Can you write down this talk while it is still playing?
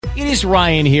It is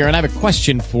Ryan here, and I have a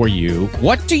question for you.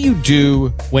 What do you do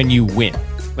when you win?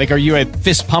 Like, are you a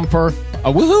fist pumper,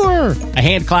 a woohooer, a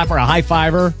hand clapper, a high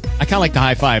fiver? I kind of like the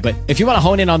high five, but if you want to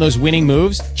hone in on those winning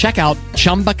moves, check out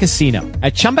Chumba Casino.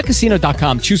 At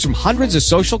ChumbaCasino.com, choose from hundreds of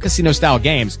social casino-style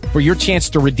games for your chance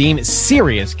to redeem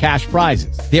serious cash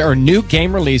prizes. There are new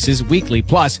game releases weekly,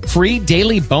 plus free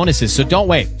daily bonuses. So don't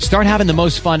wait. Start having the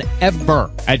most fun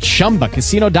ever at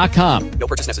ChumbaCasino.com. No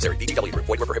purchase necessary. VGW. Void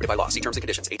where prohibited by law. See terms and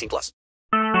conditions. 18 plus.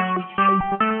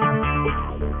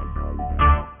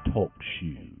 Talk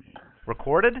shoes.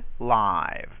 Recorded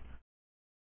live.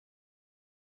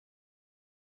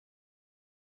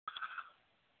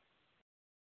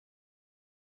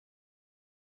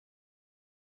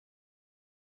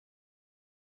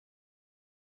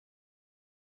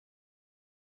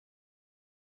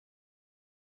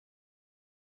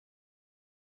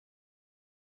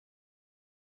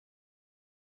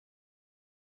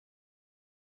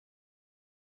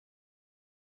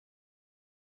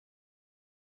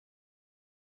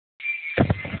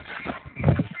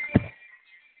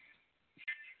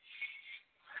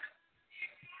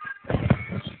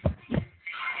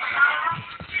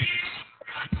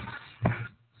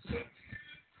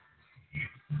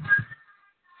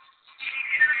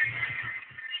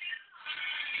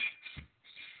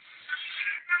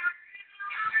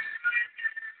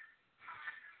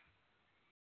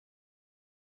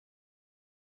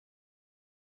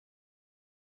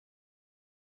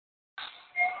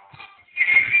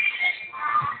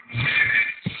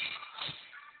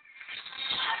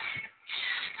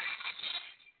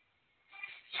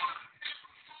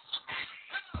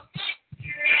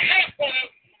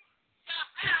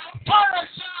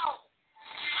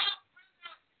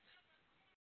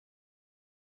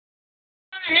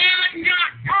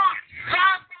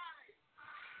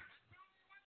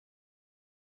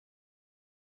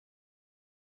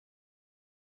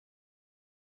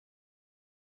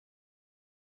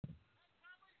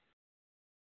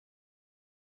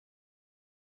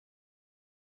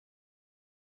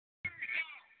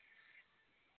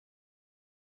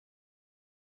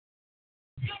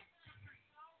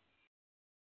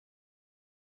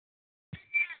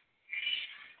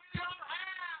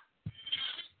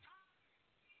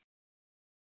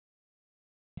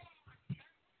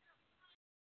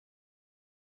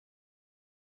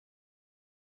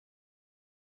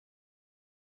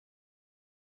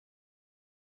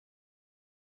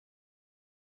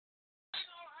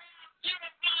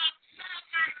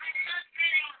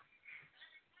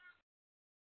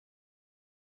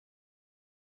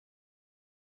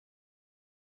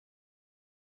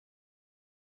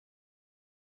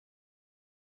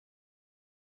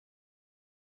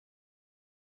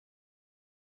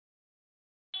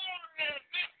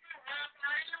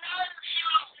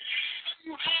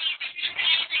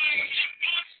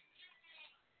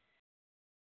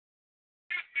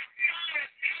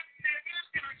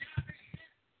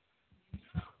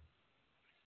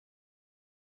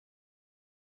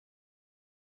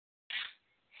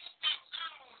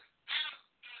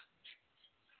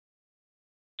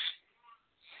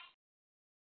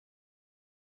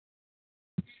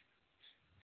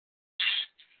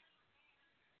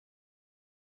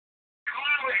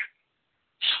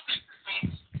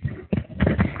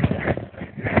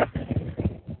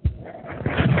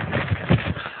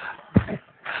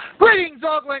 Greetings,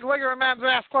 Zog-Link, Ligger, and Man's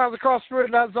Ass Clouds across the road.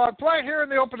 That's Zog Play here in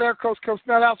the open air Coast Coast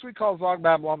Nut House we call Zog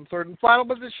Babylon, third and final.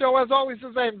 But this show, as always,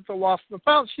 is aimed at the lost and the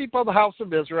found sheep of the house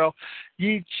of Israel.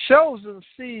 Ye chosen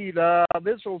seed of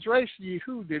Israel's race, ye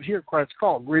who did hear Christ's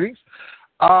call. Greetings.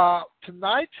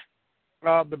 Tonight,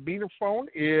 the beaner phone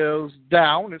is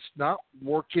down. It's not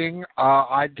working.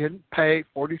 I didn't pay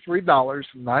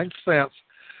 $43.09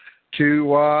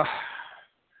 to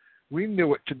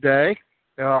renew it today.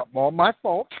 All my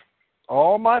fault.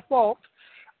 All my fault.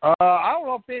 I don't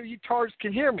know if any of you tards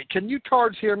can hear me. Can you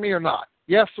tards hear me or not?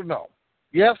 Yes or no?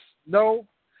 Yes? No?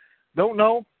 Don't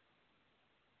know?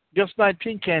 Just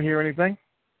 19 can't hear anything.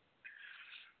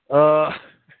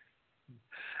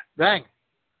 Dang.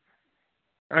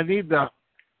 I need to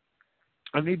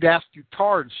ask you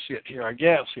tards shit here, I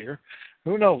guess, here.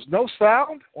 Who knows? No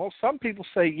sound? Well, some people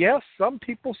say yes, some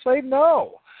people say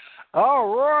no.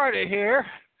 All righty here.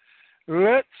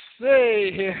 Let's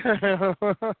see here.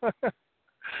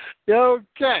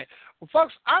 Okay. Well,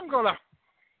 folks, I'm gonna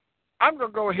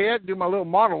go ahead and do my little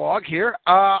monologue here.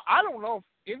 I don't know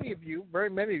if any of you, very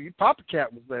many of you, Papa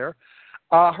Cat was there,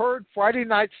 heard Friday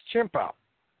night's Chimp Out.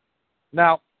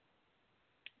 Now,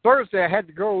 Thursday I had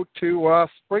to go to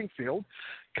Springfield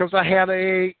because I had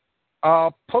a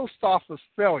post office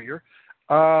failure.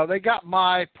 They got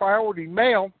my priority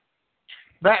mail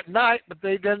that night, but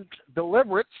they didn't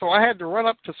deliver it, so I had to run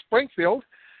up to Springfield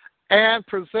and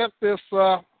present this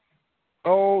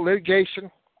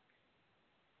litigation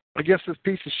against this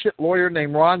piece of shit lawyer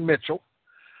named Ron Mitchell.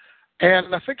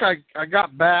 And I think I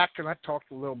got back, and I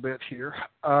talked a little bit here,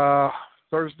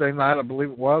 Thursday night, I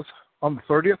believe it was, on the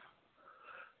 30th.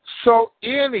 So,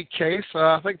 in any case,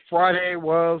 I think Friday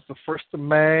was the 1st of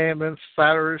May, and then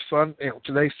Saturday,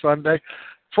 today's Sunday.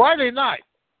 Friday night,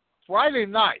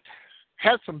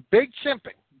 had some big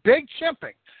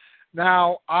chimping.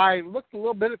 Now, I looked a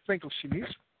little bit at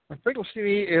Finkelstein's, and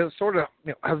Finkelstein is sort of,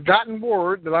 has gotten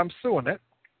word that I'm suing it.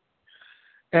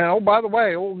 And, oh, by the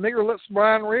way, old Nigger Lips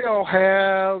Brian Rio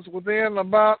has, within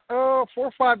about 4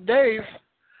 or 5 days,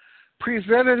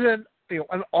 presented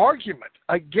an argument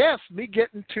against me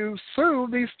getting to sue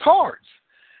these tards.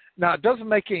 Now, it doesn't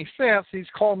make any sense. He's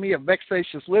calling me a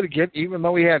vexatious litigant, even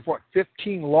though he had,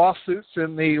 15 lawsuits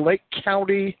in the Lake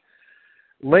County,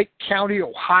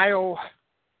 Ohio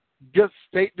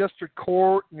State District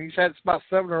Court, and he's had about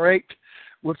 7 or 8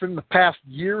 within the past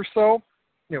year or so,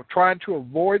 trying to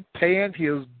avoid paying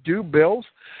his due bills.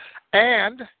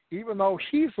 And even though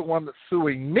he's the one that's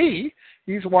suing me,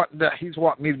 he's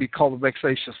wanting me to be called a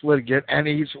vexatious litigant, and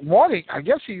he's wanting, I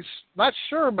guess he's not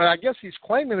sure, but I guess he's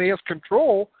claiming he has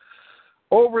control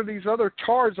over these other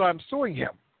tards I'm suing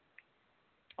him.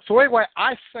 So anyway,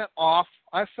 I sent off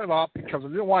because I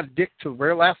didn't want Dick to the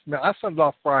very last minute. I sent it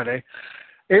off Friday,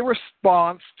 a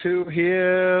response to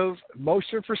his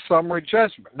motion for summary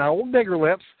judgment. Now, old Nigger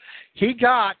Lips, he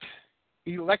got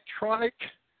electronic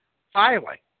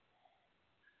filing.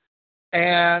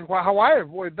 And how I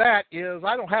avoid that is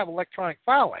I don't have electronic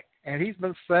filing. And he's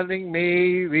been sending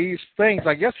me these things.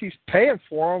 I guess he's paying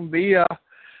for them via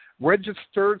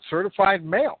registered certified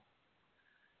mail.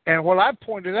 And what I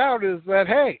pointed out is that,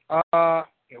 hey,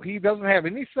 he doesn't have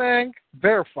anything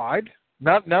verified,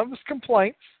 none of his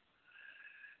complaints.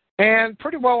 And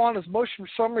pretty well on his motion for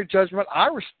summary judgment, I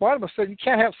responded and said, you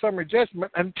can't have summary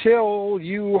judgment until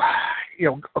you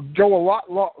go a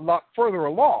lot further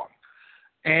along.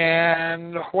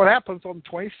 And what happens on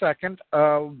the 22nd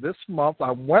of this month,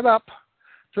 I went up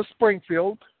to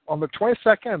Springfield on the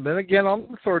 22nd and then again on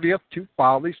the 30th to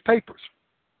file these papers.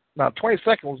 Now, the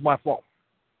 22nd was my fault.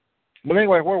 But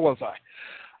anyway, where was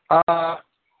I?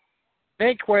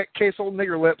 In case old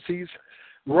Nigger Lips, he's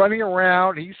running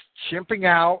around, he's chimping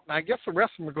out, and I guess the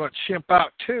rest of them are going to chimp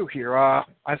out too here. I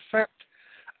sent,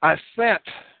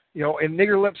 in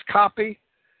Nigger Lips copy,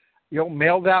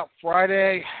 mailed out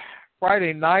Friday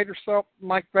night or something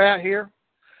like that here.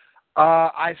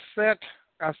 I sent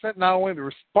not only the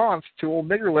response to old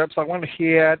Nigger Lips, I went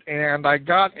ahead and I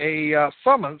got a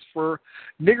summons for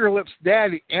Nigger Lips'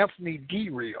 daddy, Anthony D.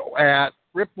 Rio, at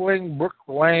Rippling Brook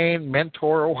Lane,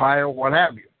 Mentor, Ohio, what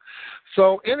have you.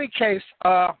 So, in any case,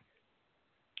 I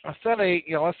sent a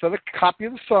copy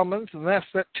of the summons, and then I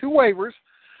sent 2 waivers,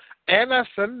 and I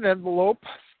sent an envelope,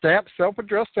 stamped,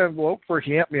 self-addressed envelope for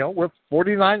him, with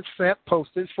 49-cent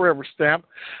postage for every stamp,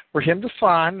 for him to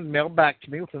sign and mail back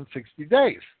to me within 60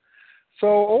 days. So,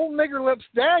 old Nigger Lips'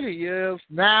 daddy is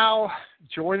now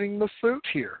joining the suit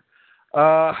here.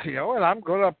 And I'm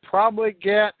going to probably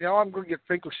get,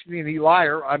 Finkelstein and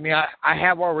Eliar. I mean, I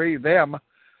have already them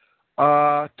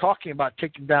talking about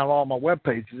taking down all my web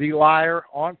pages. Eliar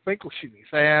on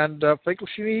Finkelstein's, and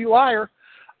Finkelstein and Eliar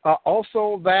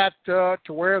also that to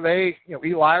where they,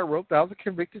 Eliar wrote that was a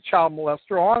convicted child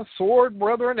molester on Sword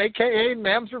Brethren, a.k.a.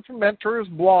 Mamser from Mentor's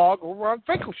blog over on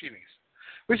Finkelstein's,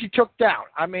 which he took down.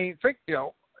 I mean,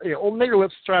 old Nigger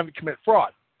Lips is trying to commit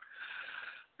fraud.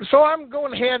 So I'm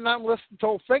going ahead and I'm listening to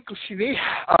old Finkelstein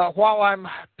while I'm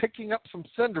picking up some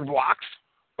cinder blocks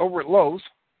over at Lowe's.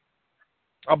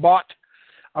 I bought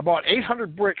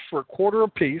 800 bricks for $0.25 a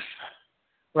piece.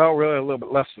 Well, really a little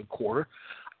bit less than a quarter.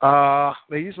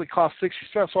 They usually cost 60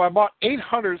 cents. So I bought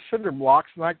 800 cinder blocks,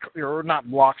 or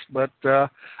not blocks, but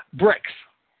bricks.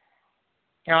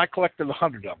 And I collected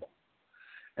 100 of them.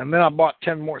 And then I bought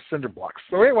 10 more cinder blocks.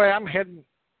 So anyway, I'm heading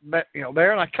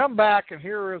there, and I come back, and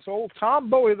here is old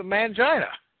Tom Bowie, the Mangina.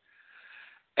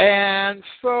 And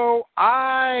so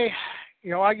I'm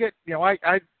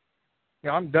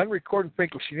done recording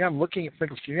Finkelstein. I'm looking at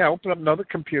Finkelstein. I open up another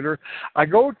computer. I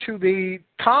go to the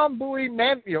Tom Bowie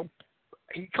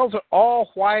he calls it All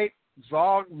White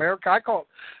Zog America. I call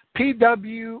it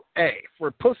PWA for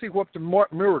Pussy Whooped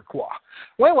Iroquois.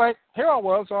 Well, anyway, here I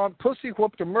was on Pussy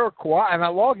Whooped Iroquois, and I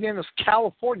logged in as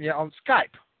California on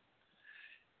Skype.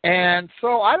 And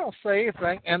so I don't say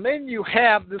anything, and then you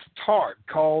have this tard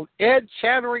called Ed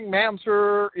Chattering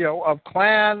Mamser, of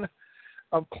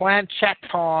Clan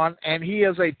Chaton, and he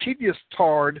is a tedious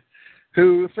tard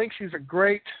who thinks he's a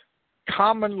great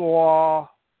common law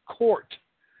court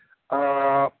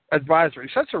advisor.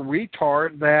 He's such a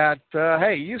retard that,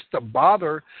 hey, he used to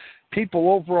bother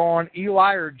people over on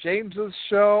Eli or James's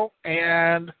show,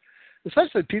 and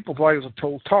essentially people thought he was a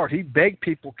total tart. He begged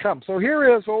people to come. So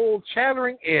here is old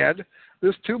Chattering Ed,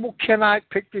 this Tubal Kenite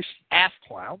pictish ass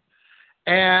clown,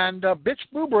 and Bitch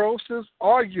Boobros is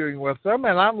arguing with them,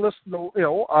 and I'm listening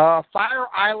to, Fire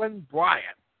Island Brian.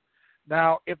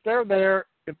 Now, if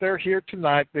they're here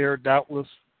tonight, they're doubtless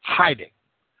hiding.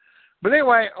 But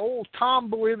anyway, old Tom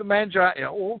Bowie, the man,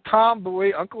 old Tom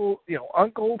Bowie, Uncle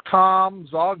Tom,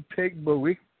 Zog Pig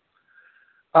Bowie,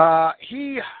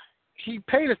 he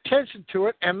paid attention to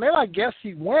it, and then I guess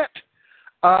he went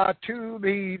to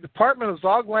the Department of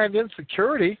Zogland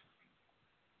Insecurity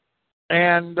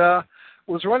and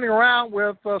was running around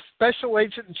with Special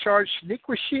Agent in Charge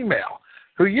Shaniqua Shemale,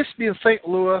 who used to be in St.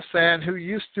 Louis and who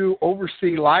used to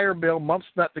oversee Liar Bill,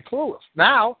 Mumpsnut, the Clueless.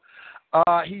 Now,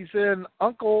 he's in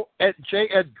Uncle J.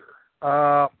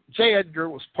 Edgar. J. Edgar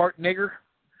was part nigger.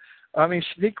 I mean,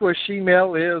 Shaniqua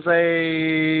Shemale is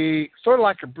a sort of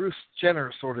like a Bruce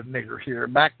Jenner sort of nigger here,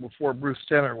 back before Bruce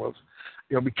Jenner was,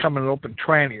 becoming an open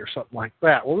tranny or something like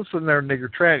that. Well, this is their nigger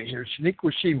tranny here,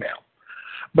 Shaniqua Shemale.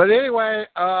 But anyway,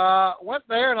 went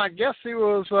there, and I guess he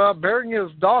was burying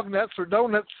his dog nuts or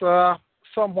donuts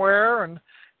somewhere and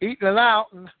eating it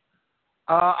out. And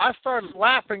I started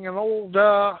laughing, and old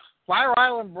Fire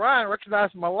Island Brian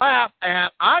recognized my laugh,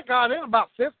 and I got in about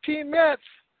 15 minutes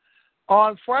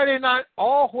on Friday night,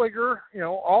 all Whigger,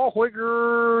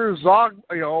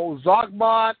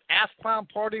 Zogbot, Ass Clown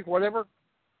Party, whatever.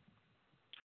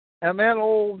 And then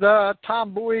old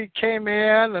Tom Bowie came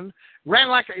in and ran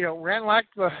like the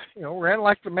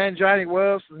mangina he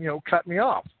was, and cut me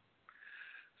off.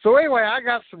 So anyway, I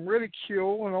got some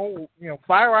ridicule, and old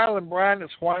Fire Island Brian is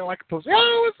whining like a pussy.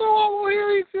 Oh, it's so awful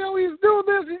here. He's doing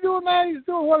this, he's doing that, he's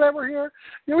doing whatever here.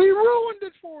 He ruined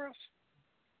it for us.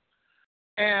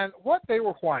 And what they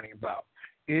were whining about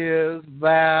is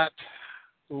that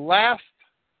last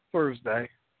Thursday,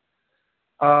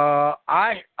 I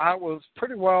was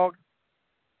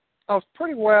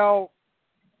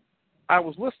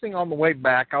listening on the way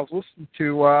back. I was listening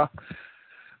to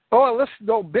I listened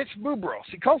to old Bitch Boobros.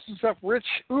 He calls himself Rich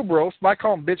Ubros, but I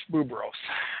call him Bitch Boobros.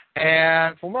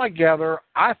 And from what I gather,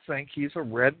 I think he's a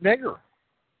red nigger.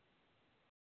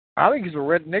 I think he's a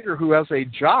red nigger who has a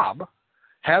job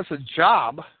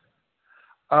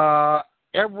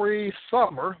every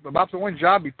summer. About the only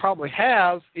job he probably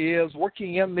has is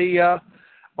working in the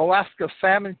Alaska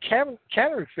salmon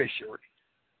cannery fishery.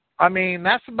 I mean,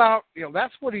 that's about,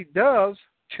 that's what he does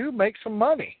to make some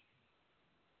money.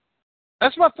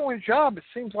 That's about the only job it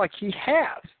seems like he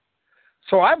has.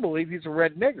 So I believe he's a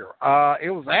red nigger.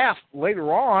 It was asked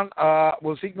later on,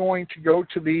 was he going to go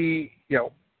to the,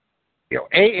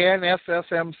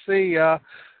 ANSSMC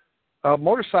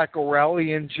motorcycle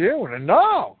rally in June? And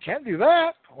no, can't do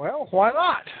that. Well, why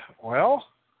not? Well,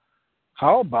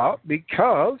 how about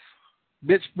because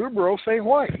Bitch Boobros ain't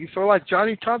white? He's sort of like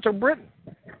Johnny Tonto Britton.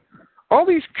 All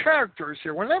these characters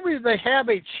here, whenever they have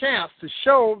a chance to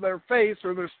show their face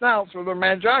or their snouts or their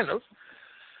manginas,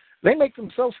 they make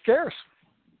themselves scarce.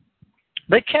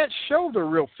 They can't show their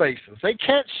real faces. They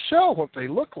can't show what they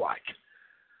look like.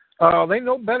 They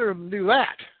know better than do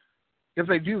that. If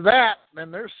they do that,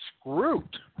 then they're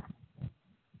screwed.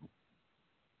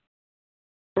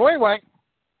 So anyway,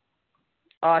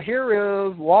 here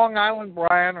is Long Island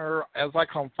Brian, or as I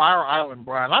call him, Fire Island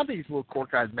Brian. I think he's a little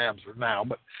cork-eyed mamser now,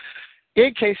 but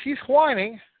in case he's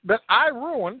whining that I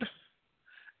ruined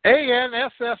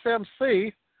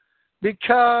ANSSMC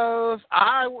because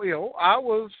I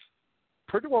was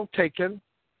pretty well taken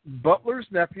Butler's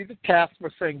nephew to task by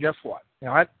saying, guess what?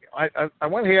 I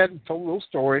went ahead and told a little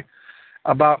story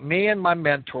about me and my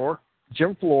mentor,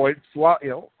 Jim Floyd,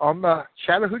 on the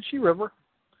Chattahoochee River,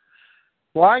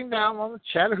 flying down on the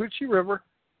Chattahoochee River,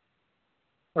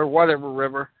 or whatever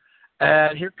river,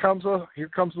 and here comes a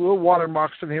little water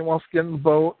moccasin. He wants to get in the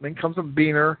boat, and then comes a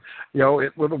beaner,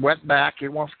 with a wet back. He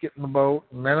wants to get in the boat,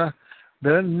 and then a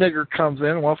nigger comes in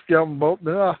and wants to get on the boat.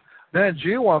 Then a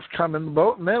Jew wants to come in the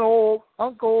boat, and then old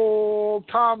Uncle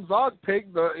Tom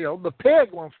Zogpig, the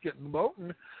pig, wants to get in the boat,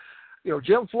 and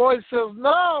Jim Floyd says,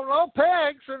 no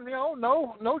pigs, and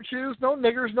no Jews, no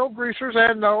niggers, no greasers,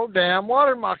 and no damn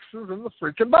water moccasins in the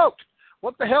freaking boat.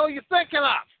 What the hell are you thinking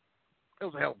of? It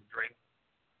was a hell of a dream.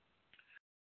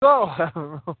 So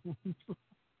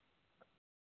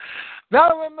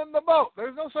now I'm in the boat.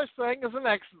 There's no such thing as an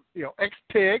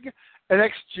ex-pig, an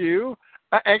ex-Jew,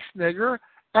 an ex-nigger,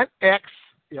 an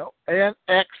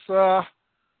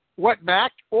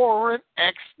ex-wetback, or an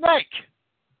ex-snake.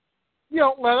 You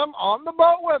don't let them on the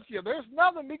boat with you. There's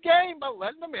nothing to gain by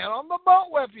letting them in on the boat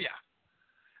with you.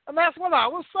 And that's what I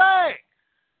was saying.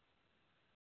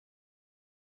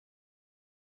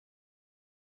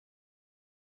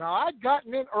 Now, I'd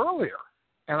gotten in earlier,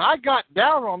 and I got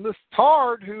down on this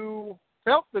tard who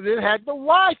felt that it had to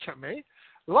lie to me,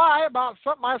 lie about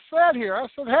something I said here. I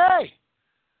said, hey,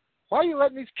 why are you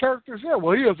letting these characters in?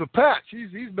 Well, he has a patch.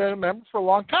 He's been a member for a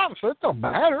long time, so it don't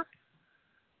matter.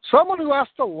 Someone who has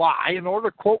to lie in order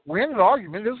to, quote, win an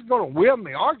argument isn't going to win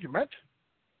the argument.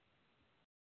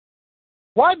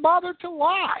 Why bother to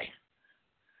lie?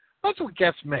 That's what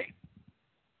gets me.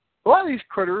 A lot of these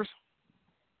critters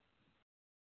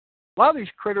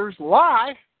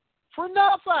lie for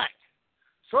nothing.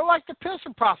 Sort of like the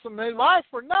pisser possum, they lie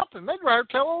for nothing. They'd rather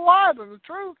tell a lie than the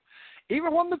truth,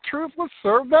 even when the truth would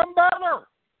serve them better.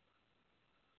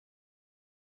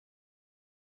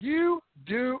 You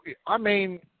do, I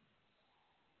mean,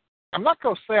 I'm not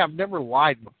going to say I've never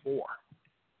lied before,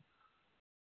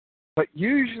 but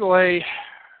usually,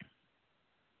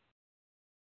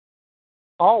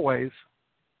 always,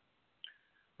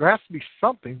 there has to be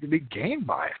something to be gained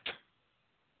by it.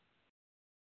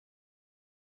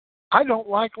 I don't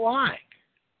like lying.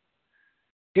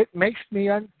 It makes me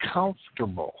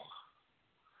uncomfortable.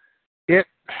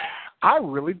 I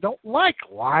really don't like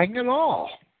lying at all.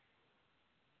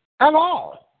 At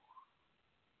all.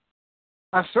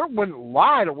 I certainly wouldn't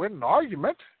lie to win an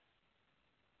argument.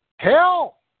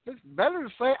 Hell, it's better to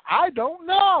say, I don't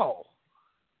know.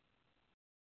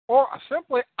 Or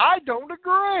simply, I don't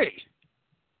agree.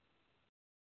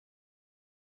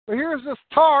 But here's this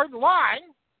tard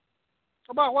lying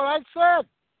about what I'd said.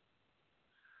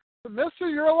 So, mister,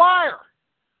 you're a liar.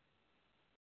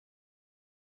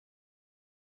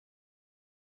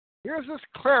 Here's this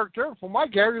character, whom I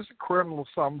gather is a criminal of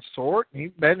some sort, and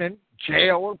he's been in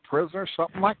jail or prison or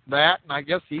something like that, and I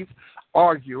guess he's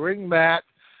arguing that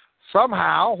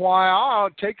somehow why I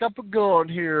ought to take up a gun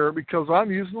here because I'm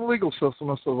using the legal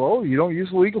system. I said, oh, you don't use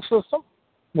the legal system?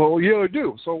 Well, yeah, I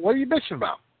do. So what are you bitching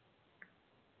about?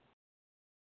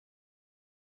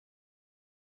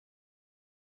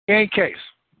 In any case,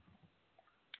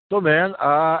 so then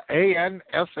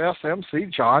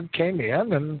ANSSMC John came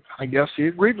in, and I guess he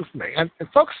agreed with me. And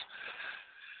folks,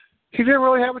 he didn't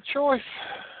really have a choice.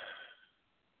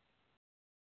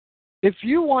 If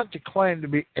you want to claim to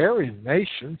be Aryan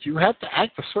nations, you have to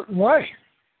act a certain way.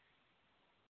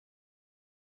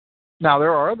 Now,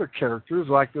 there are other characters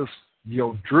like this,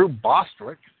 Drew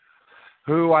Bostwick,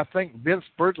 who I think Vince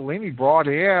Bertolini brought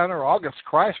in, or August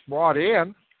Christ brought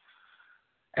in,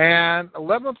 and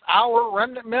 11th hour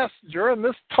remnant messenger, and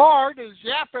this tard is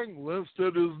yapping,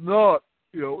 Linstead is not,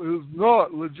 is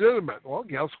not legitimate. Well,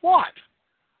 guess what?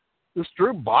 This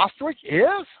Drew Bostwick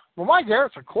is? Well, my dear,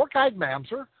 it's a cork-eyed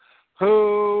mamzer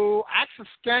who, Axis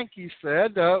Skanky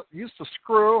said, used to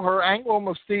screw her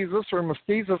Anglo-mestizos or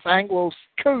mestizos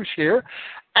Anglo-Scoosh here,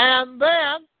 and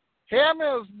then him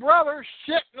and his brother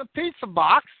shit in a pizza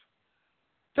box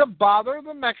to bother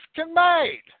the Mexican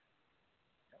maid.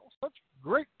 Such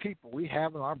great people we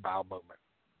have in our bowel movement.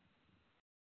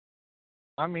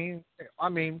 I mean,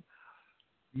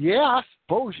 yeah, I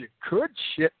suppose you could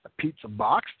shit in a pizza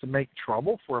box to make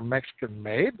trouble for a Mexican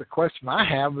maid. The question I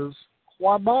have is,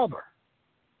 why bother?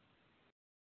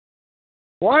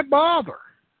 Why bother?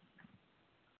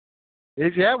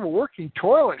 If you have a working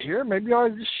toilet here, maybe you ought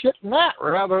to just shit in that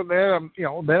rather than,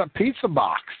 than a pizza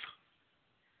box.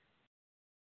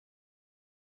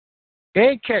 In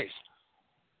any case,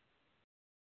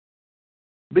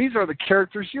 these are the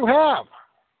characters you have.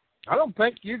 I don't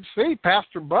think you'd see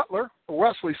Pastor Butler or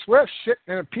Wesley Swift shitting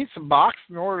in a pizza box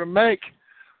in order to make,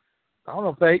 I don't know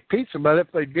if they ate pizza, but if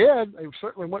they did, they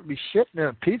certainly wouldn't be shitting in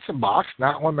a pizza box,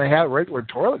 not when they had a regular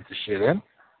toilet to shit in,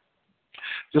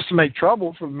 just to make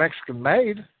trouble for the Mexican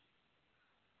maid.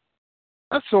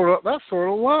 That's sort of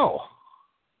low.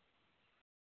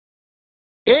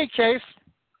 In any case,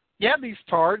 you have these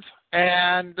tards,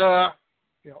 and I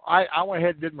went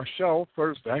ahead and did my show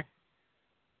Thursday,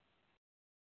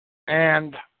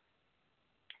 and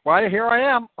here I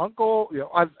am, Uncle,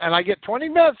 and I get 20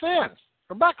 minutes in.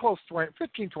 I'm about close to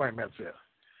 15, 20 minutes in.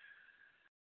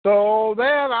 So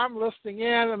then I'm listening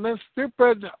in, and then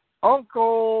stupid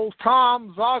Uncle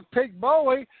Tom Zog Pig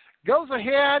Bowie goes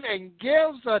ahead and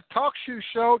gives a talk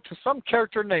show to some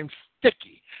character named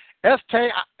Sticky,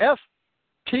 S-T-I-K-K-Y,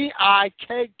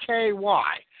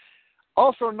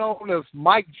 also known as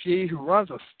Mike G, who runs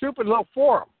a stupid little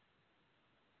forum.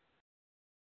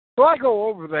 So I go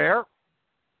over there,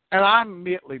 and I'm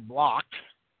immediately blocked.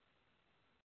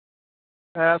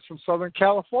 That's from Southern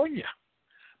California.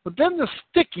 But then the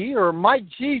Sticky, or Mike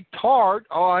G. Tard,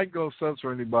 I ain't going to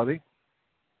censor anybody.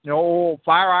 Old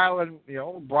Fire Island,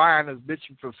 Brian is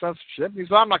bitching for censorship. He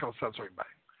said, I'm not going to censor anybody.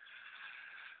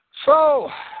 So,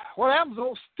 what happens to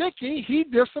old Sticky? He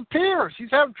disappears.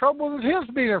 He's having trouble with his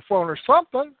meter phone or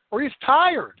something, or he's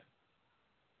tired.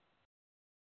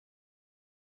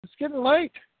 It's getting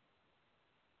late.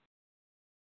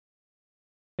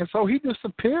 And so he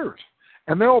disappears.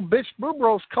 And then old bitch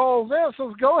Boobros calls in and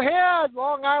says, go ahead,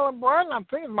 Long Island Brian. I'm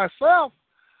thinking to myself,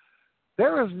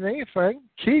 there isn't anything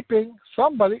keeping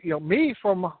somebody, me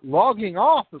from logging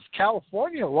off as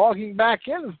California, logging back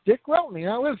in as Dick Reltney.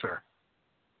 Now, is there?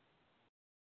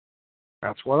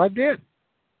 That's what I did.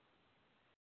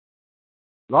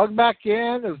 Logged back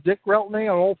in as Dick Reltney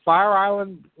on old Fire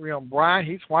Island, Brian,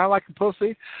 he's whining like a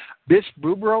pussy. Bitch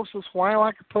Boobros is whining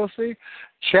like a pussy.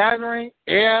 Chattering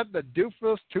Ed, the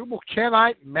doofus,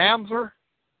 Tubal-Kenite, Mamser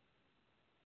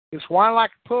is whining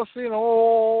like a pussy. And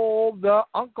old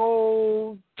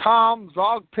Uncle Tom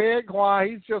Zog Pig, why,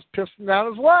 he's just pissing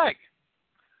down his leg.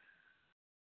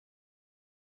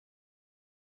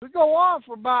 We go on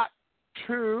for about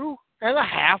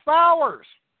 2.5 hours.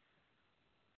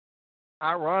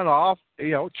 I run off,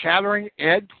 Chattering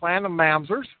Ed, Clan of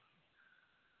Mamsers.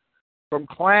 From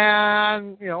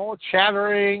Clan,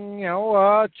 Chattering,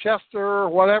 Chester,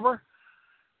 whatever.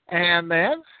 And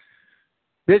then,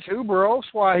 bitch Uberos,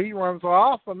 why he runs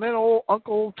off. And then old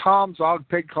Uncle Tom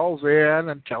Zogpig calls in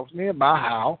and tells me about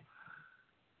how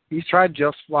he's trying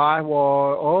to justify,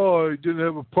 he didn't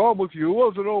have a problem with you. It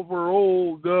wasn't over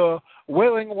old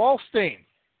Wailing Wallstein.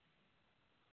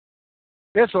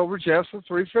 It's over just for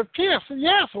 315. I said,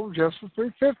 yeah, it's over just for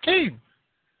 315.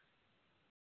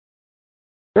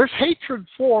 There's hatred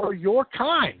for your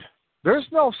kind. There's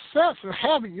no sense in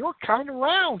having your kind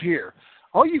around here.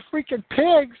 All you freaking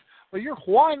pigs, you're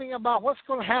whining about what's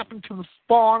going to happen to the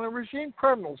spawn of regime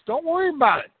criminals. Don't worry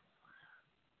about it.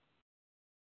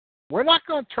 We're not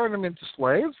going to turn them into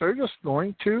slaves. They're just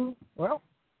going to,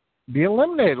 be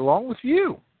eliminated along with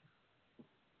you.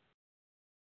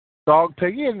 Dog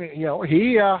Piggy, and he's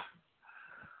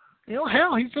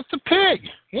just a pig.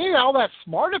 He ain't all that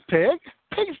smart a pig.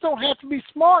 Pigs don't have to be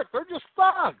smart. They're just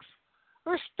thugs.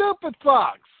 They're stupid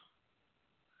thugs.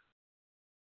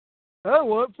 I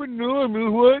want for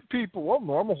normal white people. Well,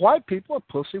 normal white people are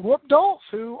pussy whoop dolls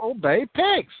who obey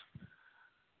pigs.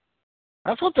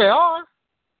 That's what they are.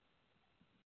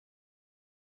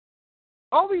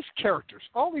 All these characters,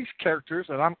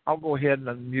 and I'll go ahead and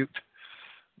unmute.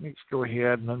 Let's go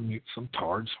ahead and unmute some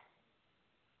tards.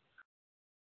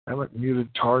 I haven't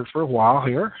muted tards for a while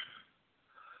here.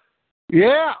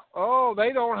 Yeah. Oh,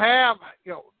 they don't have,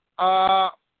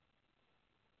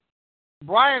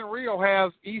 Brian Rio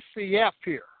has ECF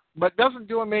here, but doesn't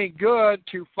do him any good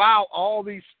to file all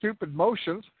these stupid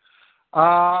motions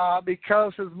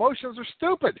because his motions are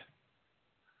stupid.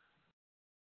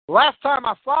 Last time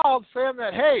I filed saying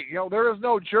that, hey, there is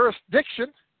no jurisdiction.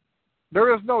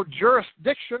 There is no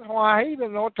jurisdiction. Why, he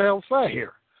didn't know what the hell to say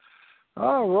here.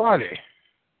 All righty.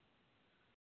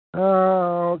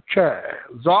 Okay.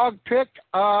 Zogpick?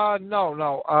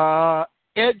 No.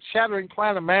 Ed Chattering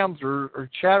Clan of Mams or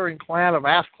Chattering Clan of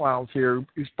Ass Clowns here.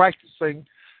 He's practicing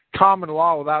common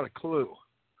law without a clue.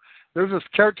 There's this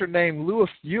character named Louis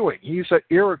Ewing. He's an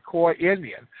Iroquois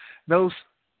Indian. Knows,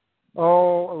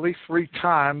 at least 3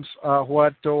 times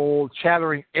what old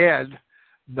Chattering Ed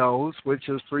knows, which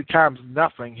is 3 times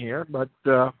nothing here. But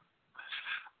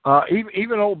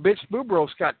even old bitch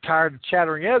Boobros got tired of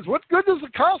Chattering Eds. What good does the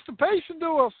constipation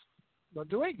do us? Not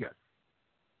do any good.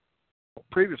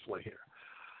 Previously here.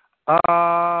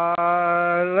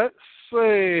 Let's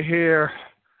see here.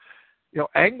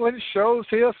 Anglin shows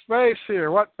his face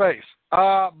here. What face?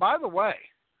 By the way,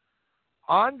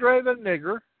 Andre the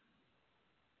Nigger.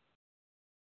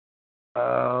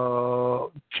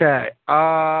 Okay.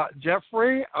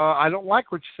 Jeffrey, I don't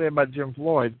like what you say about Jim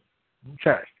Floyd.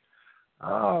 Okay.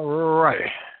 All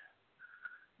right.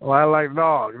 Well, I like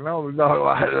dog. No, the dog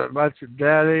lied about your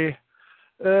daddy.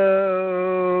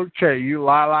 Okay, you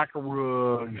lie like a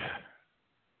rug.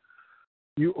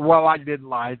 I did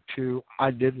lie to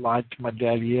my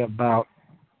daddy about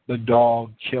the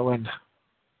dog killing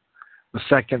the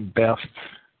second best,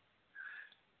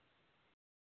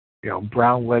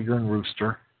 brown leghorn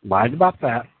rooster. Lied about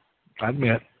that. I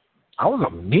admit. I was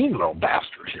a mean little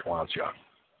bastard here when I was young.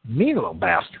 Mean little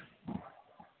bastard.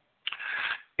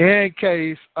 In any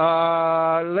case,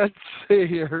 let's see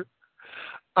here.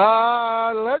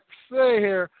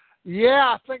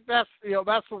 Yeah, I think that's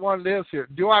the one it is here.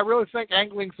 Do I really think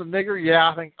angling's a nigger? Yeah,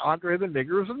 I think Andre the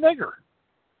Nigger is a nigger.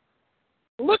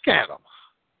 Look at him.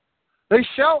 They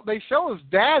show his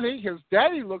daddy. His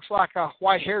daddy looks like a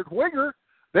white-haired wigger.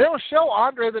 They don't show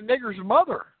Andre the Nigger's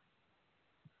mother.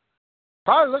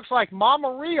 Probably looks like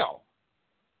Mama Rio.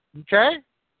 Okay?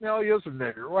 No, he is a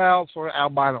nigger. Well, sort of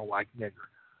albino-like nigger.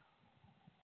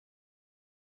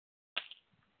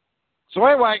 So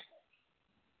anyway,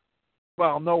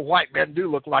 well, no white men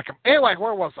do look like him. Anyway,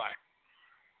 where was I?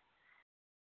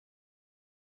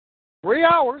 3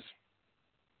 hours.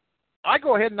 I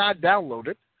go ahead and I download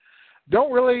it.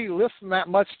 Don't really listen that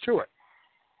much to it.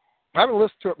 I haven't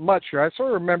listened to it much here. I sort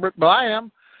of remember it, but I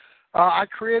am. I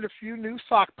created a few new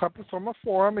sock puppets on my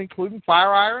forum, including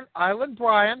Fire Island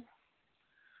Brian.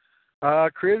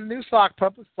 Created a new sock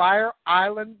puppet, Fire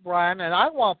Island Brian, and I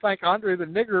want to thank Andre the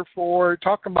Nigger for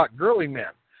talking about girly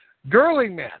men. Girly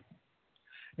men.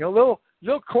 You know,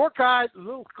 little cork-eyed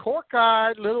little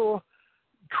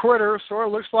critter, sort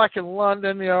of looks like in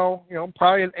London, you know,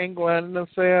 probably in England, and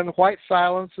saying white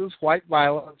silence is white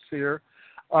violence here.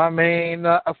 I mean,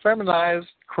 effeminized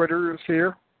critters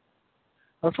here.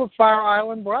 That's what Fire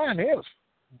Island Brian is.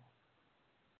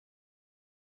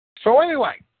 So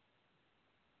anyway,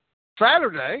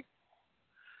 Saturday,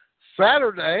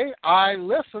 I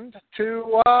listened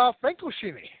to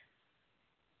Finkelstein.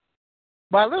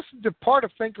 But I listened to part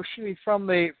of Finkelstein from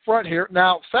the front here.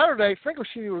 Now, Saturday,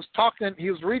 Finkelstein was talking, he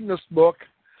was reading this book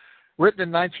written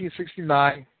in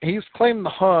 1969. He's claiming the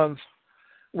Huns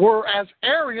were as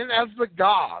Aryan as the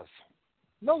Gauls.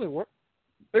 No, they weren't.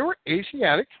 They were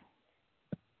Asiatic,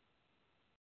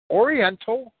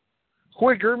 Oriental,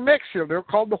 Uyghur mixture. They were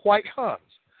called the White Huns.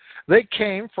 They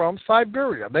came from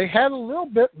Siberia. They had a little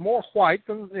bit more white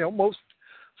than most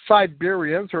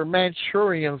Siberians or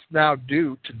Manchurians now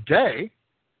do today.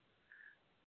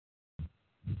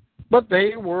 But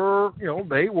they were,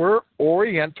 they were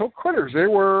Oriental critters. They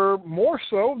were more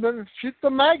so than the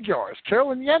Magyars,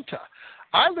 Carolyn Yenta.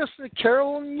 I listened to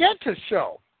Carolyn Yenta's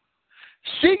show.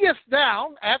 She gets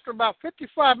down, after about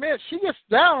 55 minutes, she gets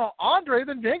down on Andre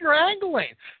the Nigger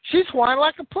angling. She's whining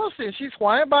like a pussy, and she's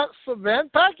whining about Sven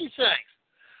Packyshanks.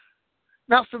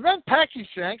 Now, Sven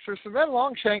Packyshanks, or Sven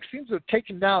Longshanks, seems to have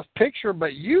taken down his picture,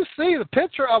 but you see the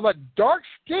picture of a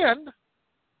dark-skinned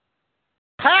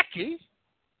Packy,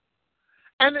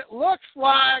 and it looks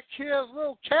like his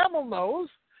little camel nose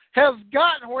has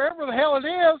gotten, wherever the hell it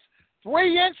is,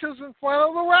 3 inches in front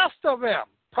of the rest of him.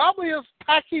 Probably his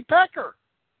Packy pecker.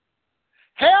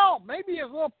 Hell, maybe his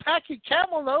little Packy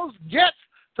camel nose gets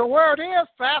to where it is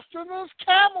faster than his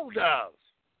camel does,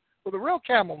 with a real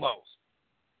camel nose.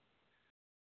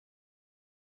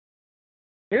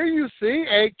 Here you see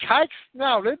a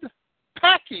kike-snouted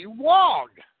Packy wog.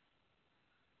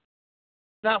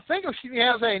 Now, Finkelstein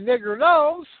has a nigger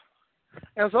nose,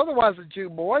 as otherwise a Jew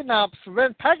boy. Now,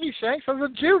 Sven Packyshanks has a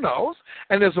Jew nose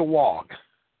and is a wog.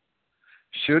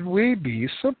 Should we be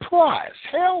surprised?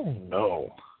 Hell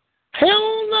no.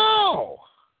 Hell no.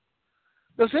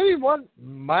 Does anyone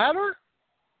matter?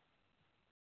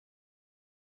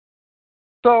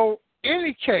 So, in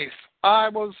any case, I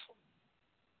was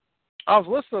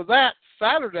listening to that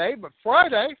Saturday, but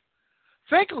Friday,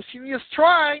 Finkelstein is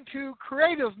trying to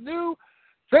create his new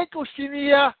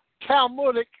Finkelsteinia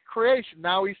Talmudic creation.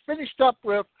 Now, he's finished up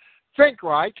with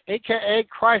Finkreich, a.k.a.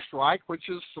 Christreich, which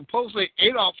is supposedly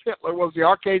Adolf Hitler was the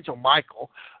Archangel Michael,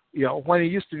 when he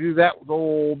used to do that with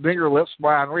old Finger Lips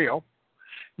by Unreal.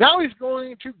 Now he's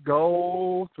going to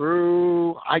go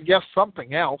through, I guess,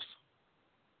 something else.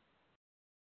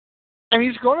 And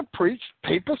he's going to preach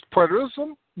papist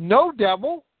preterism, no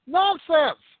devil,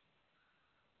 nonsense.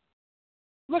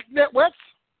 Look, nitwits.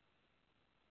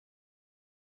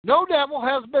 No devil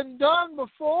has been done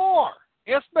before.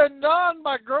 It's been done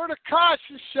by Gerda Koch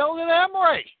and Sheldon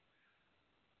Emery.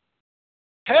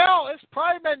 Hell, it's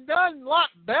probably been done a lot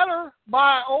better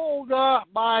by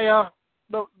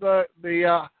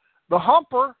the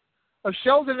humper of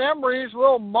Sheldon Emery's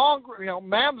little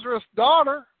mamzerous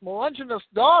daughter, melunginous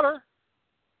daughter.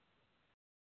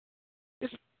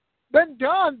 It's been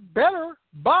done better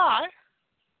by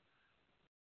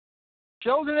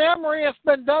Sheldon Emery. It's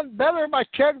been done better by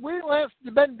Ted Wheatland.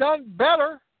 It's been done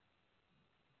better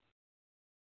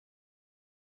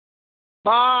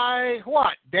by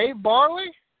what? Dave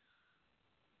Barley?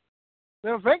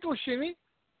 Then Finkelstein.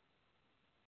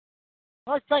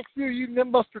 I thank you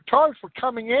Nimbus retards for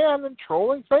coming in and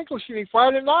trolling Finkelstein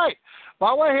Friday night. But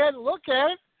I went ahead and look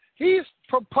at it. He's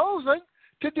proposing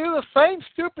to do the same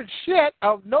stupid shit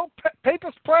of no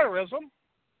papist preterism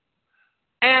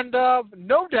and of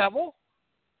no devil.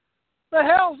 The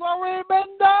hell's already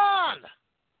been done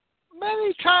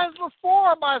many times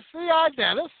before by C.I.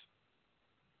 Dennis.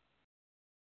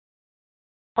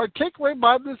 particularly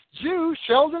by this Jew,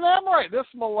 Sheldon Emery, this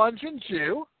Melungeon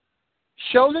Jew,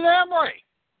 Sheldon Emery.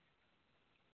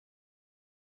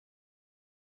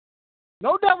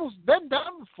 No devil's been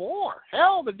done before.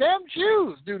 Hell, the damn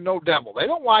Jews do no devil. They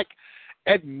don't like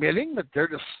admitting that they're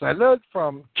descended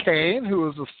from Cain, who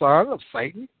is the son of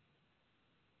Satan.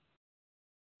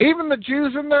 Even the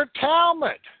Jews in their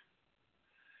Talmud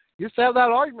used to have that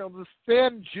argument with this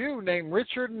thin Jew named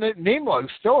Richard Nimlo,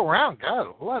 who's still around.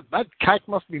 God, what? That kike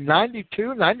must be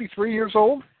 92, 93 years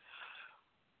old.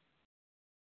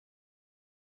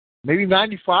 Maybe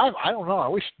 95. I don't know. I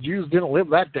wish Jews didn't live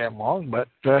that damn long, but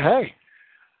hey.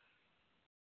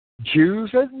 Jews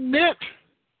admit,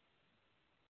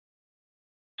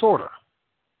 sort of.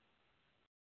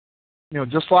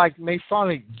 Just like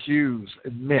Masonic Jews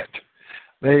admit.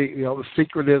 The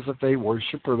secret is that they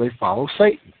worship or they follow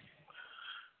Satan.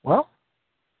 Well,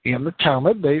 in the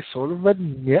Talmud, they sort of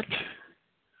admit,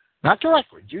 not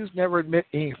directly, Jews never admit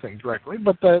anything directly,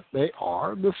 but that they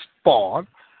are the spawn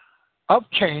of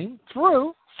Cain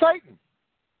through Satan.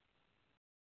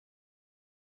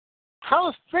 How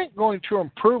is Fink going to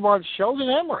improve on Sheldon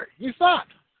Emery? He's not.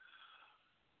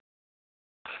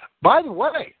 By the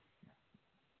way,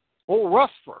 old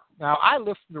Rusfer. Now, I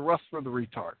listened to Rusfer the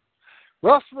Retard.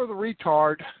 Rusfer the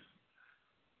Retard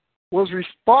was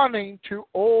responding to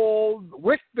old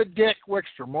Dik-Dik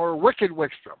Wickstrom, or Wicked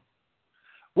Wickstrom.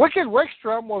 Wicked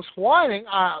Wickstrom was whining,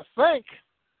 I think,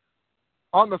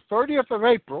 on the 30th of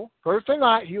April, Thursday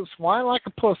night, he was whining like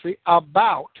a pussy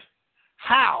about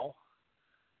how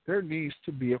there needs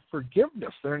to be a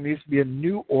forgiveness. There needs to be a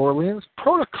New Orleans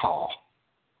protocol.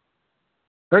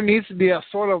 There needs to be a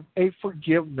sort of a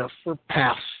forgiveness for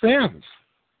past sins.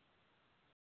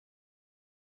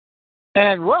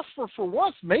 And Russell, for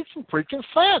once, made some freaking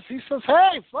sense. He says,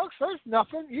 hey, folks, there's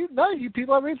nothing. None of you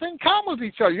people have anything in common with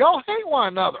each other. Y'all hate one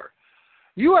another.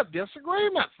 You have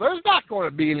disagreements. There's not going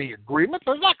to be any agreement.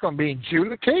 There's not going to be any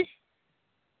unity.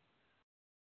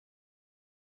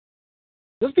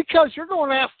 Just because you're going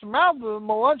to ask them out with the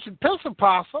Melungeon Pissin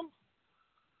Possum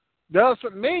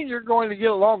doesn't mean you're going to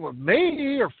get along with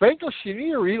me or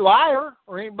Finkelstein or Eli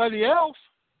or anybody else.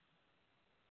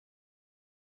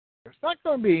 There's not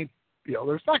going to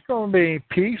be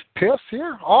peace, piss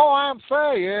here. All I'm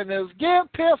saying is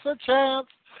give piss a chance.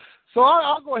 So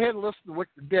I'll go ahead and listen to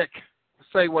Wicked Dick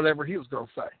say whatever he was going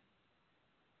to say.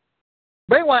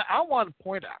 But anyway, I want to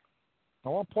point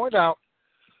out,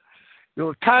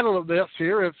 the title of this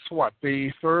here, it's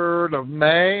the 3rd of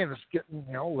May, and it's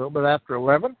getting, a little bit after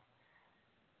 11.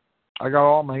 I got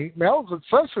all my emails, and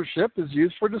censorship is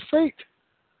used for deceit.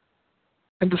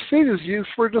 And deceit is used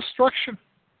for destruction.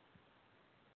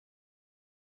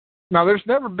 Now, there's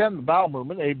never been the Bowel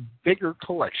Movement a bigger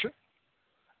collection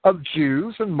of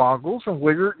Jews and Mongols and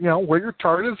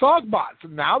Wigger-tarted Zogbots.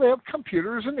 And now they have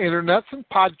computers and internets and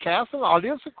podcasts and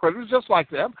audience and critters just like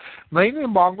them, mainly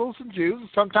Mongols and Jews and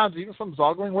sometimes even some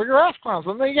Zogling Wigger ass clowns.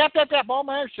 And they yap, all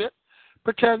my shit,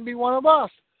 pretend to be one of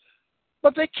us.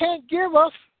 But they can't give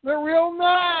us their real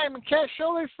name and can't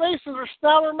show their faces or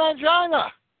snout or mangina.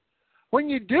 When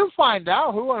you do find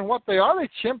out who and what they are, they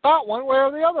chimp out one way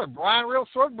or the other. Brian Real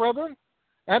Sword Brethren,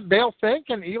 and Bale Fink,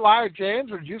 and Eli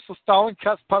James, or Juiceless Stalin,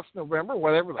 Cuss Puss November,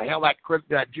 whatever the hell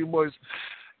that Jew boy's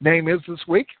name is this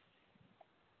week.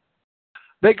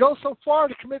 They go so far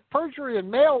to commit perjury and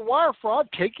mail wire fraud,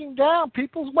 taking down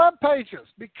people's web pages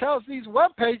because these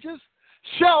web pages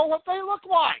show what they look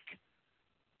like.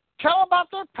 Tell about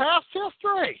their past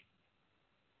history.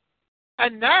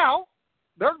 And now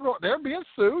they're being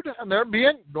sued, and they're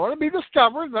going to be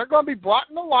discovered, and they're going to be brought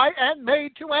in the light and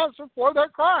made to answer for their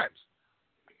crimes.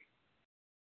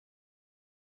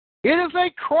 It is a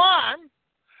crime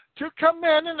to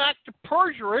commit an act of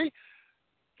perjury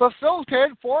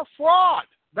facilitated for fraud.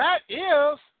 That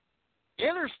is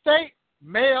interstate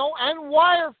mail and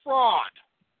wire fraud.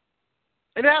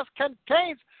 It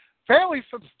contains fairly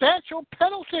substantial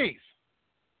penalties.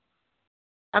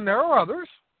 And there are others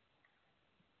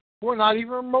who are not even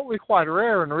remotely quite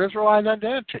rare in their Israelite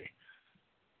identity.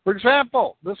 For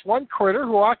example, this one critter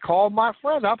who I called my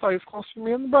friend, I thought he was close to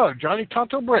me in the brother, Johnny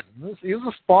Tonto Britton. He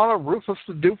was a spawn of Rufus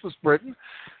the Doofus Britton.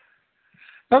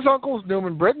 His uncle's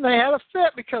Newman Britton. They had a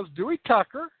fit because Dewey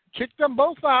Tucker kicked them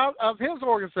both out of his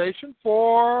organization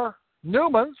for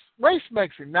Newman's race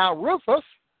mixing. Now, Rufus,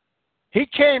 he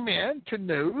came in to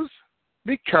news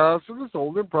because of his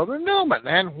older brother Newman.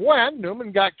 And when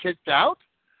Newman got kicked out,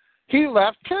 he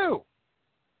left too.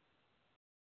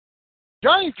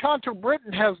 Johnny Tonto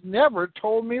Britton has never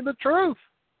told me the truth.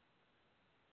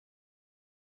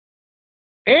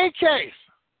 In any case,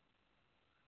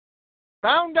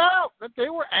 found out that they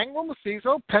were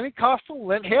Anglo-Mestizo Pentecostal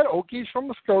linthead Okies from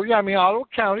Muskogee, Ottawa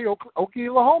County,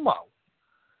 Oklahoma.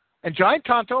 And Johnny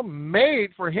Tonto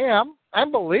made for him,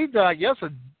 and believed, I guess,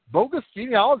 a bogus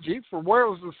genealogy for where it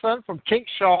was descended from King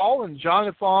Shaw and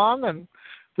Jonathan and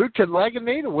through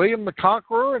Telegonny to William the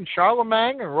Conqueror and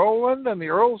Charlemagne and Roland and the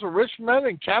Earls of Richmond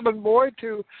and Cabin Boy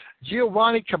to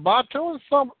Giovanni Cabato and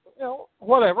some,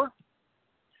 whatever.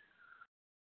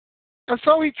 And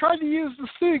so he tried to use the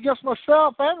suit against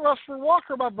myself and Rutherford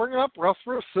Walker by bringing up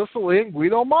Rutherford, Sicily, and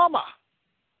Guido Mama.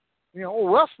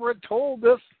 Rutherford had told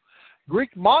this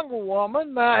Greek Mongol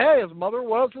woman that, hey, his mother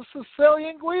was a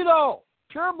Sicilian Guido,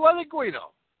 pure-blooded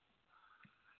Guido.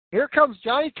 Here comes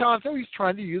Johnny Tonto. He's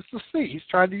trying to use deceit. He's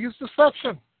trying to use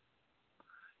deception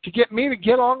to get me to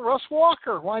get on Russ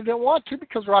Walker. Well, I didn't want to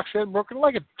because Roxanne had a broken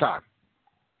leg at the time.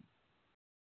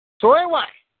 So anyway,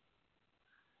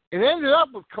 it ended up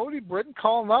with Cody Britton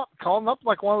calling up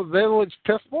like one of the village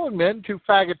pistol and men to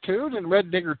faggitude and red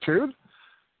niggertude.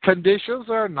 Conditions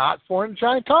that are not for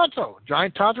Johnny Tonto.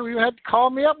 Johnny Tonto even had to call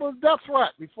me up with a death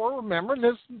threat before remembering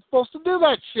this is supposed to do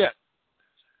that shit.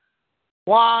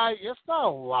 Why, it's not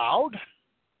allowed.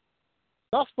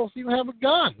 Not supposed to even have a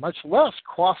gun, much less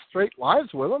cross straight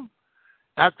lines with him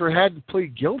after he had to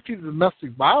plead guilty to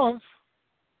domestic violence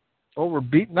over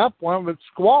beating up one of its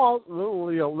squaws,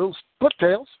 little split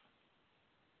tails.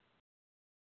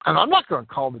 And I'm not going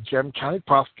to call the Gem County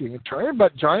prosecuting attorney,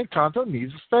 but Johnny Tonto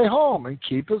needs to stay home and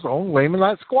keep his own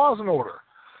Lamanite squaws in order.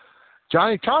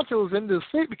 Johnny Tonto is in this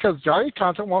seat because Johnny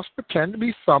Tonto wants to pretend to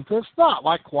be something it's not,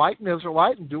 like white and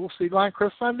Israelite and dual seed line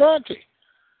Chris Sandanti.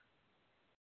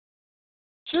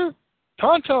 Shoot,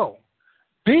 Tonto,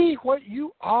 be what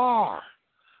you are.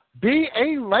 Be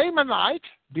a Lamanite.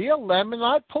 Be a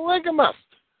Lamanite polygamist.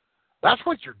 That's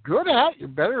what you're good at. You're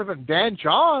better than Dan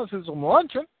Johns, who's a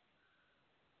luncheon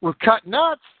with cut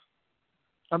nuts,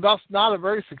 and thus not a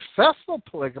very successful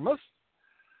polygamist.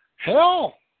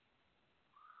 Hell,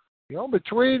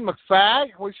 between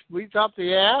McFag, which bleeds out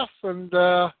the ass, and,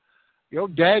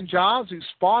 Dan Johns, whose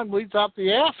spawn bleeds out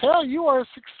the ass, hell, you are a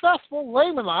successful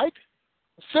Lamanite,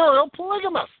 serial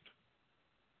polygamist.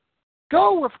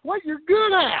 Go with what you're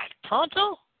good at,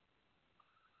 Tonto.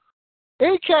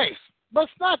 Any case, but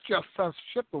it's not just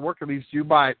censorship, the work of these Jew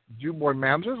boy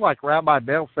mamsers like Rabbi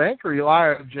Dale Fink or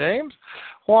Elijah James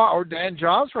or Dan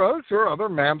Johns Rhodes or other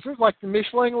mamsers like the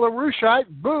Michelin LaRoucheite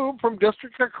boob from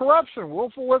District of Corruption,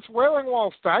 Wolfowitz, Wailing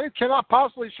Wallstein, who cannot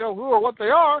possibly show who or what they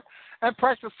are and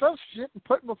practice censorship and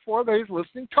put before these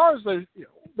listening cars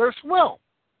their swill.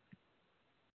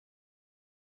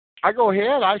 I go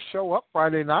ahead, I show up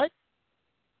Friday night.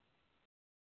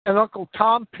 And Uncle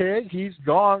Tom Pig, he's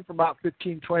gone for about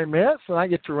 15, 20 minutes, and I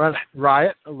get to run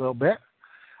riot a little bit.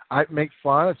 I make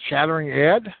fun of Chattering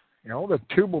Ed, the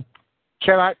tubal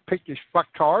Kenite pickish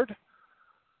fucktard.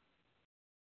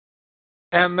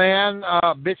 And then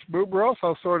Bitch Boobros, I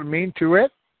was sort of mean to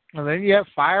it. And then you have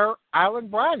Fire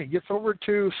Island Brian. He gets over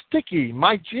to Sticky,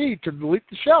 Mike G, to delete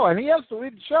the show. And he has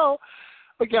deleted the show,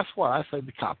 but guess what? I saved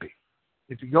the copy.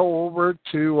 If you go over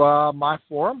to my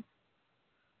forum,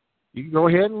 you can go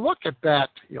ahead and look at that.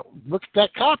 Look at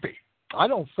that copy. I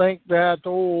don't think that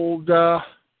old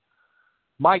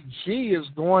Mike G is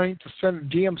going to send a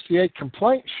DMCA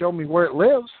complaint, show me where it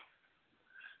lives,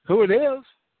 who it is.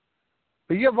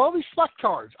 But you have all these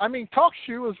fucktards.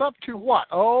 TalkShoe is up to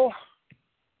what?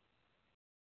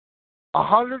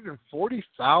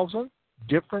 140,000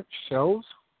 different shows.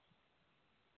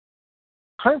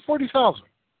 140,000.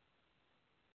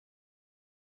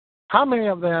 How many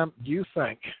of them do you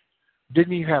think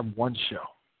didn't even have one show?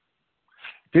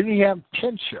 Didn't even have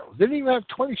 10 shows? Didn't even have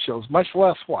 20 shows, much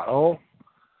less what?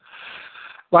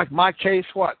 Like my case,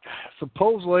 what?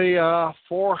 Supposedly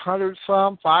 400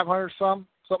 some, 500 some,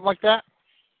 something like that.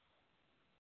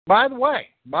 By the way,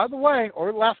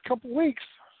 over the last couple of weeks,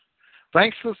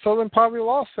 thanks to the Southern Poverty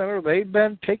Law Center, they've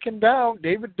been taking down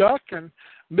David Duck and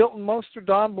Milton Munster,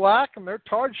 Don Black, and their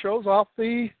tard shows off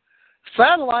the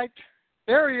satellite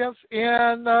areas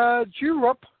in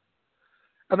Europe.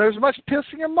 And there's much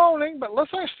pissing and moaning, but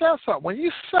let's understand something. When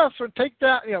you censor and take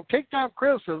down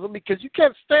criticism because you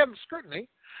can't stand the scrutiny,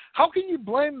 how can you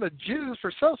blame the Jews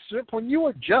for censorship when you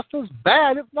are just as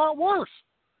bad, if not worse?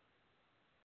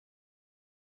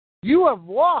 You have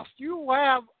lost. You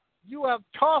have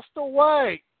tossed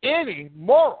away any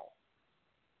moral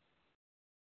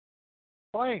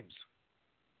claims.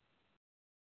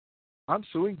 I'm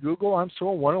suing Google. I'm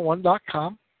suing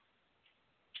 101.com.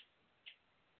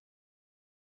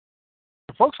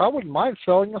 Folks, I wouldn't mind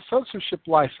selling a censorship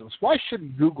license. Why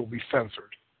shouldn't Google be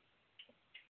censored?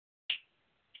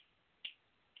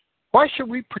 Why should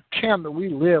we pretend that we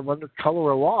live under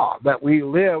color of law, that we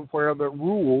live where the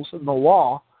rules and the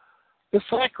law is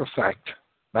sacrosanct?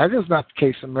 That is not the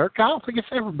case in America. I don't think it's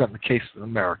ever been the case in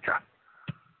America.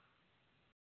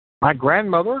 My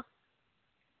grandmother,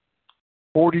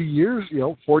 45 years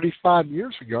ago, 46,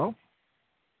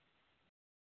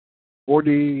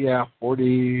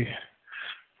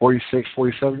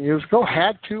 47 years ago,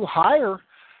 had to hire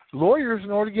lawyers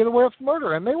in order to get away with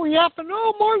murder. And they were yapping,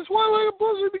 oh, Martin's violated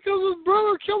pussy because his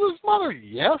brother killed his mother.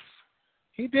 Yes,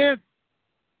 he did.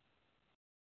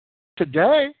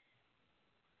 Today,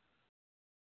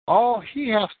 all he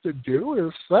has to do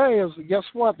is say, guess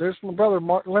what? There's my brother,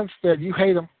 Martin Lindstedt. You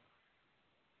hate him.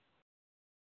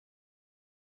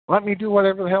 Let me do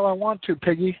whatever the hell I want to,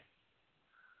 piggy.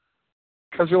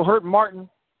 Because you'll hurt Martin.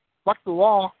 Fuck the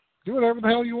law. Do whatever the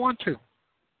hell you want to.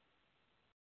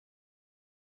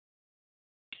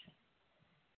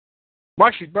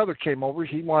 Marcy's brother came over.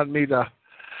 He wanted me to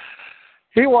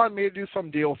do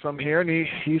some deal with him here, and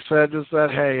he said is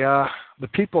that, hey, the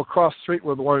people across the street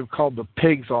were the one who called the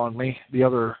pigs on me the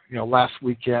other, last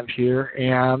weekend here,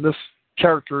 and this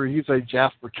character, he's a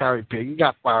Jasper County pig. He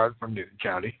got fired from Newton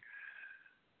County.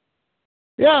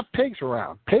 Yeah, pigs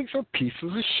around. Pigs are pieces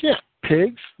of shit.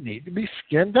 Pigs need to be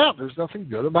skinned out. There's nothing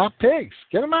good about pigs.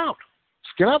 Get them out.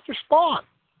 Skin out their spawn.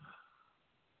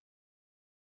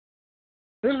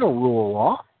 There's no rule of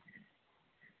law.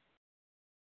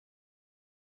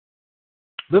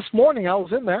 This morning I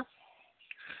was in there,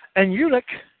 and Eunuch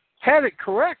had it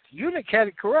correct.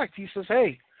 He says,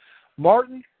 hey,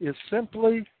 Martin is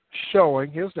simply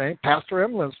showing his name, Pastor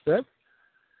M. Lindstedt,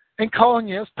 and calling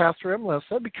yes, Pastor M.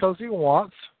 Lindstedt, because he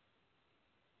wants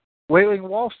Wailing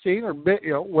Wallstein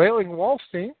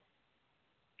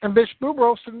and Bishop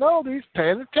Bubros to know that he's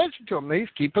paying attention to them, that he's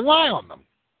keeping an eye on them.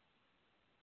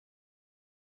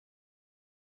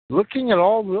 Looking at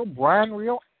all the little Brian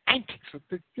Reel antics that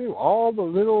they do, all the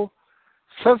little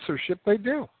censorship they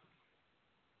do.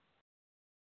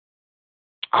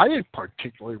 I didn't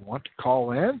particularly want to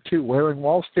call in to Wailing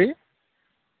Wallstein.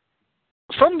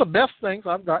 Some of the best things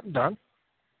I've gotten done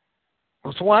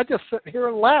was when I just sit here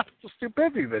and laugh at the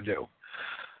stupidity they do.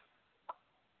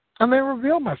 And they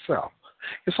reveal myself.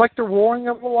 It's like the roaring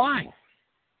of a lion.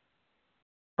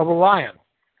 Not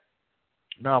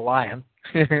lion.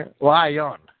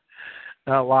 Lion.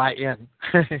 Not lion.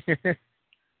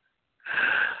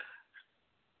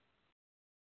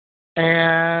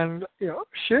 And,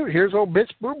 shoot, here's old bitch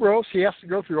Bubros. He has to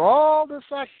go through all this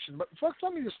action. But, folks,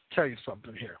 let me just tell you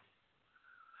something here.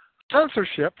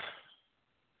 Censorship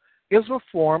is a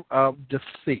form of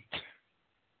deceit.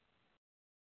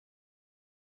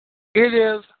 It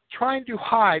is trying to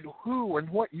hide who and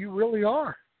what you really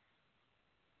are.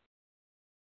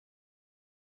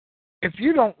 If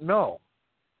you don't know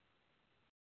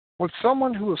what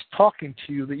someone who is talking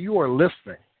to you that you are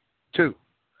listening to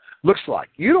looks like,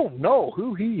 you don't know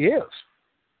who he is.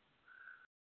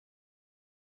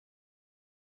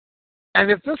 And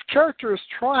if this character is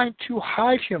trying to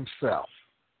hide himself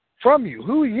from you,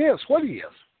 who he is, what he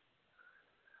is,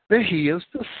 then he is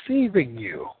deceiving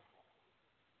you.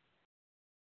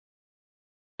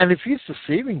 And if he's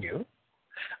deceiving you,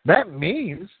 that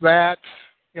means that,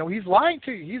 he's lying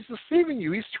to you. He's deceiving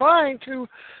you. He's trying to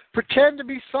pretend to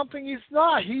be something he's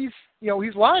not. He's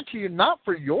lying to you not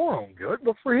for your own good,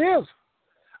 but for his,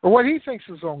 or what he thinks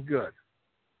is his own good.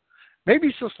 Maybe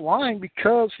he's just lying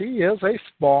because he is a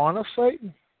spawn of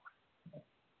Satan.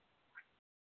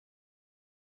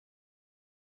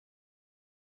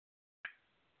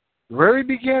 The very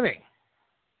beginning,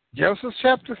 Genesis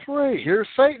chapter 3, here's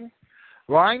Satan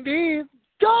lying to Eve.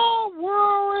 Don't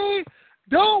worry,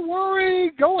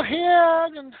 go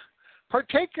ahead and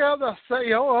partake of the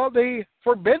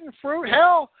forbidden fruit.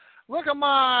 Hell, look at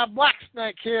my black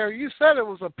snake here. You said it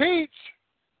was a peach.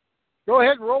 Go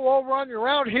ahead and roll over on your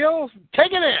round hills and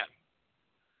take it in.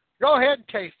 Go ahead and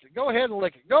taste it. Go ahead and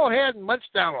lick it. Go ahead and munch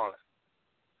down on it.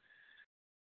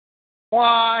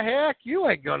 Why, heck, you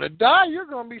ain't going to die. You're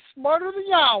going to be smarter than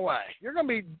Yahweh. You're going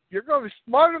to be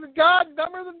smarter than God,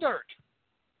 dumber than dirt.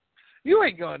 You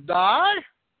ain't going to die.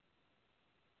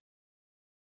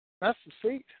 That's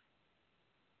deceit.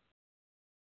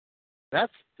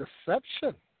 That's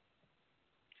deception.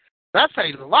 That's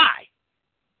a lie.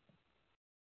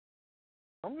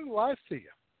 I'm going to lie to you.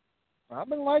 I've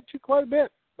been lied to quite a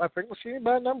bit by Pringle Machine,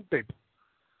 by a number of people.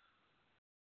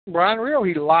 Brian Reel,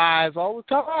 he lies all the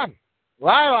time.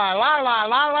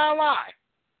 Lie.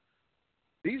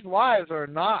 These lies are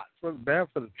not for the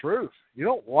benefit of truth. You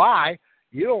don't lie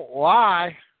your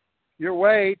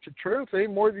way to truth any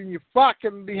more than you fuck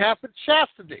in behalf of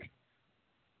chastity.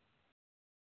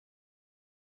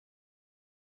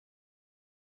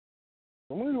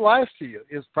 Someone who lies to you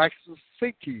is practicing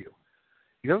deceit to you.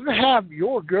 He doesn't have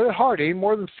your good at heart any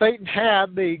more than Satan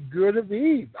had the good of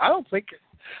Eve. I don't think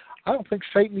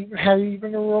Satan even had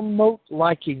even a remote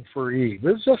liking for Eve.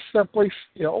 It was just simply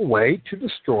a way to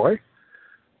destroy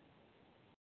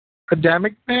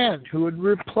Adamic man who would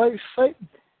replace Satan.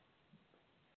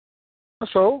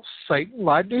 So Satan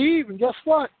lied to Eve, and guess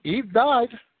what? Eve died.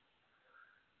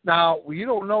 Now, you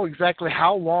don't know exactly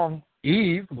how long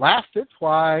Eve lasted.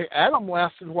 Why, Adam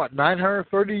lasted,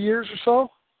 930 years or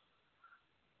so?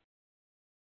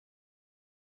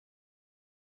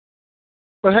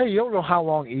 But hey, you don't know how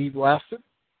long Eve lasted.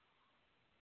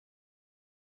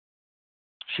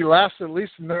 She lasted at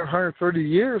least another 130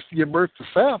 years to give birth to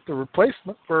Seth, the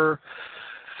replacement for.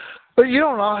 But you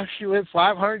don't know if she lived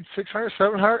 500, 600,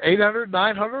 700, 800,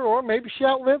 900, or maybe she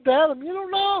outlived Adam. You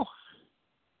don't know.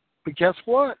 But guess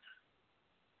what?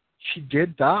 She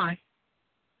did die.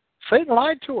 Satan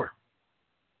lied to her.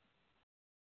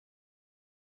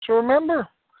 So remember,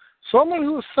 someone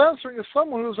who is censoring is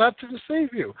someone who is out to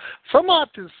deceive you. Someone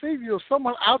out to deceive you is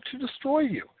someone out to destroy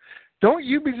you. Don't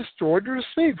you be destroyed or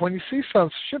deceived. When you see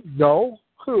censorship, know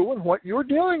who and what you're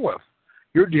dealing with.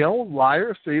 You're dealing with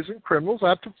liars, thieves, and criminals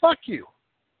out to fuck you.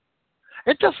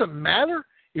 It doesn't matter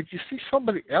if you see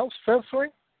somebody else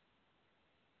censoring.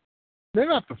 They're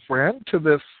not the friend to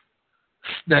this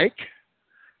snake.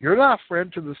 You're not a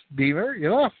friend to this demon.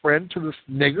 You're not a friend to this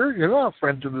nigger. You're not a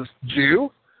friend to this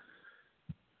Jew.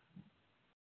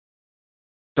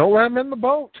 Don't let them in the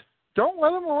boat. Don't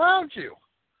let them around you.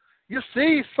 You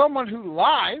see someone who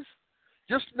lies,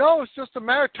 just know it's just a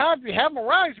matter of time. If you have him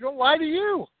around, he's going to lie to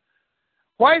you.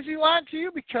 Why is he lying to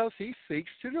you? Because he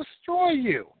seeks to destroy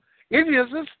you. It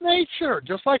is his nature,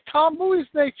 just like Tom Bowie's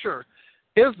nature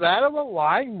is that of a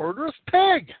lying, murderous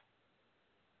pig.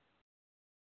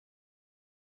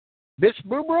 Bitch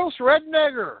booberos, red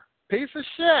nigger, piece of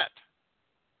shit.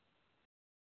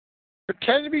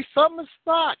 Pretend to be something it's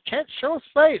not. Can't show his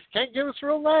face. Can't give his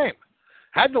real name.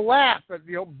 Had to laugh at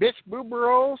bitch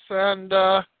booberos and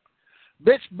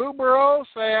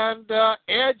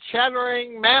Ed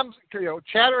chattering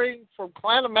chattering from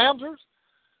Clan of Mamsers.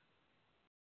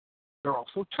 They're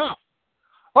also tough.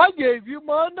 I gave you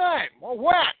my name. Well,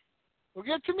 when? Well,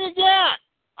 get to me again.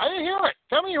 I didn't hear it.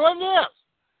 Tell me what it is.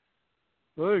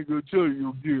 I ain't going to tell you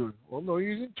again. Well, no,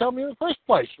 you didn't tell me in the first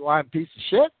place, you lying piece of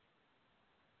shit.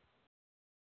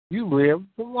 You live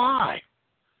the lie.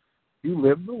 You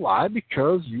live the lie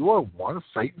because you are one of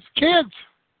Satan's kids.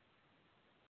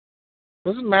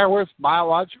 Doesn't matter whether it's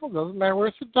biological, doesn't matter whether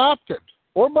it's adopted,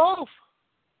 or both.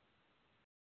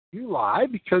 You lie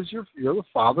because you're the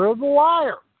father of the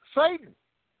liar, Satan.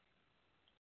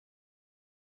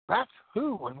 That's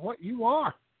who and what you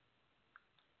are.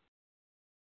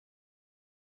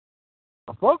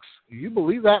 Now, folks, you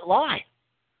believe that lie.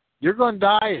 You're going to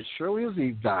die as surely as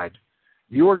Eve died.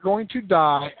 You are going to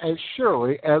die as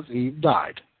surely as Eve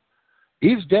died.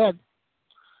 Eve's dead.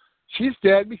 She's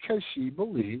dead because she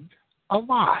believed a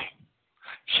lie.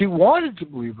 She wanted to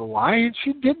believe the lie, and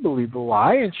she did believe the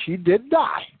lie, and she did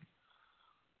die.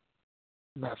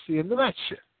 And that's the end of that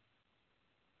shit.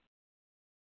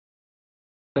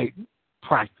 Satan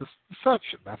practiced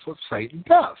deception. That's what Satan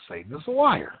does. Satan is a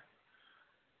liar.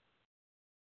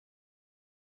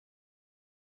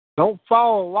 Don't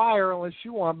follow a liar unless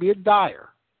you want to be a dyer.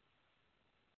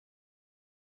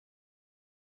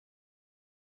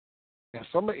 If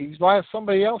he's lying to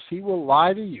somebody else, he will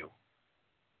lie to you.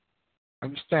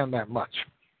 Understand that much.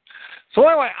 So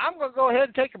anyway, I'm going to go ahead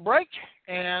and take a break,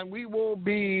 and we will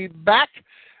be back.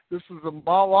 This is a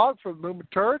monologue for the Movement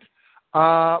Turd.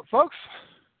 Folks,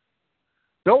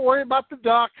 don't worry about the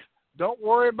duck. Don't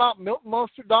worry about Milton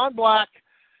Monster, Don Black.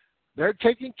 They're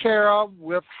taken care of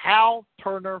with Hal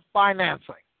Turner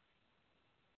Financing.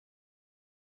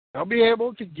 They'll be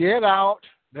able to get out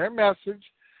their message,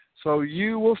 so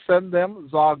you will send them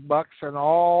Zog Bucks, and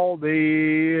all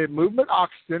the movement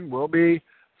oxygen will be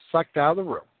sucked out of the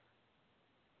room.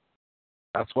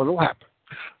 That's what will happen.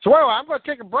 So anyway, I'm going to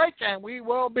take a break, and we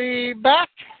will be back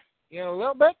in a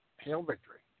little bit. Hail victory.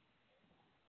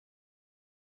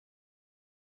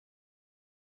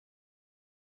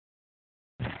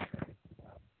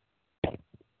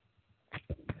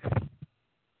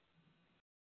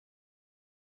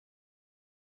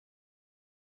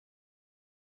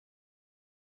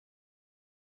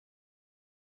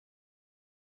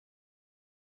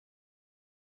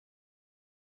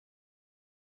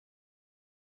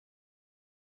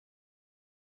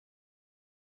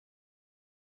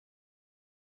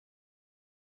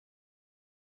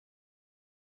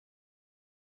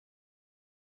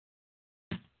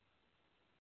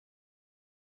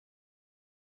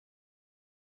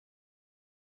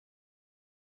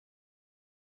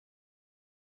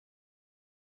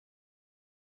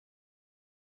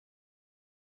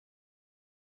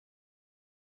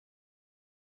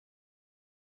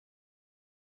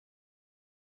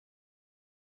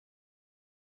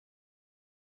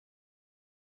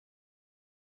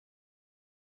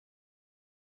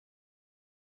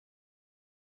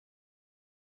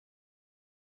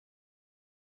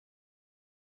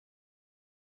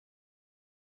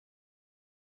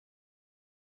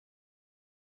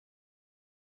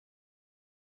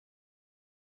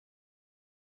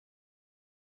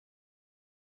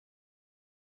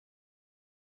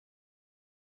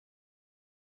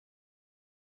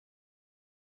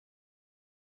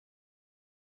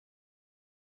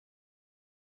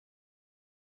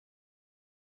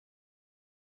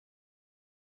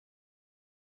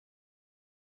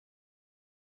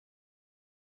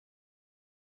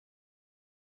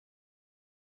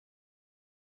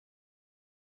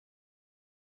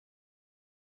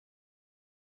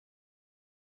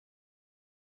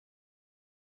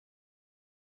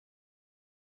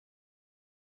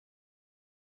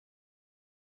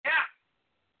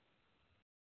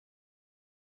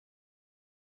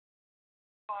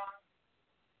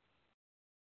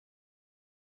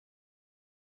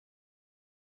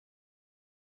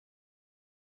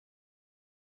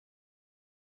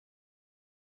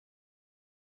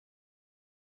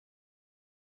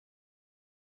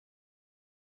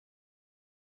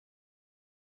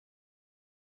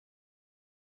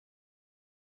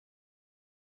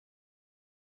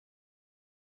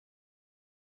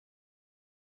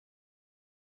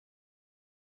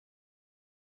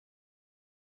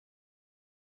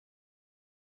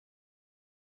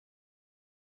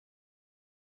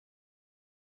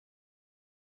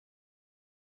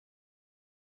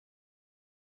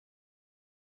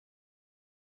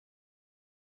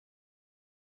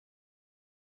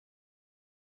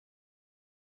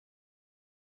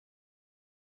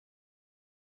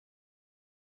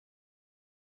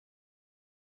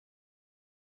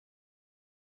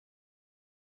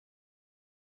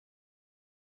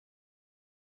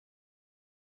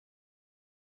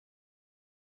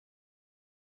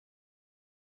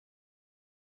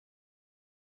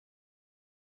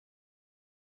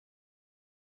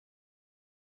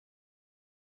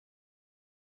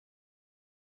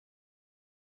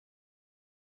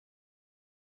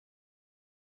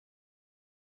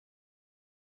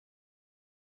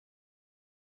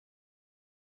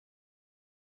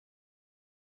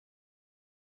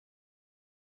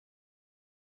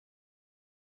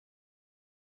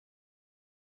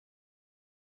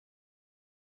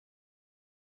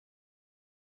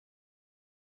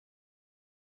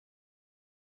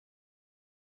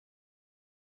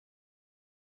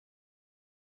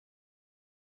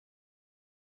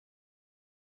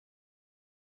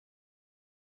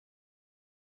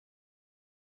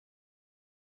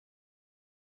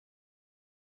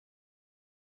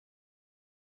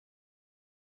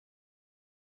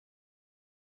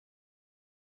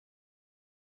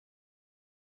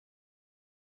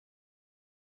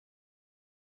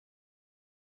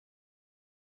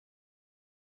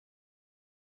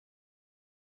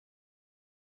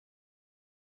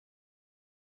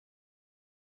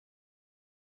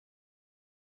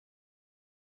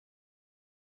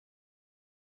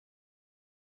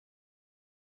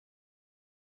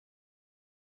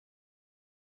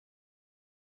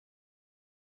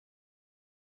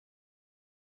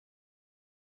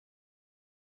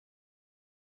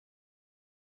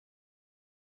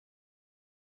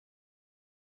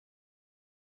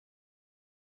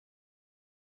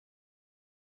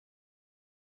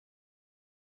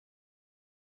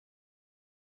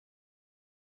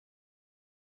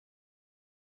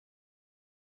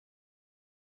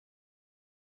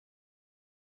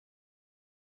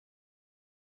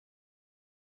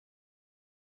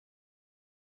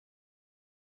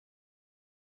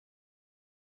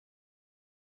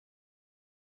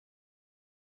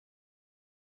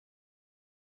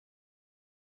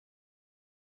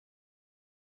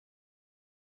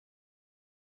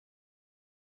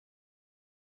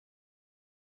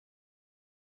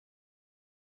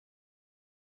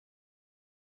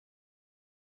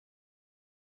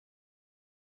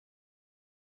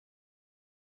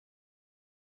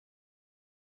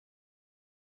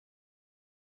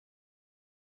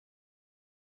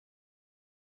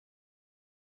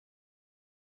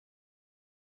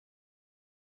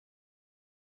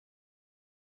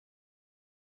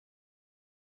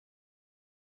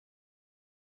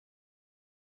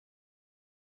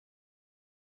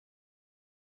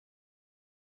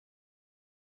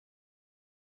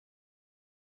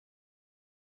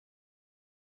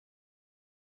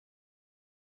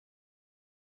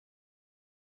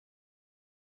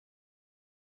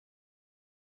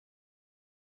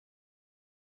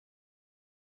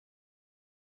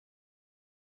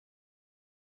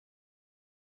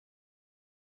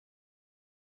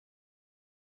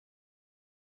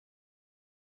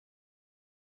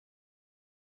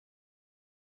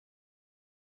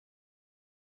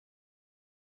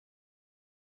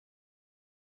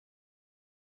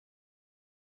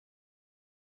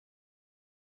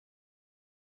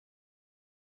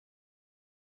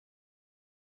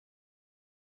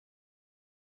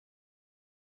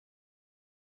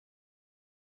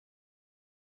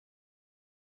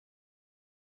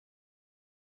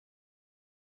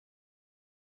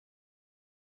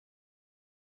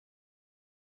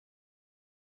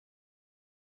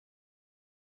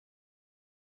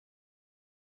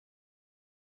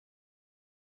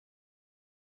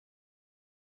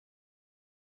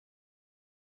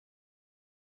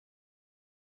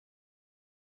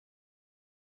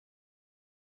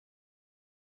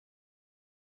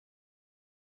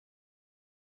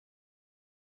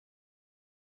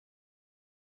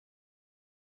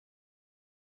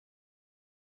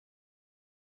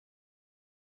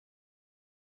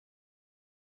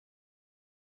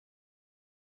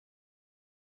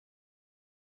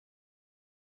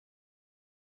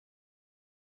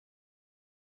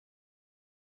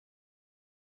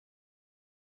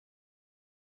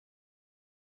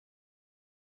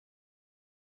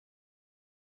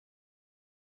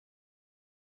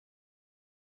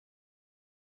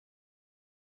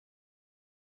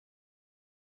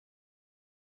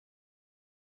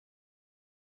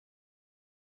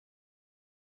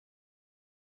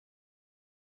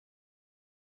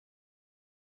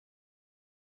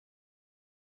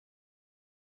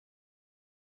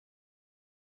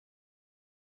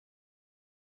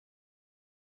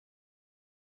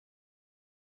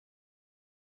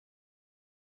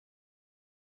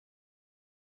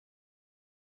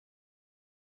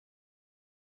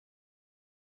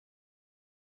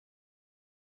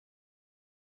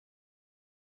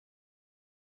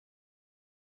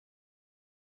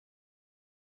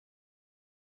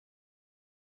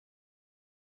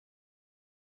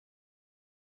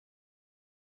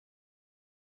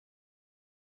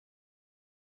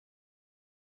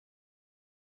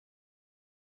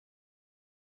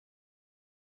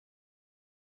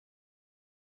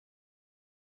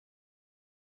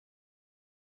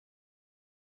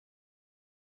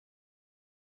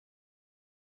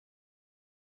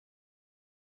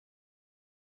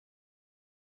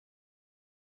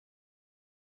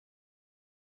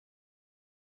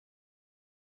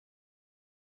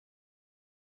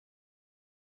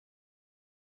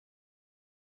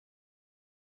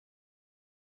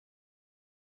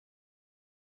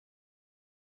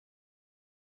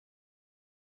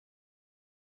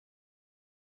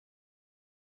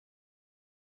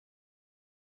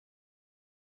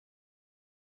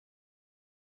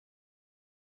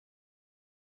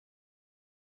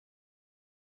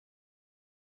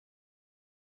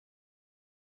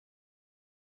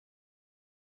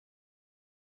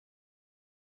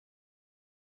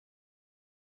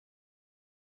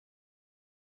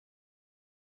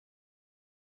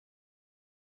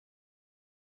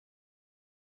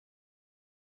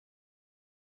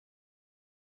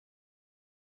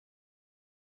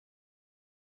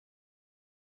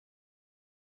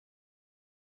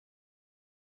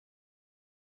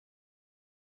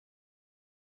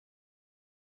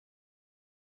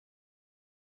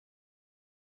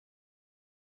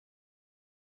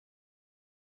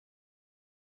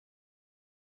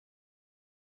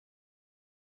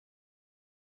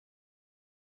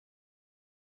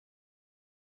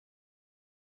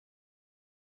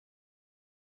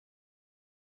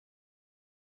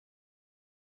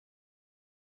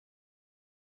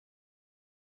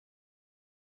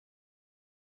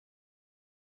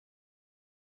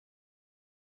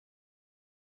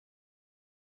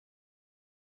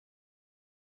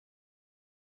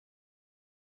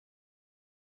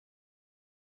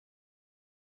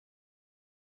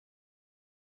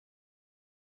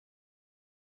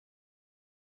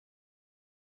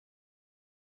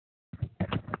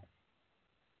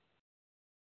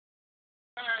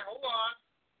 Hold on.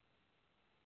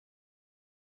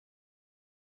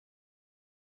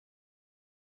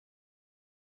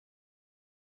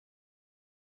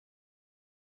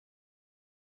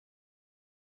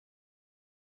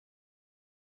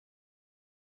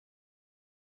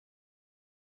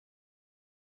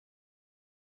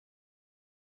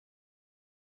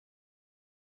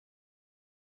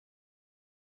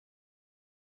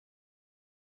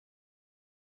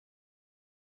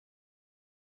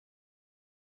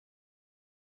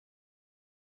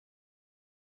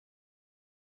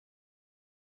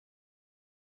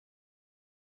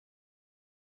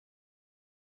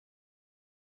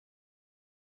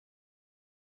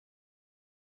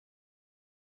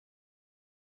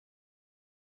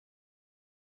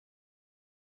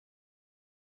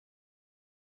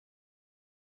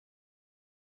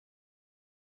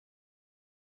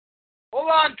 Hold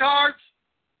on, Tarts.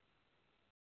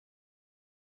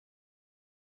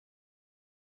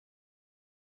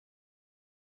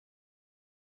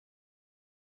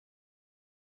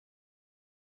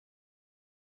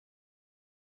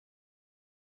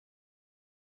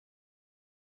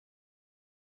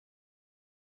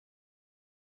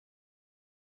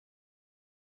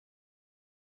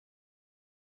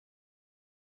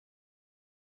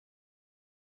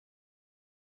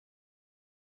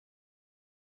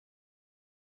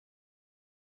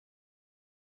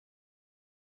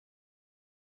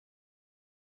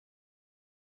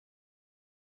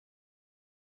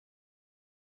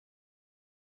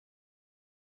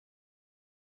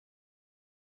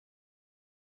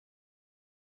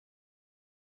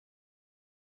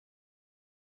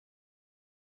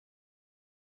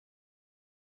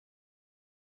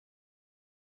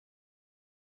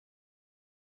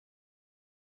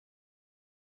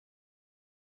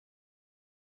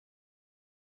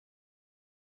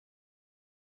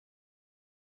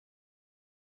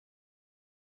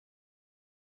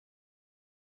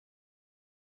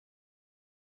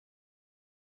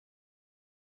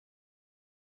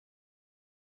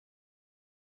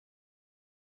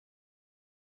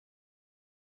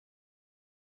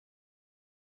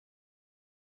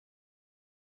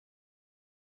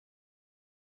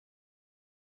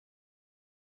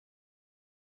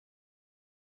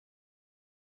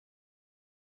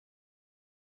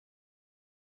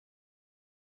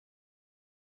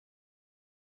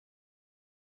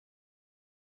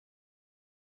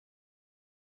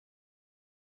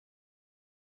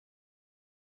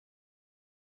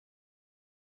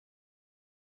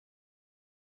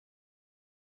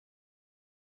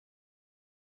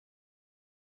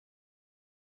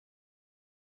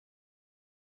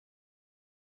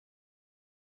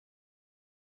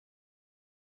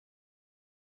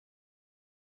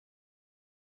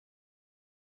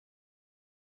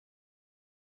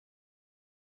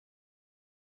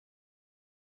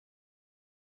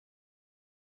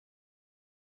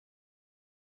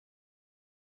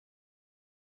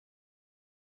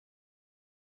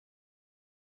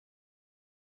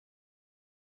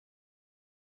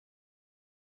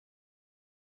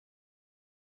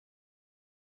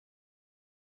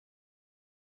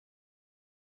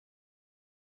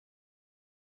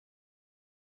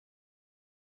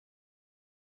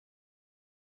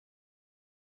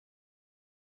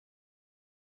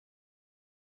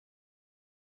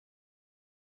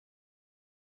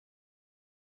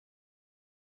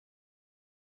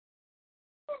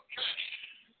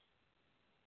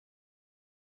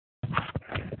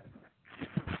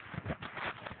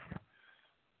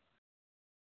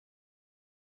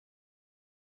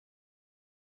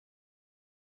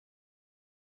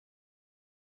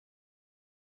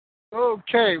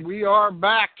 Okay, we are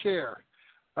back here.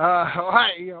 Are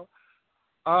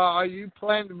you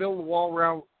planning to build a wall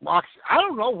around blocks? I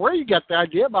don't know where you got the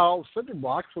idea about all the cinder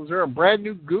blocks. Was there a brand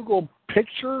new Google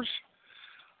Pictures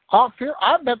off here?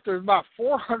 I bet there's about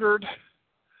 400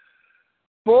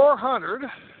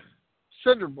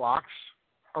 cinder blocks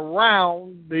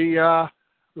around the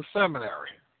seminary.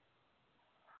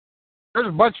 There's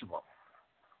a bunch of them.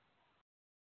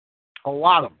 A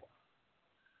lot of them.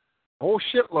 A whole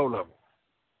shitload of them.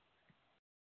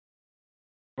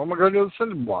 What am I going to do with the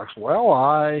cinder blocks? Well,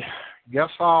 I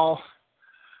guess I'll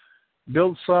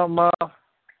build some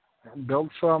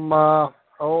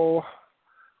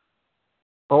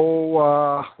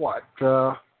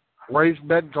raised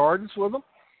bed gardens with them.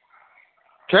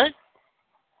 Okay?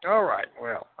 All right,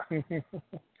 well.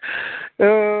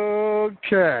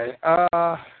 Okay.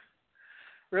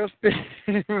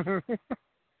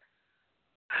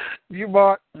 You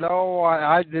bought, no,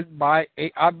 I didn't buy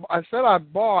eight. I said I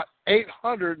bought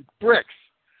 800 bricks,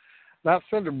 not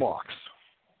cinder blocks.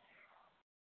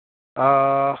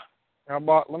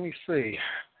 let me see.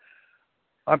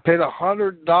 I paid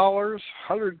 $100,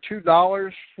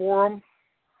 $102 for them.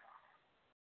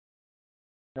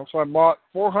 So I bought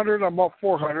 400. I bought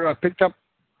 400. I picked up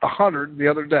 100 the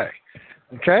other day.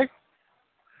 Okay.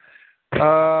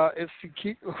 It's to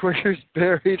keep the wiggers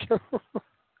buried.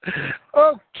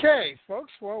 Okay,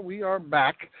 folks. Well, we are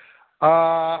back.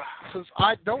 Since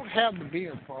I don't have the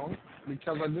beaner phone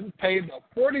because I didn't pay the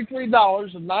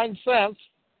 $43.09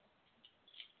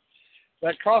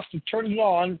 that cost to turn it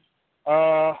on.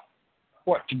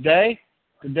 Today?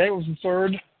 Today was the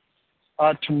 3rd.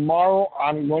 Tomorrow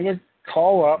I'm going to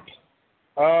call up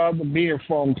the beaner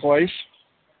phone place.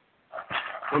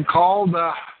 We'll call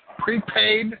the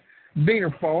prepaid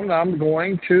beaner phone. I'm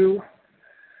going to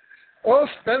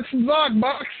spend some Zog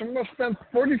bucks. I'm going to spend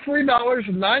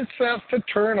 $43.09 to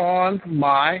turn on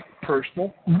my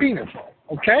personal beaner phone.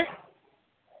 Okay?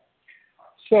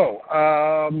 So,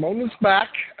 Mona's back.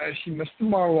 She missed the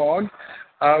monologue.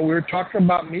 We were talking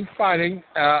about me fighting.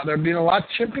 There being a lot of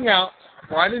chipping out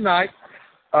Friday night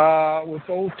with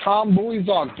old Tom Bully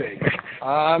Zogpig.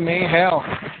 I mean, hell,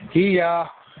 he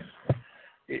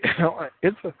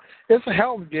it's a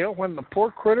hell of a deal when the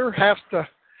poor critter has to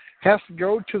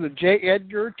go to the J.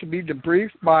 Edgar to be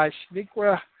debriefed by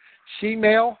Shaniqua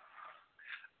Shemale,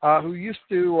 who used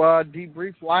to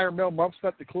debrief liar mail bumps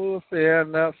at the Clueless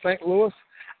in St. Louis,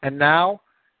 and now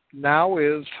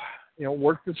is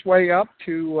worked its way up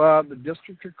to the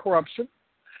District of Corruption,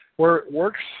 where it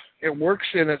works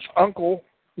in its uncle,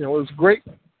 his great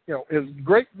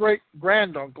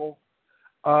granduncle,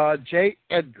 J.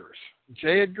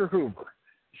 Edgar Hoover.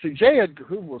 See, J. Edgar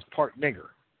Hoover was part nigger.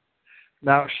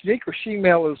 Now, Shaniqua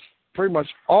Shemale is pretty much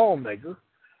all nigger.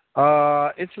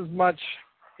 It's as much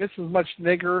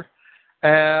nigger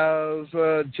as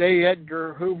J.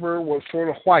 Edgar Hoover was sort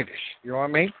of whitish. You know what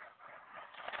I mean?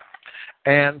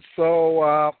 And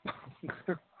so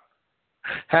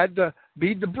had to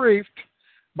be debriefed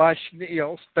by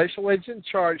Special Agent in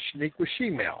Charge Shaniqua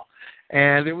Shemale,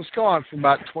 and it was gone for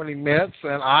about 20 minutes,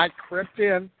 and I crept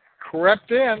in,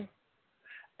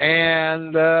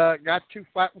 and got to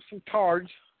fight with some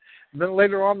tards. And then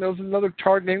later on, there was another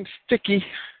tard named Sticky,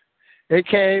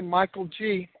 a.k.a. Michael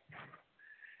G.,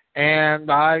 and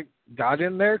I got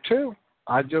in there too.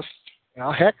 I just,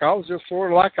 I was just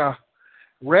sort of like a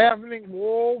ravening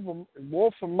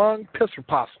wolf among pisser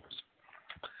possums.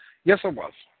 Yes, I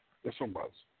was.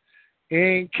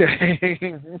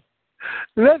 Okay.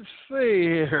 Let's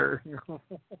see here.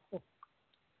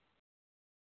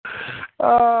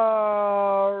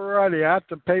 Alrighty, I have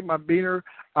to pay my beaner.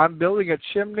 I'm building a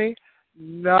chimney.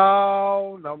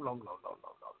 No. I'm not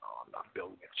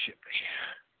building a chimney.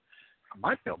 I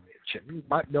might build me a chimney.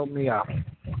 Might build me a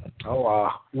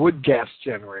wood gas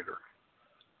generator.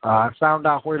 I found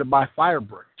out where to buy fire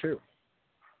brick too.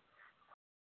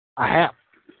 I have.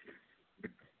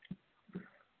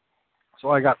 So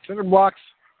I got cinder blocks,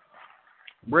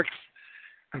 bricks,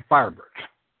 and fire brick.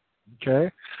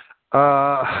 Okay.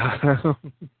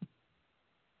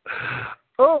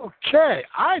 Okay.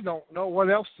 I don't know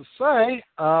what else to say.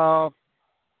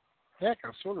 Heck,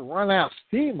 I sort of run out of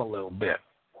steam a little bit.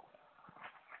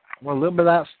 Well, a little bit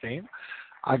out of steam.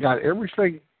 I got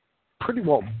everything pretty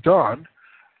well done,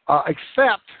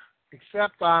 except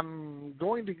I'm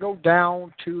going to go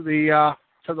down to the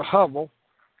hovel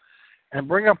and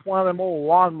bring up one of them old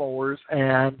lawnmowers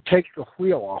and take the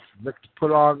wheel off of it to put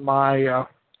on my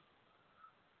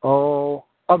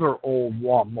other old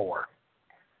lawnmower.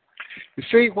 You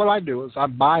see, what I do is I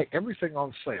buy everything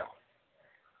on sale.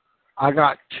 I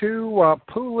got two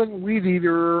Poulin Weed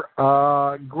Eater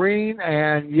green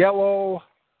and yellow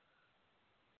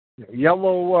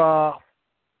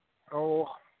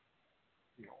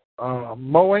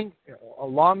mowing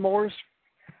lawnmowers.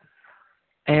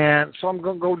 And so I'm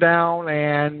going to go down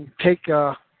and take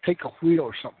a wheel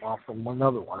or something off from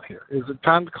another one here. Is it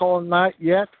time to call it a night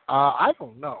yet? I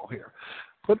don't know here.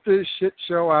 Put this shit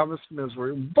show out of its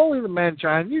misery. Bully the Man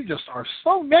Giant, you just are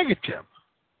so negative.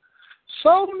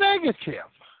 So negative.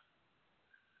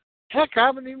 Heck, I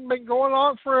haven't even been going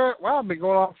on I've been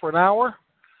going on for an hour.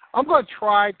 I'm going to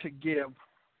try to give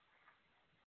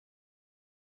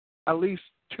at least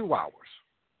 2 hours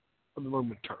of the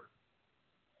movement turn.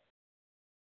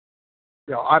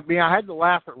 I had to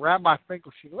laugh at Rabbi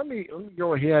Finkelstein. Let me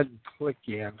go ahead and click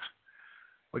in.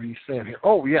 What are you saying here?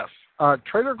 Oh, yes.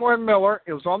 Trader Glenn Miller,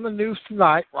 it was on the news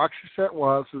tonight, Roxy said it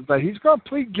was, is that he's going to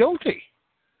plead guilty.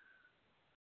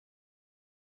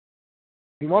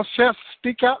 He wants to have to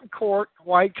speak out in court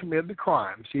why he committed the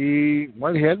crimes. He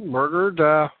went ahead and murdered,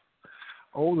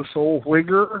 this old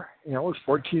Whigger, his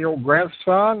 14-year-old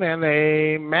grandson and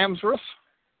a mamzeress.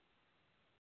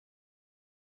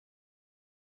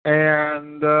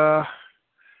 And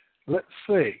let's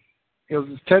see. It was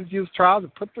intended to use trial to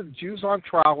put the Jews on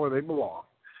trial where they belong.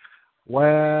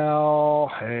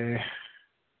 Well, hey.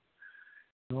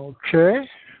 Okay.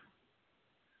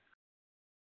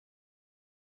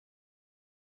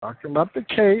 Talking about the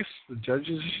case, the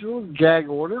judge's issued a gag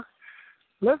order.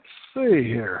 Let's see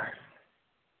here.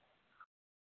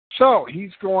 So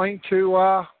he's going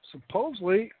to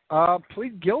supposedly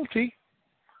plead guilty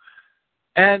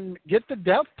and get the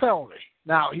death penalty.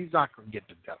 Now he's not going to get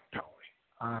the death penalty.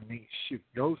 I mean, shoot,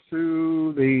 go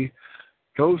through the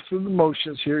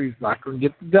motions here. He's not going to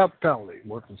get the death penalty.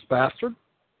 Worthless bastard.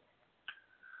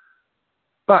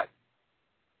 But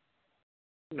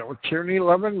Tyranny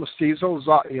 11, Mestizo,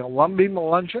 Lumby,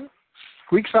 Melungeon,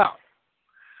 squeaks out.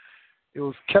 It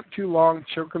was kept too long,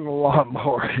 choking the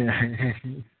lawnmower.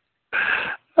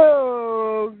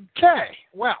 Okay,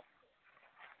 well,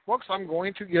 folks, I'm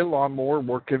going to get a lawnmower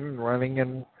working and running,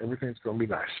 and everything's going to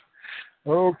be nice.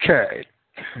 Okay.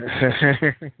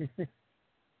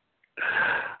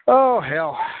 Oh,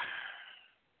 hell.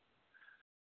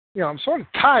 I'm sort of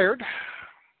tired,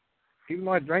 even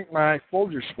though I drank my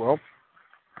Folgers Swill.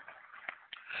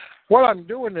 What I'm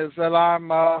doing is that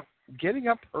I'm getting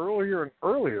up earlier and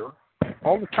earlier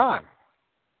all the time.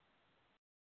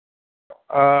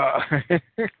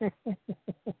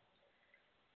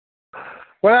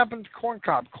 What happened to Corn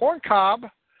Cob? Corn Cob,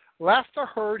 last I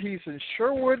heard, he's in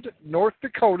Sherwood, North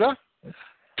Dakota,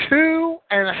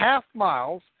 2.5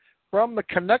 miles from the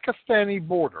Kazakhstani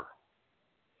border.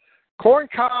 Corn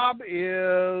Cob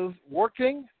is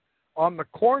working on the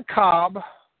Corn Cob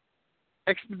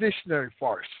expeditionary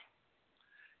farce.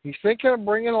 He's thinking of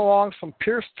bringing along some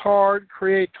Pierce Tard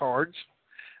creatards.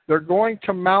 They're going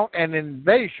to mount an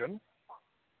invasion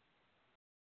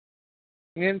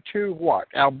into what?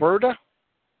 Alberta?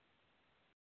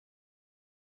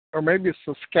 Or maybe it's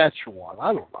Saskatchewan.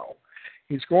 I don't know.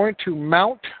 He's going to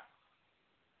mount,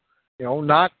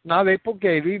 not April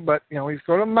Gavy, but, he's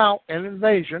going to mount an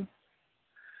invasion.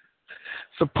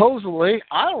 Supposedly,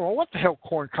 I don't know what the hell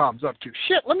Corn Cob's up to.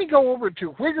 Shit, let me go over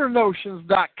to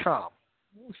WiggerNotions.com.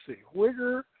 Let's see,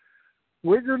 Wigger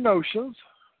Notions,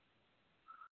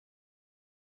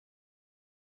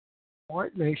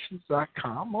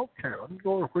 WhiteNations.com. Okay, let me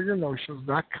go to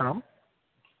WiggerNotions.com.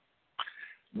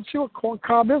 Let's see what Corn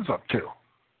Cob is up to.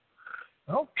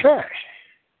 Okay,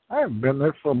 I haven't been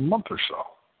there for a month or so.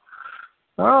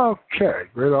 Okay,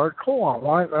 great article on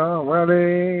white.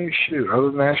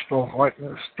 Other national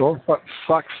whiteness storefront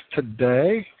sucks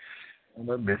today. And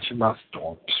I mentioned my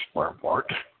sperm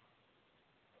fart.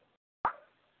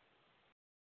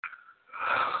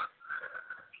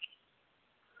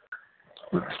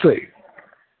 Let's see.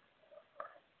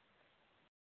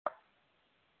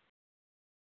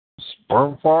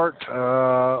 Sperm fart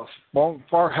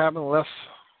having less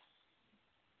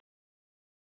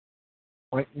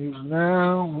white news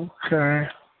now. Okay.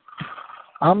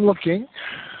 I'm looking.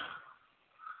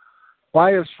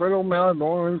 Why is Fred O'Malley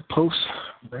Morning Post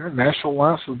there? National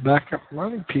Alliance is back up and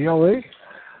running. PLA?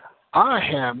 I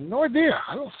have no idea.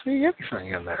 I don't see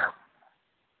anything in there.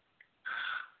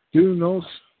 Do no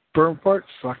sperm fart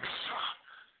sucks.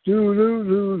 Do do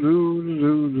do do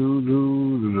do do do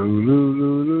do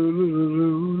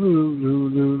do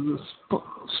do do.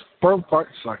 Sperm fart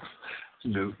sucks.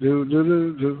 Do do do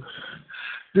do do.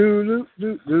 Do do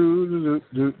do do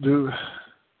do do.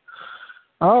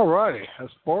 All righty. A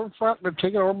sperm fart been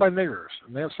taken over by niggers,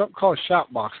 and they have something called a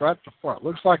shout box right at the front.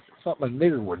 Looks like something a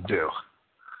nigger would do.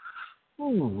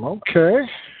 Okay.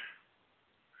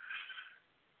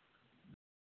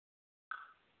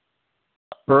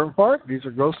 Sperm fart. These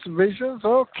are ghost divisions.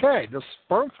 Okay. Does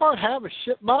sperm fart have a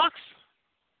shit box?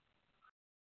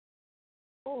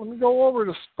 Oh, let me go over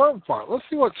to sperm fart. Let's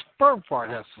see what sperm fart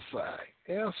has to say.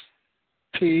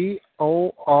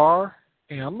 SPORM.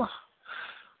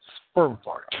 Sperm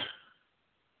fart.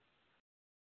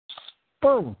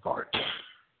 Sperm fart.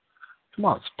 Come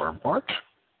on, sperm fart.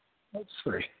 Let's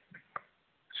see.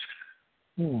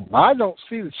 I don't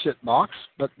see the shit box,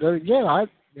 but then again, I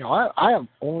have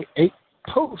only 8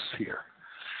 posts here.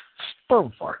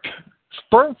 Sperm fart.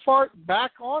 Sperm fart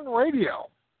back on radio.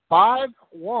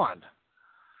 5-1.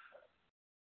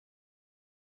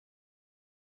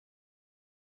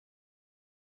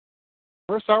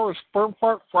 First hour of sperm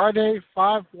fart Friday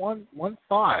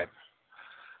 5-1-1-5.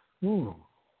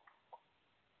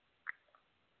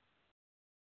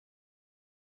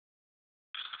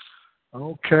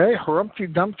 Okay, Humpty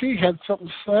Dumpty had something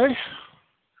to say.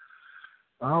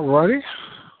 Alrighty.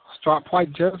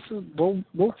 Stoplight Genesis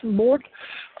bulletin board.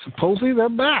 Supposedly they're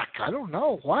back. I don't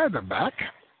know why they're back.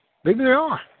 Maybe they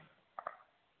are.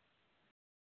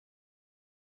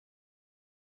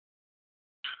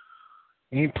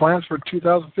 Any plans for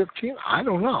 2015? I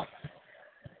don't know.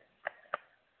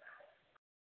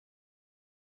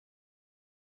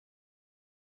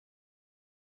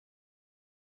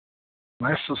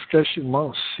 Nice discussion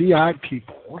among CI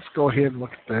people. Let's go ahead and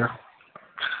look at there.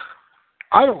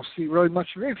 I don't see really much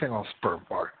of anything on Sperm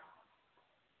Park.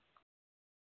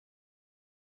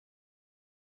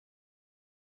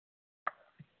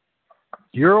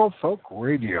 Eurofolk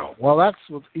Radio. Well, that's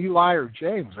with Eli or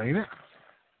James, ain't it?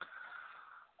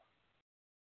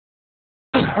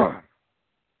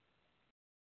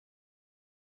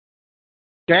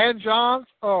 Dan Johns?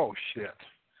 Oh, shit.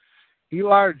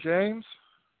 Eli or James?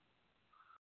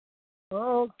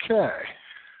 Okay.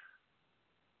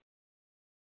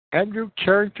 Andrew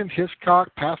Carrington,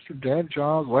 Hitchcock, Pastor Dan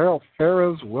Johns, Larry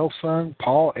Ferris, Wilson,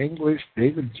 Paul English,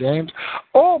 David James.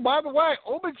 Oh, by the way,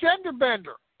 Obi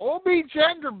Genderbender. Obi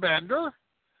Genderbender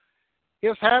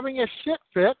is having a shit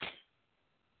fit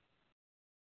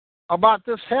about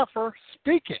this heifer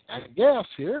speaking, I guess,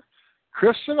 here.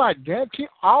 Christian Identity,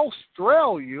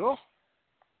 Australia.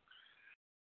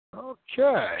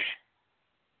 Okay.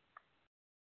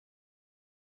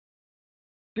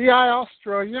 CI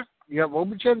Australia. You have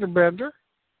Obi Genderbender.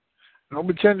 And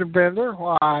Obi Genderbender,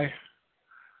 why?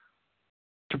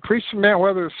 To preach the man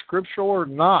whether it's scriptural or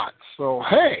not. So,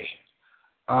 hey,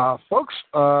 folks,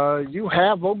 you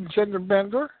have Obi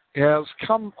Genderbender has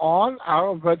come on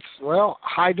out of its,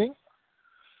 hiding.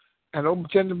 And Obi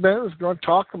Genderbender is going to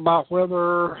talk about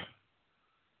whether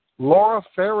Laura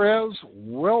Perez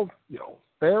Wilson's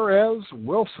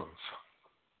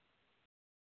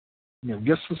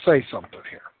gets to say something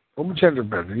here. Obi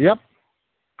Genderbender, yep.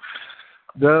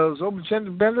 Does Obi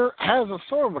Genderbender has a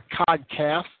sort of a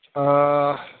podcast.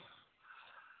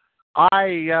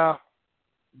 I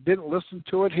didn't listen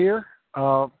to it here.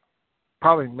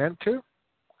 Probably meant to.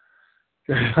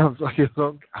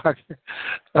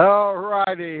 All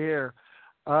righty here.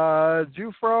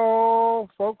 Jufro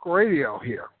Folk Radio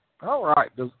here. All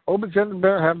right. Does Obi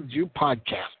Genderbender have a Jew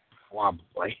podcast?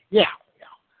 Probably. Yeah.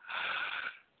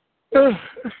 There's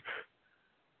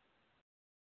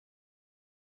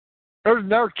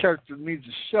another character that needs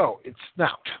to show its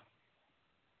snout.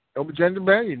 Obi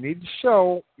Genderbender, you need to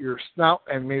show your snout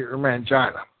and your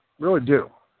mangina. Really do.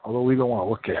 Although we don't want to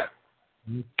look at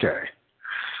it. Okay.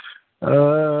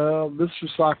 Mr.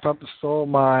 Sock Puppet stole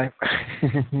my...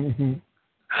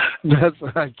 That's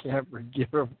what I can't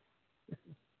forgive him.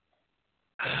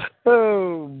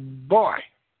 Oh, boy.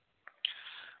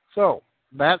 So,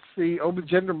 that's the Obi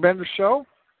Genderbender show.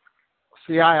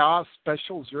 CIOS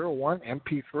Special 01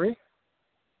 MP3.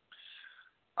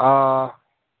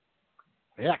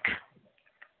 Heck.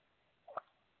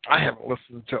 I haven't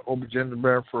listened to Obi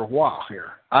Genderbender for a while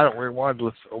here. I don't really want to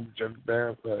listen to Obi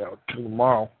Genderbender until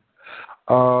tomorrow.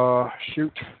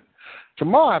 Shoot.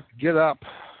 Tomorrow I have to get up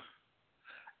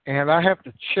and I have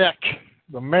to check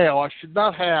the mail. I should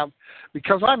not have,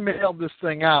 because I mailed this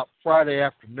thing out Friday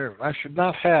afternoon. I should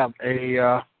not have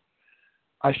a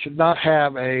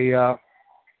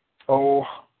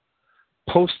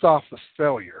post office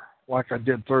failure like I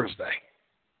did Thursday.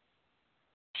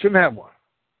 Shouldn't have one.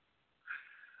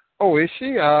 Oh, is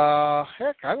she?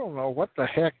 Heck, I don't know. What the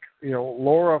heck?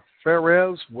 Laura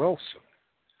Perez Wilson.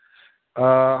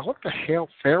 What the hell?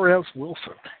 Perez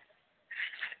Wilson.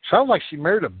 Sounds like she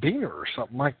married a beaner or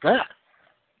something like that,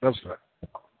 doesn't it?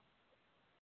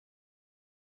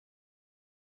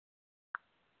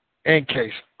 In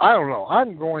case, I don't know.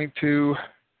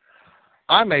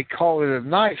 I may call it a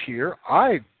night here.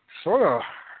 I sort of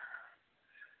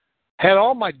had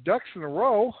all my ducks in a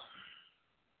row,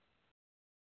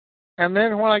 and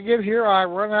then when I get here, I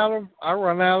run out of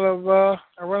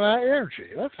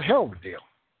energy. That's a hell of a deal.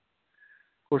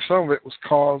 Of course, some of it was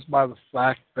caused by the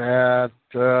fact that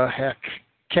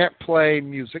can't play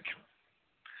music.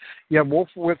 Yeah,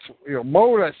 Wolfowitz,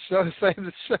 Mona saved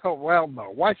the show. Well,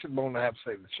 no, why should Mona have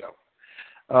saved the show?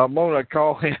 Mona,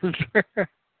 call in.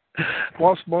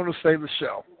 Wants Mona to save the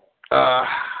show.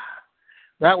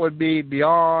 That would be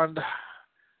beyond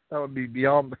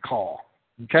the call.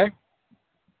 Okay?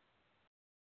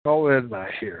 Call in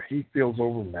here. He feels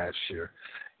overmatched here.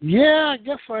 Yeah, I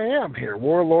guess I am here.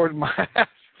 Warlord Mask.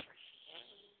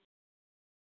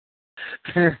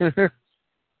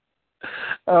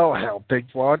 Oh hell, Big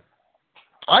Flood.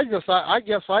 I guess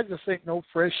I just ain't no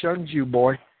fresh young Jew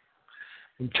boy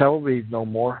in Tel Aviv no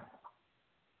more.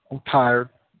 I'm tired.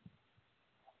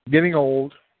 Getting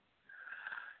old.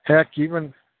 Heck,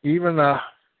 even a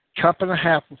cup and a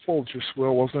half of Folgers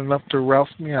Swill wasn't enough to rouse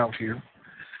me out here.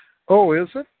 Oh, is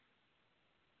it?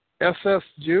 SS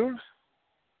June?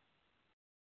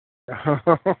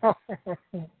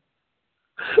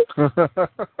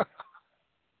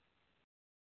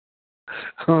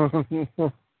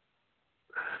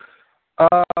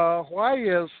 Why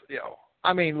is,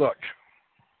 I mean, look,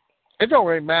 it don't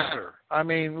really matter. I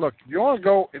mean, look,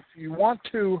 if you want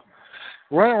to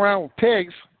run around with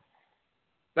pigs,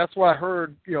 that's what I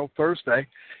heard, Thursday.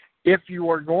 If you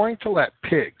are going to let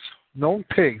known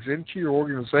pigs, into your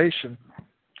organization,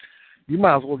 you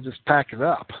might as well just pack it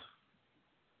up.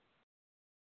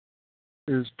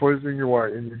 It's poisoning your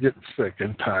water and you're getting sick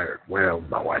and tired. Well,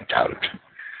 no, I doubt it.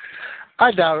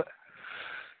 I doubt it.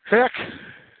 Heck.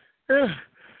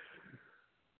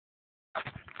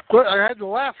 But I had to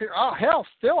laugh here. Oh, hell,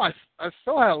 still, I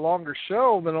still had a longer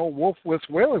show than old Wolfowitz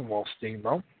Wailing Wolfstein,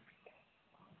 though.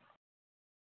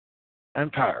 I'm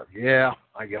tired. Yeah,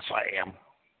 I guess I am.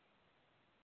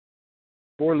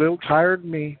 Poor little tired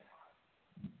me.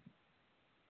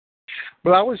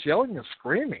 But I was yelling and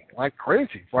screaming like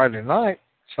crazy Friday night,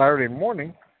 Saturday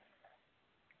morning.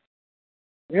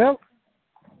 Yep.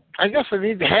 I guess I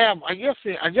need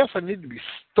to be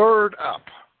stirred up.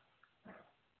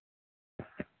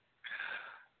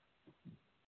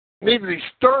 Need to be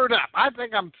stirred up. I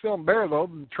think I'm feeling better though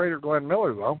than Trader Glenn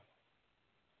Miller though.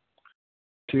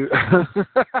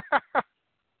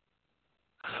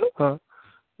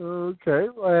 Okay,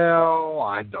 well,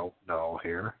 I don't know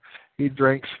here. He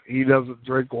doesn't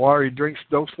drink water, he drinks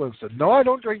Dose Linstead. No, I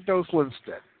don't drink Dose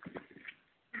Linstead.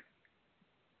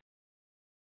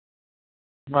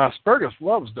 My asparagus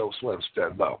loves Dose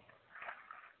Linstead, though.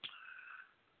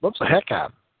 Loves the heck out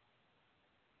of it.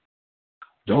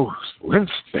 Dose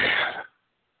Linstead.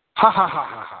 Ha ha ha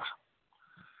ha ha.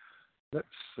 Let's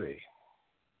see.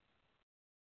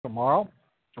 Tomorrow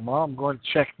I'm going to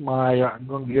check I'm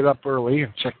going to get up early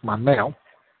and check my mail.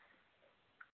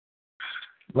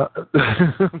 I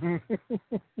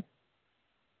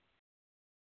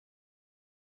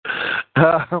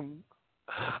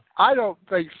don't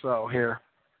think so here.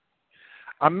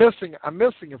 I'm missing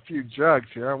a few jugs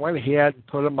here. I went ahead and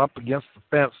put them up against the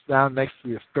fence down next to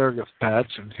the asparagus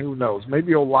patch, and who knows?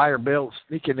 Maybe old Liar Bill is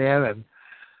sneaking in and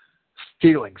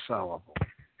stealing some of them.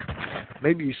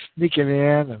 Maybe he's sneaking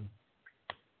in and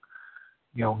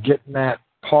getting that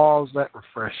pause that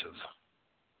refreshes.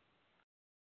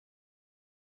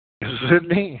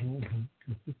 Isn't he?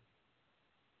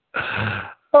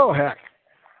 Oh, heck.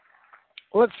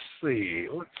 Let's see.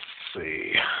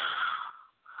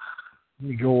 Let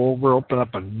me go over, open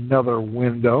up another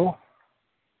window.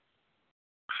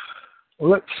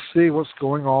 Let's see what's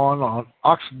going on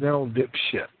Occidental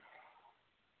Dipshit.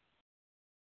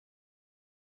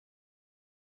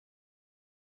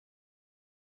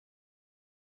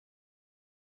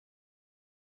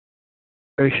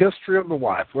 A History of the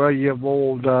Wife. Well, you have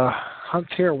old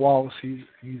Hunter Wallace. He's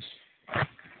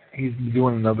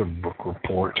doing another book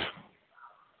report.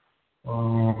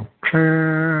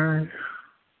 Okay.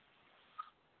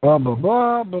 Blah, blah,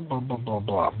 blah, blah, blah, blah, blah,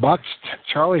 blah. Botched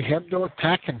Charlie Hebdo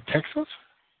attack in Texas?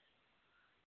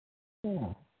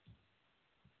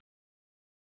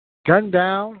 Gunned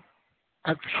down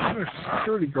at the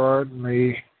security guard in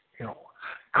the,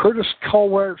 Curtis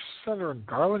Culware Center in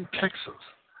Garland, Texas.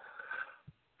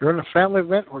 During a family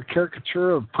event where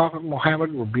caricature of Prophet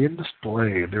Muhammad were being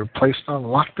displayed. They were placed on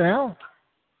lockdown.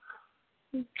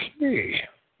 Okay.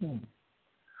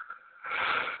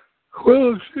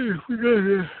 Well, let's see if we got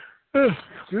here.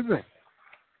 Excuse me.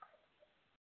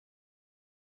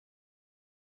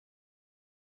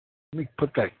 Let me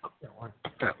put that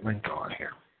link on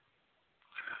here.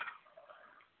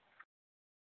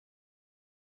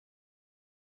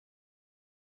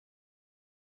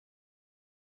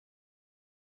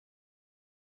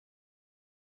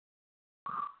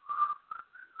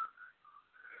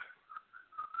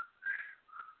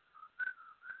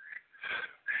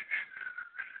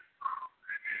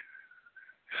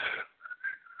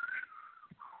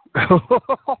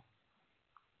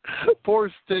 Poor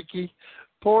Sticky.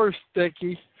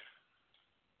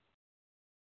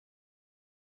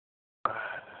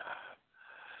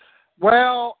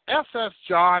 Well, SS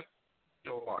John,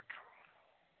 look,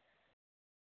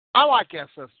 I like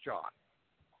SS John.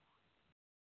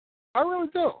 I really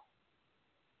do.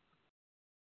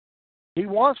 He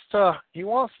wants to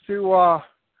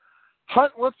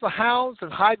hunt with the hounds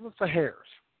and hide with the hares.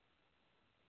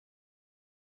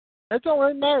 It don't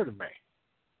really matter to me.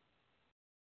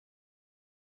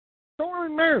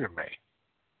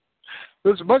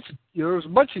 There's a bunch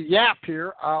of yap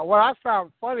here. What I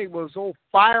found funny was old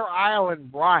Fire Island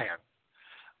Brian.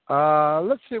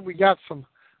 Let's see if we got some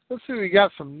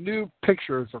new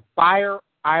pictures of Fire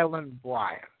Island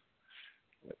Brian.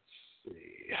 Let's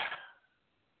see.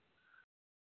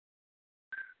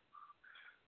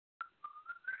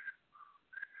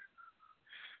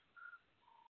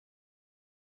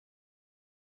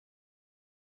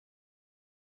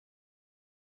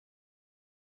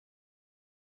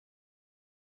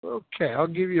 Okay, I'll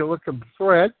give you a look at the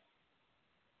thread.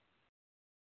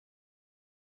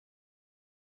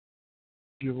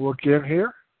 You look in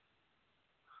here.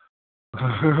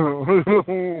 All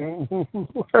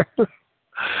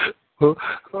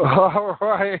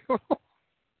right.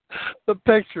 The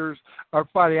pictures are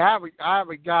funny. I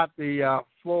haven't got the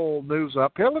full news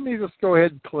up here. Let me just go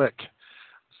ahead and click.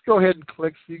 Let's go ahead and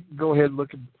click so you can go ahead and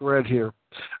look at the thread here.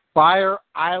 Fire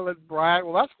Island Brian.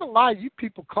 Well, that's what a lot of you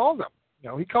people call him. You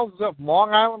know, he calls himself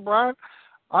Long Island Brian.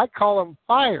 I call him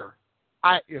Fire.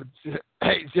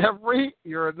 Hey, Jeffrey,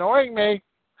 you're annoying me.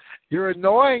 You're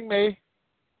annoying me.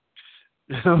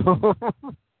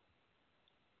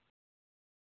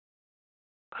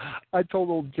 I told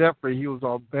old Jeffrey he was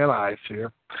on thin ice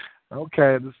here.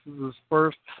 Okay, this is his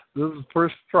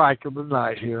first strike of the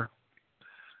night here.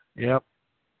 Yep.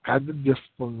 Had the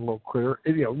discipline, little critter.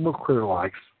 You know, little critter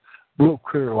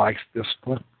likes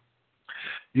discipline.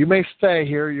 You may stay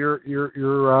here. You're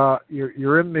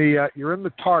in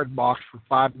the tard box for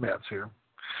 5 minutes here.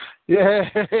 Yeah.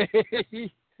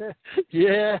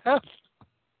 Yeah.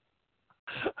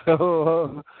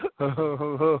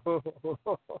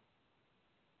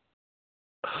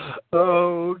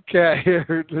 Okay.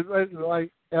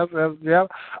 Like SS Jeff.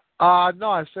 No,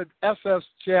 I said SS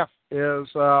Jeff is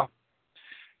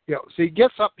you know, so he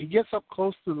gets up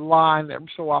close to the line.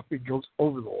 Every so often he goes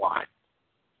over the line.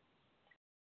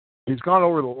 He's gone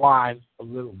over the line a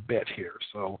little bit here,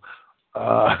 so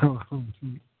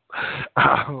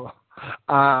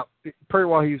pretty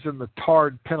well he's in the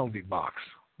tarred penalty box.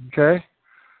 Okay,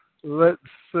 let's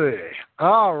see.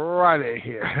 All righty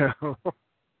here.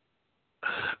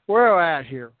 Where am I at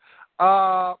here?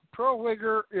 Pro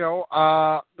Wigger, you know,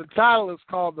 the title is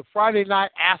called The Friday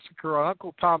Night Massacre on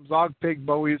Uncle Tom Zogpig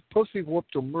Bowie's Pussy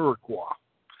Whooped Miraquois.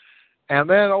 And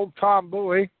then old Tom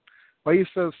Bowie, well, he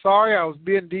says, sorry, I was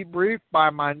being debriefed by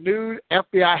my nude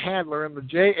FBI handler in the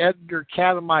J. Edgar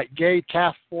Catamite Gay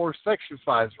Task Force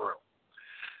exercise room.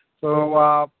 So,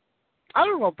 I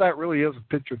don't know if that really is a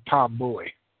picture of Tom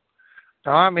Bowie.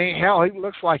 I mean, hell, he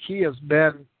looks like he has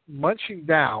been munching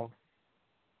down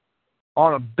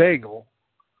on a bagel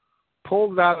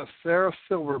pulled out of Sarah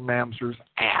Silvermamser's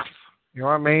ass. You know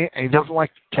what I mean? And he doesn't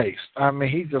like the taste. I mean,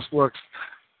 he just looks,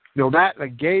 you know, that and a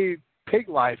gay pig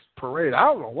life parade. I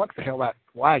don't know what the hell that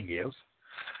flag is.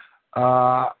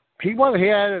 He went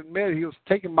ahead and admitted he was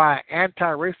taken by an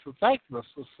anti-racist activist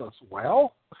who says,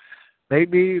 well,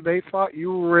 maybe they thought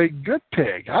you were a good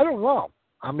pig. I don't know.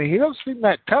 I mean, he doesn't seem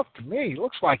that tough to me. He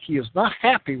looks like he is not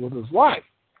happy with his life.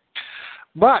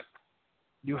 But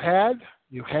you had,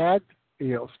 you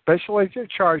know, Special Agent in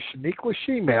Charge, Shaniqua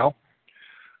Shemale,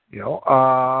 you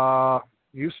know,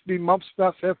 used to be Mumps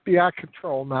Nuts FBI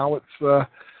Control. Now it's,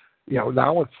 you know,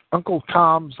 now it's Uncle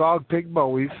Tom Zogpig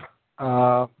Bowie's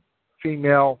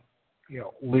female, you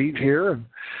know, lead here. And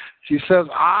she says,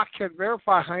 I can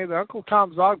verify, honey, that Uncle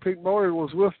Tom Zogpig Bowie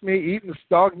was with me eating the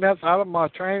dog nuts out of my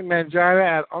training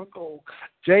mangina at Uncle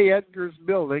J. Edgar's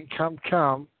building.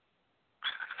 Come.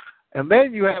 And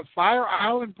then you have Fire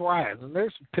Island Brian, and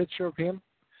there's a picture of him.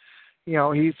 You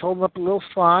know, he's holding up a little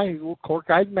sign. He's a little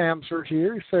cork-eyed mamser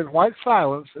here. He said, white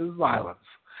silence is violence.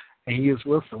 And he is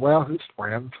with, well, his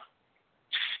friends.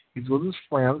 He's with his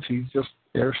friends.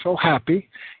 They're so happy.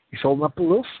 He's holding up a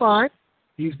little sign.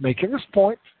 He's making his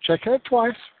point, checking it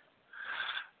twice.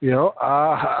 You know,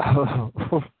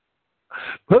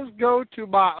 let's go to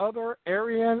my other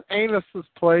Aryan Anus's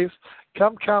place.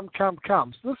 Come. So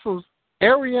this was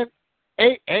Aryan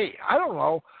AA. I don't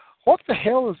know. What the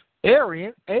hell is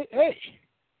Aryan AA?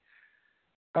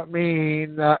 I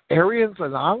mean, Aryans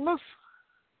Anonymous?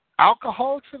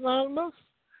 Alcoholics Anonymous?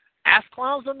 Ass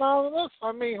Clowns Anonymous?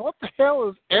 I mean, what the hell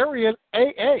is Aryan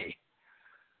AA?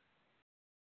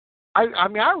 I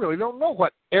mean, I really don't know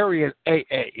what Aryan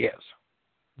AA is.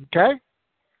 Okay?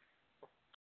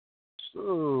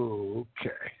 So,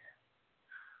 okay.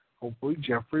 Hopefully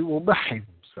Jeffrey will behave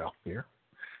himself here.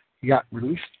 He got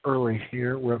released early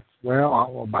here with, well, I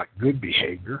don't know about good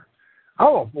behavior. I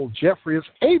don't know if old Jeffrey is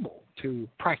able to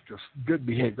practice good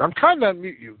behavior. I'm trying to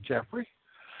unmute you, Jeffrey.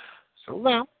 Settle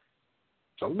down,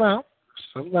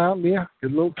 yeah.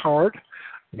 Good little tard.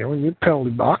 You know, in your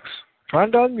penalty box.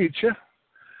 Trying to unmute you.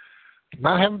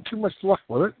 Not having too much luck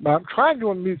with it, but I'm trying to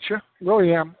unmute you.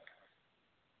 Really am.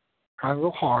 Trying a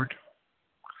little hard.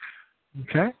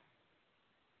 Okay?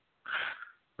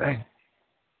 Bang.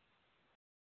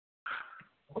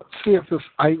 Let's see if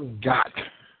I even got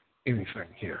anything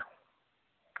here.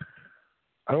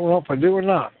 I don't know if I do or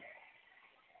not.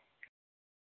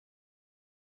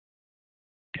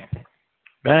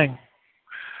 Bang.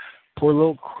 Poor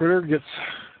little critter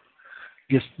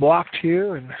gets blocked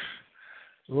here, and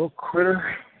Little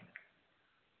critter.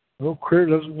 Little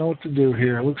critter doesn't know what to do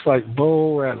here. Looks like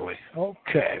Bo Radley.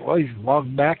 Okay, well, he's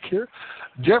logged back here.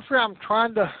 Jeffrey, I'm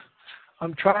trying to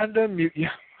unmute you.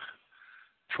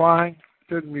 Trying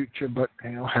to unmute you, but,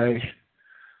 hey.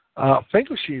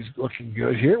 Finkelstein's looking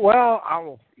good here.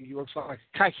 Well, he looks like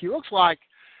a kike. He looks like,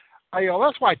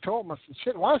 that's why I told him, I said,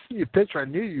 shit, when I see your picture, I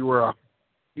knew you were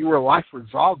a lifer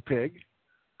Zog pig.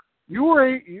 You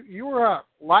were a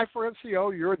lifer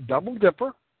NCO. You're a double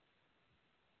dipper.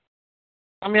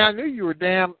 I mean, I knew you were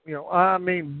damn,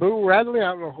 Boo Radley. I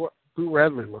don't know what Boo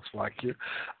Radley looks like here.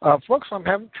 Folks, I'm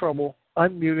having trouble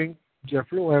unmuting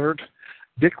Jeffrey Leonard.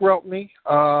 Dick Reltney.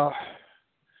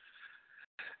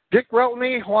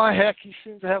 Why heck, he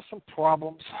seems to have some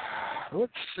problems.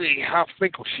 Let's see how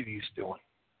Finkelstein's doing.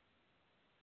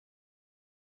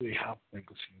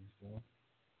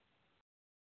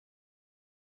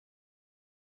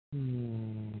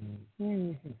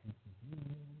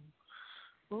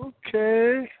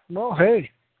 Okay. Well, hey,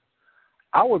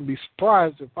 I wouldn't be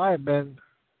surprised if I had been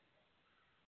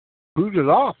booted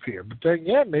off here. But then,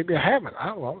 yeah, maybe I haven't. I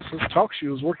don't know. This talk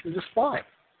show is working just fine.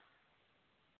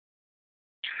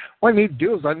 What I need to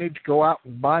do is I need to go out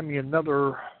and buy me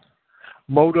another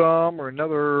modem or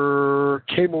another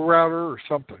cable router or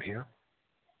something here.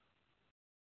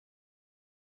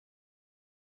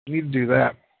 I need to do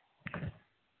that.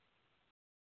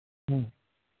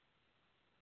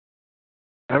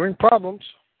 Having problems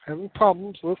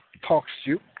with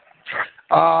TalkShoe.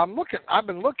 I've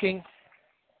been looking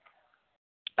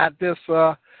at this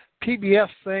PBS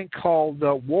thing called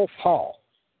Wolf Hall.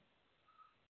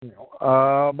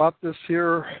 About this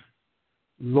here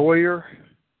lawyer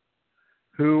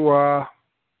who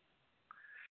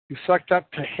sucked up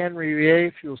to Henry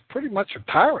VIII. He was pretty much a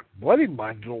tyrant,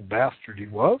 bloody-minded little bastard he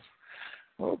was.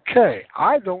 Okay,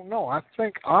 I don't know. I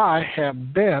think I've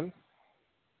been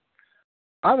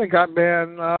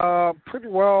pretty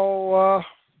well,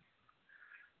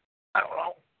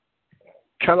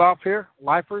 cut off here.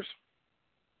 Lifers.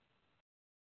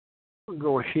 We'll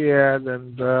go ahead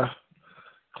and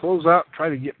close out, try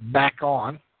to get back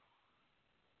on.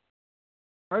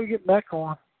 Let's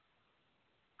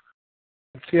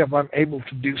see if I'm able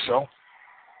to do so.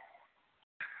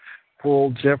 Poor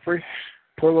old Jeffrey.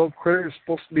 Poor little critter is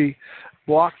supposed to be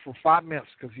blocked for 5 minutes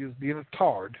because he was being a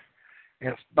tard. And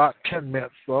it's about 10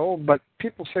 minutes, though. But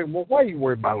people say, well, why are you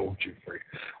worried about old Jeffrey?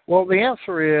 Well, the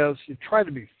answer is you try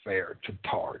to be fair to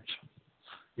tards.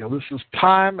 This is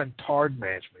time and tard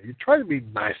management. You try to be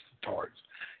nice to tards.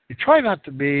 You try not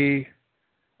to be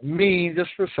mean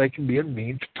just for the sake of being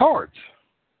mean to tards.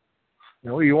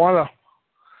 What you want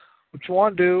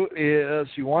to do is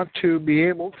you want to be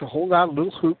able to hold out a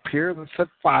little hoop here and then set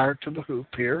fire to the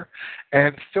hoop here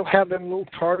and still have them little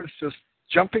tards just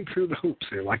jumping through the hoops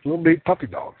here like little big puppy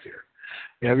dogs here.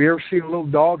 Have you ever seen a little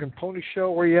dog and pony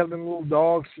show where you have them little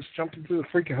dogs just jumping through the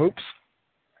freaking hoops?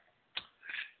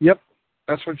 Yep,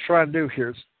 that's what you're trying to do here.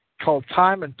 It's called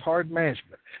time and tard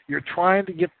management. You're trying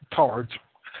to get the tards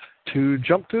to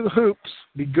jump through the hoops,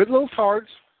 be good little tards,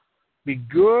 be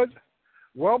good,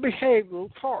 well-behaved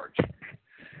little tards.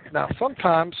 Now,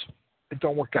 sometimes it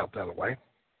don't work out that way.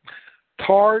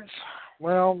 Tards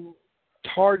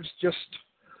just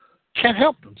can't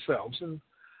help themselves. And,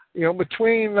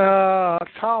 between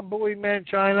Tom Bowie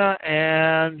Mangina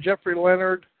and Jeffrey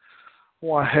Leonard,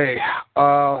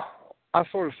 I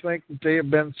sort of think that they have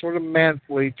been sort of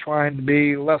manfully trying to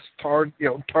be less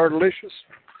tardalicious.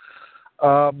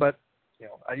 But,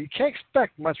 you can't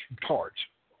expect much from tards.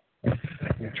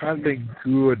 You're trying to be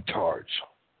good tards.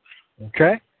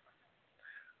 Okay?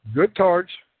 Good tards,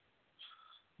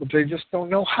 but they just don't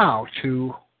know how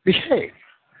to behave.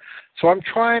 So I'm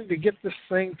trying to get this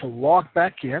thing to log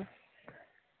back in,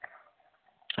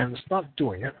 and it's not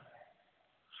doing it.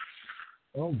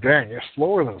 Oh, dang, you're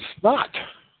slower than snot.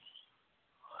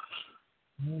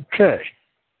 Okay.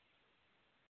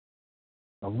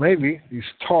 Now maybe these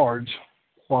tards,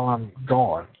 while I'm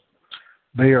gone,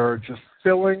 they are just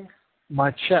filling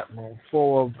my chat room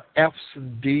full of F's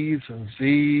and D's and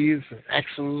Z's and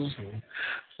X's and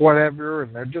whatever,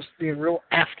 and they're just being real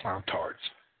ass-clown tards.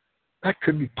 That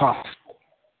could be possible.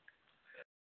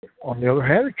 On the other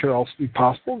hand, it could also be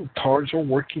possible the tards are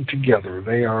working together.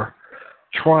 They are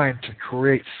trying to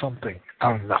create something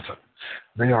out of nothing.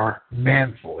 They are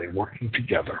manfully working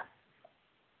together.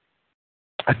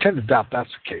 I tend to doubt that's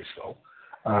the case, though.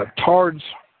 Tards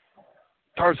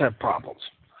have problems.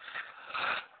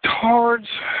 Tards,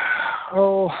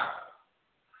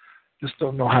 just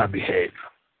don't know how to behave.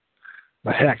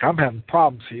 But heck, I'm having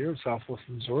problems here in Southwest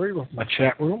Missouri with my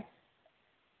chat room.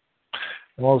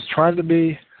 And I was trying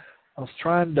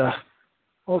to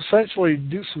Well, essentially,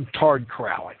 do some tard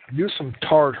corralling. Do some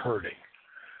tard herding.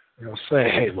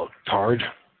 Say, hey, look, tard.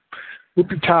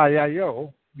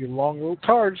 Whoopie-tie-yi-yo. You long little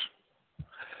tards.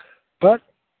 But,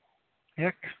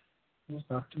 heck, it was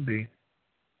not to be.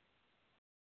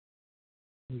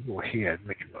 Let me go ahead and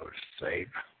make a note to save.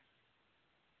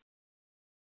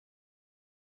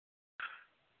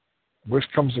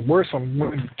 Worst comes to worst, I'm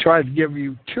going to try to give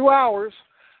you 2 hours,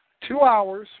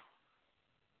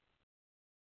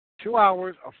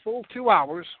 a full 2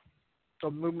 hours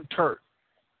of moving turd.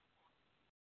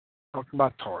 Talking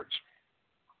about tards.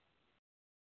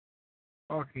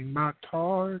 Talking about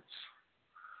tards.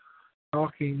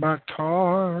 Talking about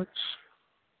tards.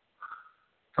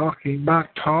 Talking about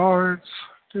tards.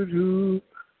 Doo-doo.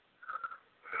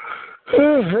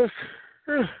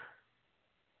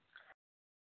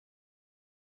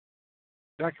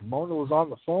 Jack and Mona was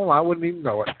on the phone. I wouldn't even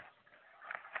know it.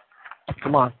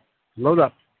 Come on. Load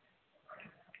up.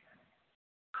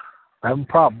 I'm having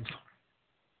problems.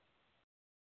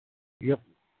 Yep.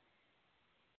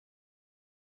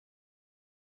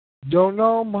 Don't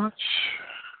know much.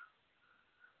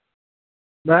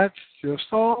 That's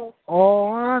just all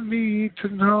I need to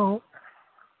know.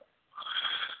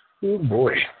 Oh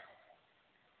boy.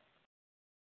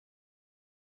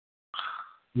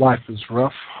 Life is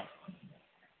rough.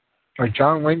 Like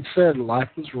John Wayne said, life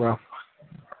is rough.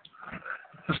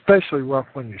 Especially rough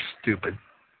when you're stupid.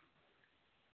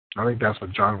 I think that's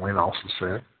what John Wayne also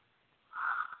said.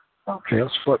 Okay,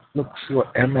 let's see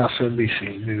what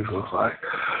MSNBC News looks like.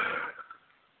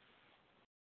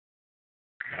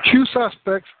 2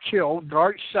 suspects killed,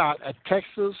 guard shot at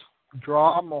Texas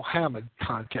Draw Mohammed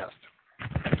contest.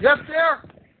 Yes, dear?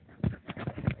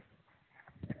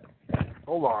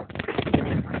 Hold on.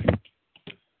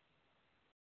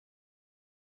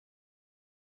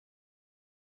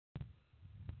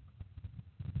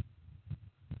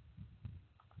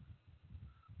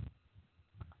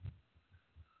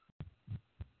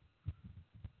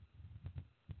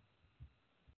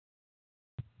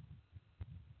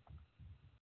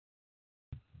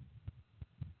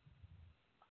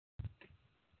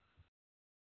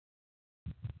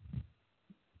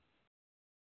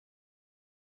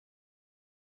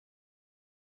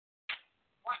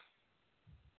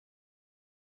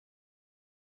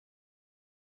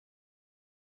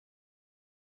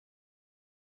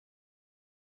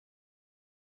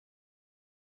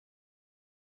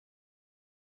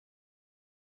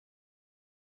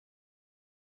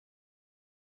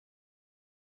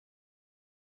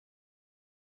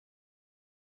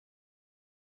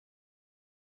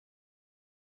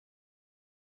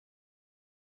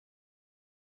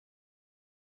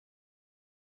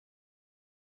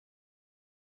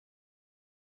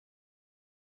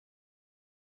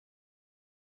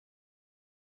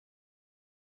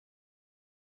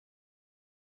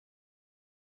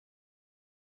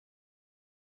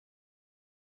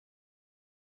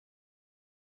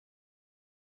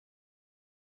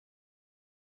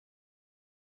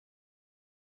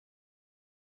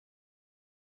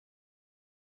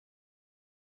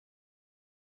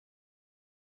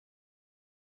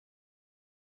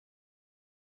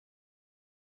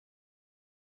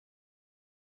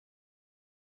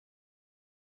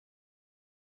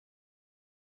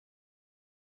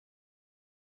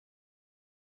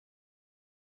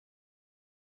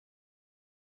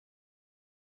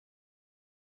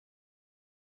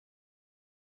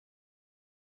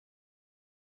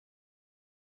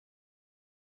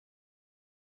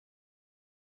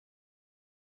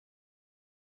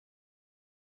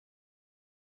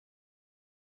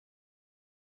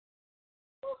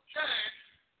 Okay.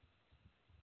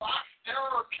 Box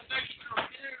error connection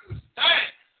reviews.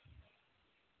 Dang.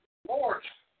 Lord.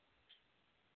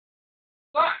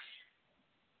 Sucks.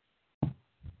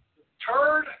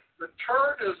 The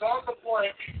turd is on the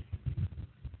blink.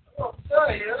 I'll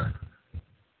tell you.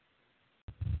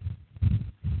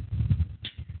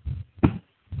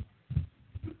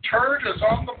 The turd is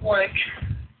on the blink.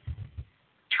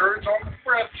 Turd's on the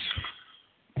fritz.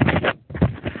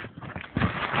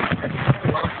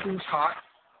 Who's hot?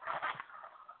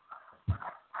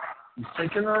 He's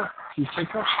taking her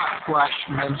hot flash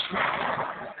medicine.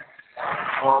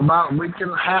 Well, about a week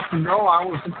and a half ago, I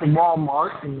was at the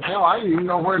Walmart, and hell, I didn't even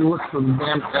know where to look for the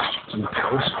damn estrogen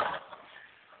pills.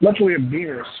 Luckily, a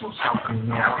Venus was helping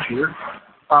me out here.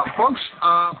 Folks,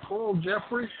 poor old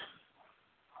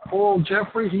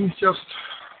Jeffrey, he's just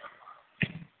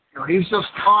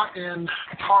caught in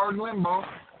hard limbo.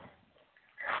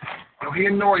 He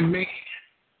annoyed me.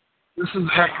 This is a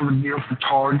heck of a deal for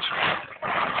tards.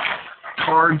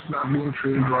 Tards not being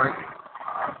treated right.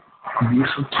 Abuse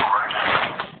of tard.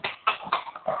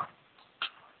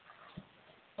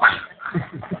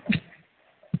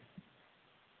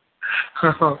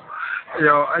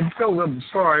 I feel a little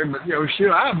sorry, but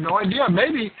shoot, I have no idea.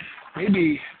 Maybe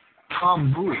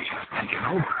Tom Bowie has taken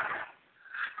over.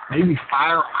 Maybe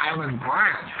Fire Island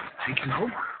Brian has taken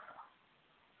over.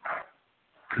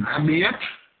 Could that be it?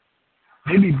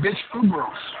 Maybe Bitch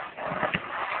Fugros.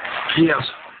 He has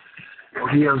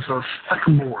a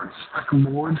speckerboard.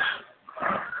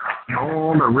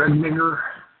 The red nigger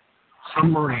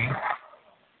submarine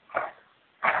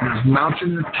is mounted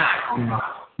an attack on the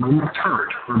Moon Turd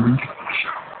for the Dik-Dik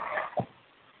show.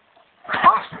 It's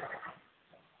possible.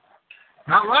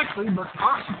 Not likely, but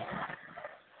possible.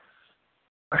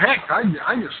 Heck, I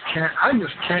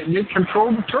just can't get control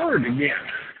of the turd again.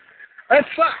 That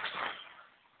sucks.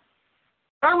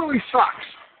 That really sucks.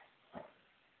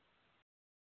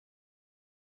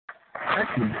 Heck,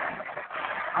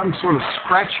 I'm sort of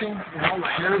scratching all the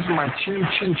hairs in my chin.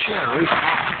 At least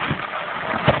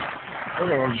I'm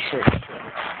going to show you.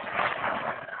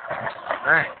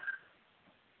 Hey,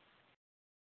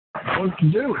 what to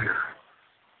do here?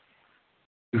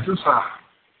 Is this a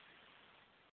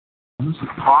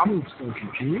problem that's going to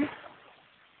continue?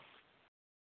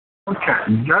 Okay,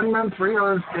 gunman, 3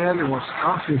 others dead in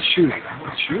Wisconsin shooting.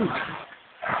 What shooting?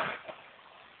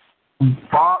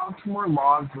 Baltimore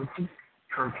laws with the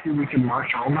curfew. We can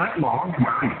march all night long.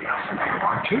 Well, yes, if we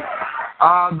want to.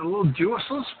 The little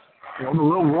Jewesses, the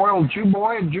little royal Jew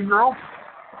boy and Jew girl,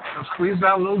 they'll squeeze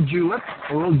out a little Jewlet,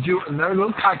 and their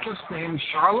little tychus named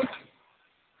Charlotte.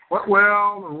 What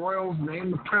will the royals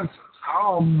name the princess?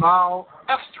 How about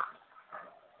Esther?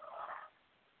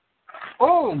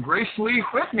 Oh, Grace Lee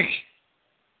Whitney.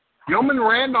 Yeoman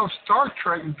Randolph Star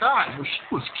Trek died. Well,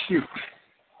 she was cute.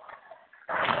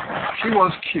 She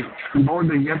was cute. Aboard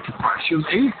the Enterprise. She was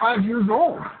 85 years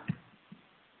old.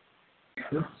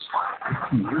 That's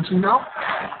 15 years ago.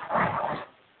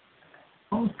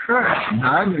 Okay. She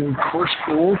died in Core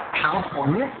School,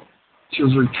 California. She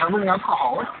was a recovering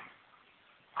alcoholic.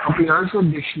 Helping others with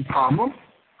addiction problem.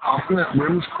 Often at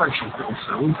women's correctional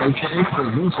facilities, aka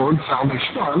prisons or the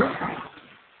Salvation Army.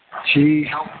 She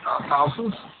helped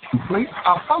thousands complete.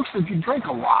 Folks, if you drink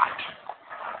a lot,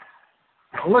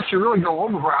 unless you really go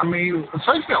overboard,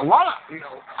 essentially a lot of,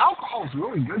 alcohol is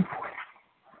really good for you.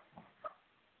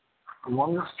 The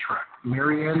longest trek.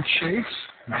 Mary Ann Chase,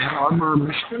 Ann Arbor,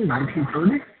 Michigan,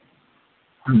 1930.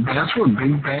 Her dancer with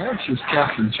big band. She was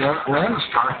Captain Janet Land, a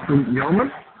Starfleet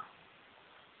yeoman.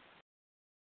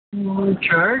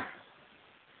 Okay.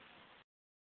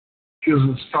 She was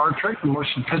in Star Trek, the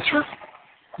motion picture.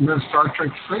 And then Star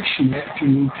Trek 6, she met 2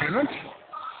 lieutenants.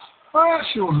 Well,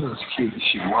 she wasn't as cute as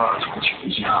she was when she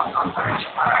was young on things.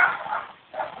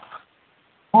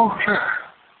 Okay.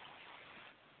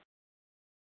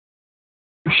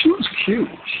 She was cute.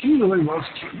 She really was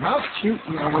cute. Not as cute,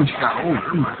 when she got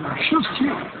older, but she was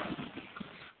cute.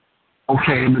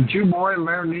 Okay, the Jew boy,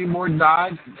 Larry Nimoy,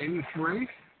 died at 83.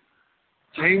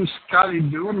 James Scotty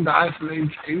Doohan died at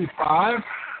age 85.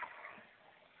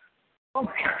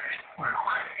 Okay, well,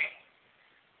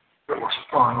 it was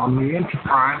fun on the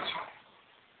Enterprise.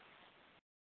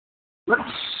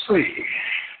 Let's see.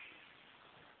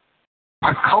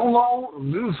 Akolo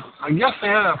loses. I guess they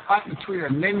had a fight between a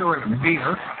nigger and a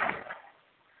beater.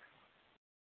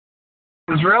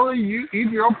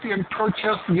 Israeli-Ethiopian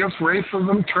protest against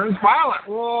racism turns violent.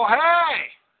 Well, hey!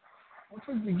 That's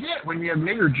what you get when you have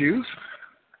nigger Jews.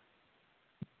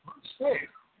 Let's see.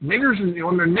 Niggers,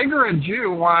 when they're nigger and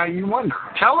Jew, why, you wonder.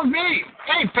 Tel Aviv.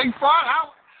 Hey, Pig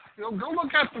Frog, go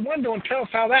look out the window and tell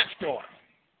us how that's going.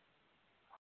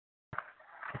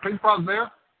 Pig Frog's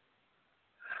there?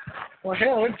 Well,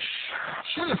 hell,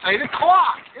 it's 8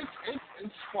 o'clock.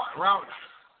 It's what, around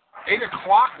 8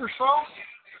 o'clock or so?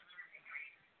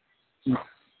 No.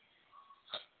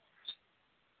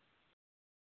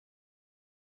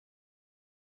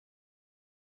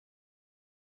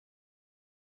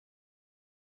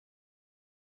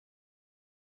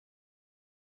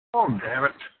 Oh, damn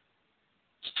it.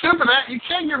 Stupid, you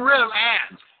can't get rid of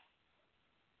ads.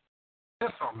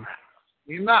 That's on that.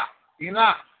 Enough.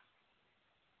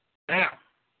 Damn.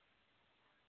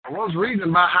 I was reading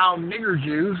about how nigger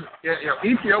Jews,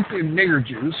 Ethiopian nigger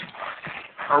Jews,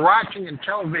 are rioting in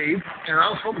Tel Aviv, and I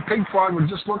was hoping Pig Frog would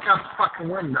just look out the fucking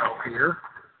window here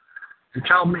and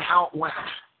tell me how it went.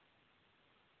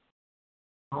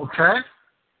 Okay?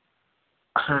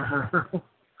 Okay.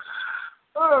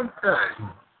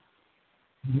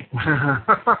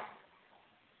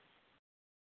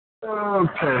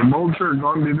 Okay, Mulder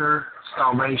going to be their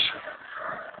salvation.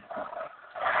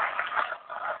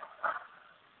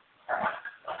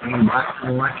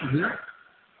 Anybody like to hear?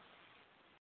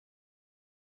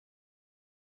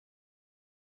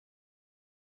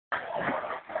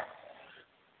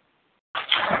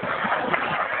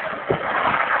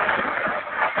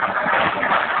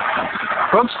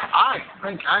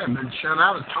 think I have been shut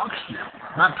out of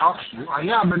TalkStream. Not TalkStream.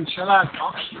 Yeah, I've been shut out of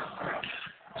TalkStream.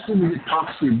 Let's see if we get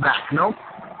TalkStream back. Nope.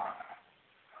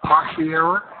 Proxy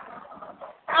error.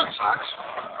 That sucks.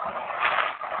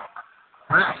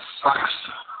 That sucks.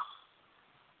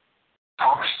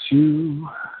 TalkStream.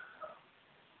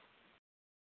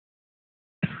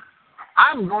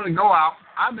 I'm going to go out.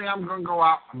 I think I'm going to go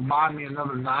out and buy me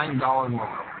another $9 modem.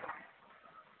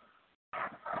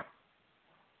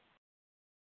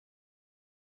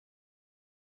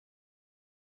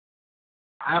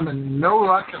 I'm having no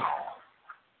luck at all.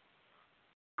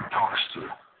 TalkStream.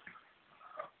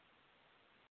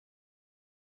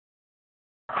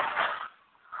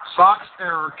 Socks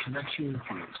error, connection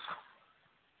refused.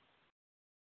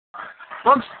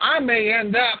 Folks, I may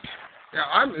end up.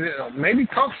 Maybe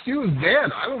TalkStream is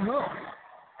dead. I don't know.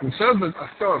 It says that I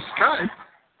still have Skype.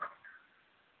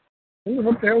 I wonder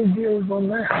what the hell the deal is on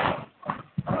that.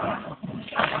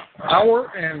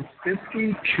 Hour and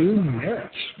 52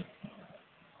 minutes.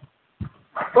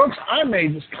 Folks, I may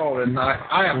just call it a night.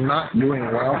 I am not doing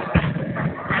well.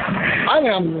 I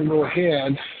think I'm going to go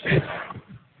ahead.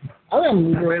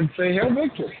 And say Hail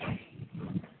Victory.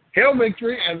 Hail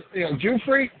Victory, and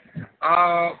Jufrey,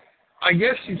 I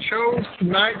guess you chose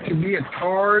tonight to be a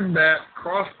card that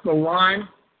crossed the line.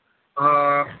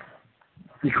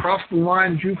 You crossed the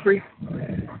line, Jufrey,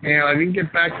 and I didn't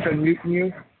get back to muting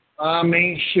you. I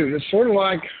mean, shoot, it's sort of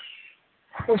like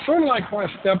when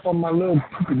I step on my little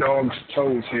poopy dog's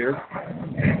toes here.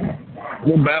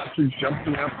 Little bastards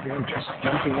jumping up here,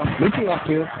 leaping up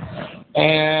here.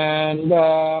 And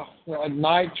at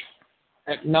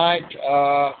night,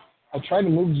 I try to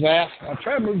move his ass. I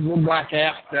try to move his little black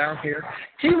ass down here.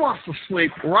 He wants to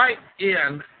sleep right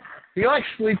in. He likes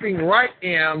sleeping right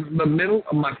in the middle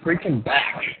of my freaking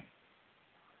back.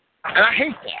 And I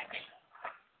hate that.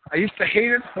 I used to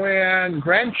hate it when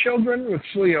grandchildren with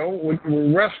Leo would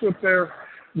rest with their...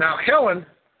 Now, Helen,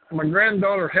 my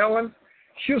granddaughter Helen,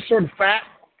 she was sort of fat.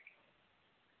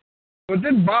 But it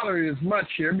didn't bother me as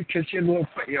much here because she had a little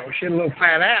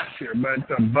fat ass here. But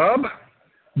Bub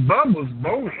was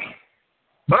bony.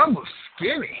 Bub was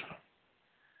skinny.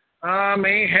 I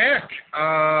mean, heck,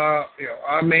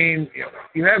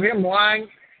 you have him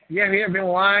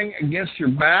lying against your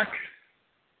back.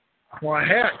 Why,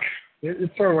 heck,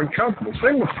 it's sort of uncomfortable.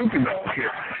 Same with Poopy Dog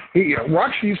here.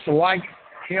 Roxy used to like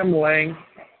him laying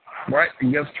right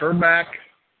against her back.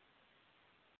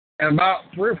 And about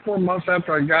 3 or 4 months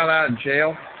after I got out of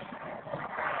jail,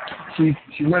 she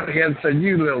went ahead and said,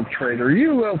 "You little traitor,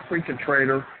 you little freaking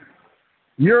traitor.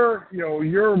 You're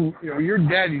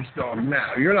daddy's dog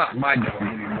now. You're not my dog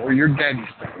anymore. You're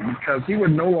daddy's dog," because he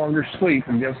would no longer sleep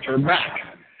against her back.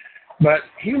 But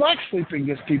he likes sleeping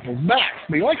against people's backs,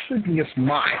 but he likes sleeping against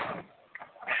mine.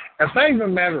 It's not even a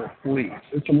matter of fleas.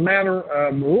 It's a matter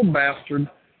of the little bastard.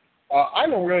 I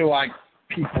don't really like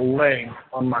people laying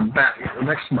on my back,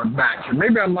 next to my back. So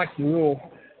maybe I'm like the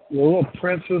little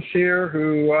princess here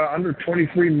who under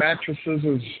 23 mattresses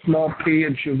is small P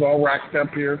and she was all racked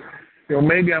up here.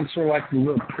 Maybe I'm sort of like the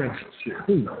little princess here.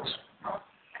 Who knows?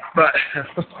 But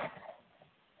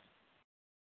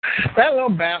that little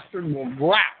bastard will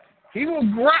growl. He will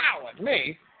growl at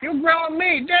me. He'll growl at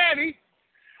me, Daddy,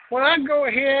 when I go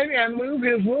ahead and move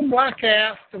his little black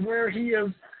ass to where he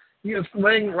is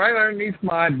laying right underneath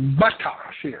my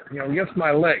buttocks here, against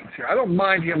my legs here. I don't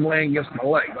mind him laying against my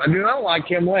legs. I do not like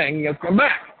him laying against my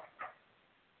back.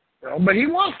 But he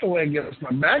wants to lay against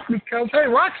my back because, hey,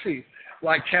 Roxy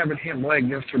likes having him lay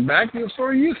against her back. You're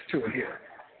sort of used to it here.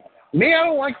 Me, I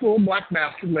don't like the little black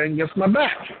bastard laying against my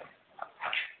back.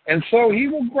 And so he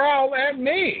will growl at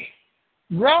me.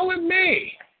 Growl at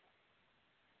me.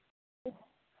 Of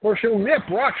course, he'll nip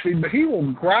Roxy, but he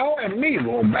will growl at me,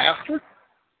 little bastard.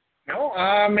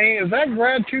 Is that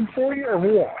gratitude for you or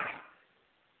what?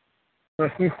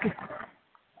 Let's see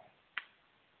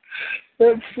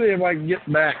if I can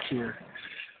get back here.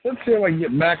 Let's see if I can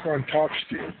get back on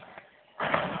TalkStream.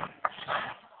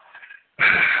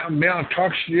 I'm on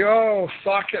TalkStream. Oh,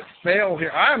 socket fail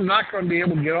here. I am not going to be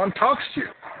able to get on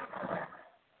TalkStream.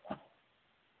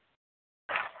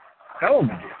 Hell,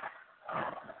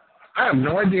 I have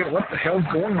no idea what the hell's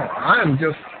going on. I am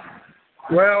just,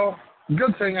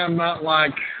 good thing I'm not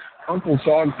like Uncle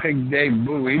Dog Pig Dave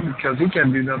Bowie because he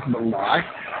can't do nothing but lie.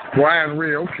 Brian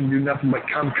Rio can do nothing but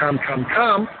come.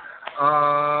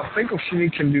 Finkelstein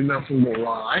can do nothing but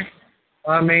lie.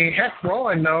 Heck, for all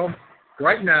I know,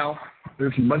 right now,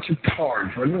 there's a bunch of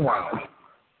tards running wild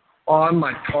on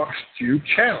my TalkStream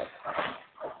channel.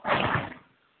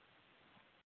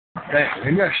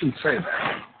 Maybe I shouldn't say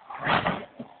that.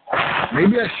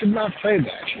 Maybe I should not say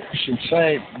that. I should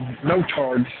say no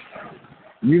tards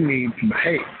You need to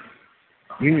behave.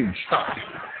 You need to stop.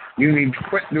 You need to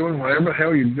quit doing whatever the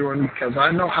hell you're doing because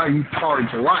I know how you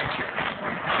tards are like here.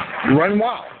 You run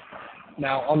wild.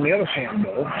 Now, on the other hand,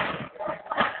 though,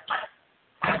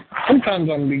 sometimes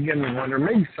I'm beginning to wonder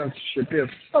maybe censorship is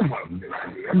somewhat of a good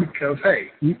idea because,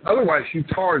 hey, otherwise you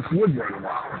tards would run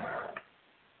wild.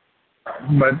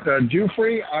 But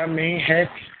Jew-free, I mean, heck,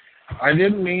 I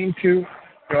didn't mean to.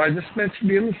 I just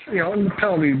mentioned in the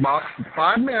penalty box for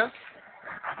 5 minutes.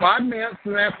 5 minutes,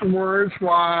 and afterwards,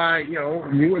 why,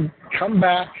 you would come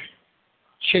back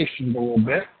chastened a little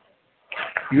bit.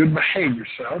 You would behave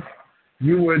yourself.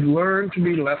 You would learn to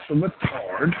be less of a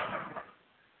tard.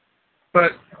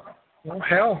 But,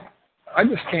 hell, I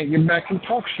just can't get back and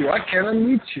talk to you. I can't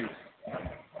unmute you.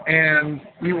 And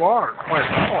you are quite a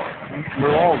tard.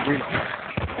 We're all agreed on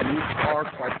that. You are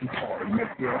quite a tard. But,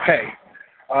 hey,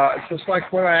 it's just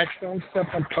like when I accidentally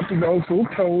stepped on Puppy Dog's little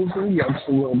toes and yelps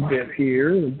a little bit here.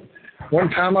 And one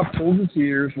time I pulled his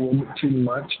ears a little bit too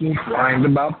much, and he whined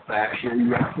about that. Here, he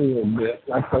yelped a little bit,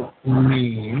 like a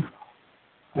mean.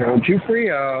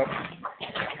 Jew-free,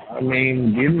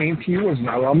 didn't mean to you, was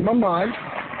not on my mind.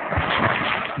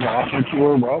 I think you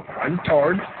were, quite a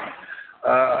tard.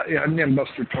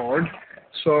 Nimbuster tard.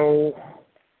 So,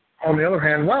 on the other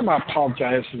hand, why am I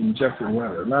apologizing to Jeffrey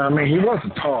Leonard? Now, he was a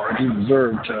tard. He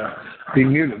deserved to be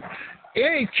muted. In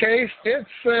any case, it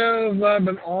says I've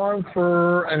been on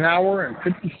for an hour and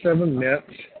 57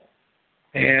 minutes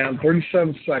and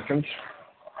 37 seconds.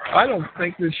 I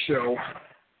think this show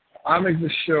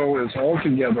is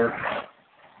altogether,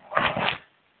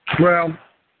 well,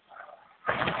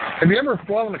 have you ever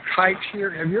flown a kite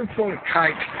here? Have you ever flown a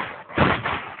kite?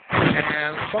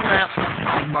 And some asshole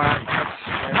comes by and cuts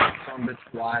some bitch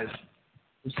flies.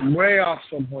 It's way off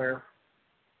somewhere.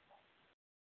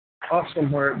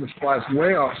 This flies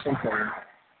way off somewhere.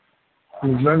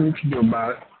 There's nothing you can do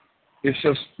about it. It's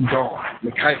just gone.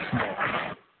 The kite's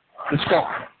gone. It's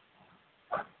gone.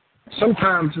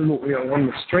 Sometimes, when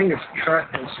the string is cut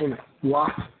and sort of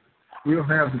flop, you don't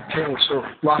have the tail sort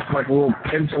of flop like a little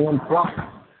pendulum. Flop,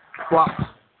 flop,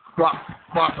 flop,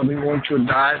 flop. Going to a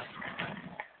dive.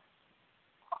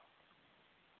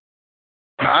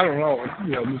 I don't know.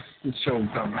 This show's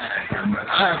done that here, but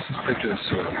I suspect it's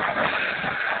sort of.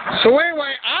 So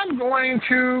anyway, I'm going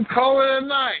to call it a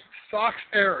night. Socks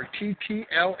error.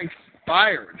 TTL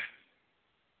expired.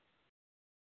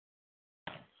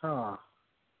 Huh.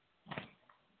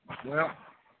 Well,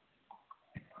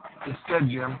 it's dead,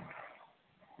 Jim.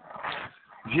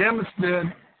 Jim is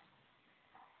dead.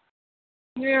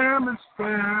 Jim is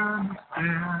dead.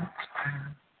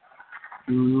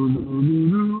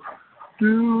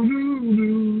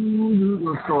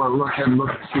 Let's go ahead and look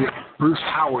and see if Bruce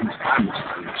Howard's Bible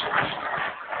study is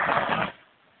right.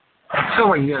 Until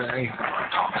we get anything that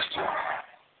talks to.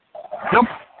 Nope.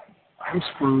 I'm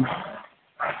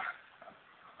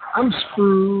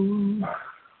screwed.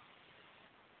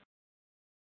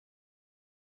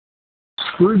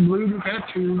 Screwed blue to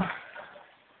tattoo.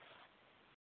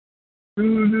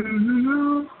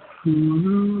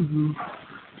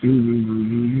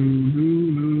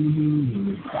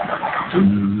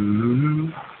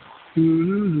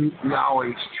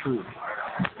 Always true.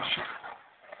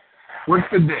 With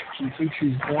the Dick, he thinks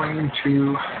he's going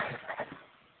to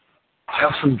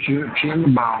have some tea in the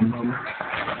bottom of it.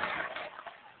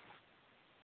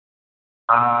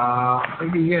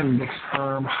 Think again, Dick's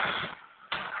firm.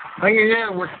 Think again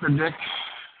with the Dick.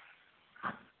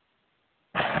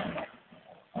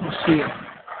 Let's see it.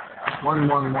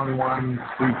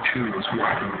 111132 is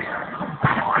what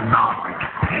or not.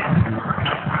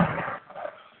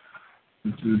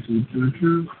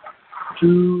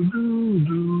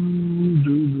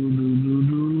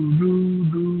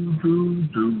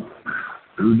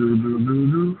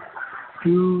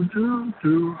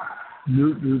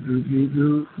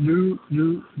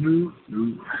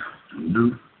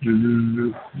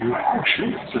 Oh shit,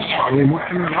 it's just hardly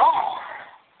working at all.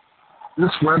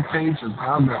 This web page is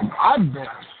available. I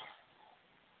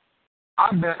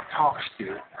bet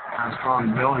TalkShoe has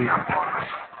gone belly up on us.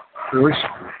 Really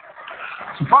sorry.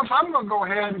 So folks, I'm going to go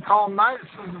ahead and call it night. It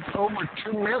says it's over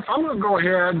 2 minutes. I'm going to go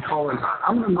ahead and call it night.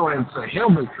 I'm going to go ahead and say, Hail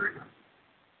Victory.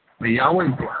 May Yahweh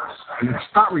bless. And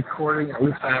it's not recording. At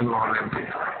least I have it on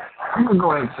MP3. I'm going to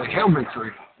go ahead and say, Hail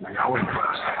Victory. May Yahweh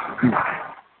bless. Goodbye.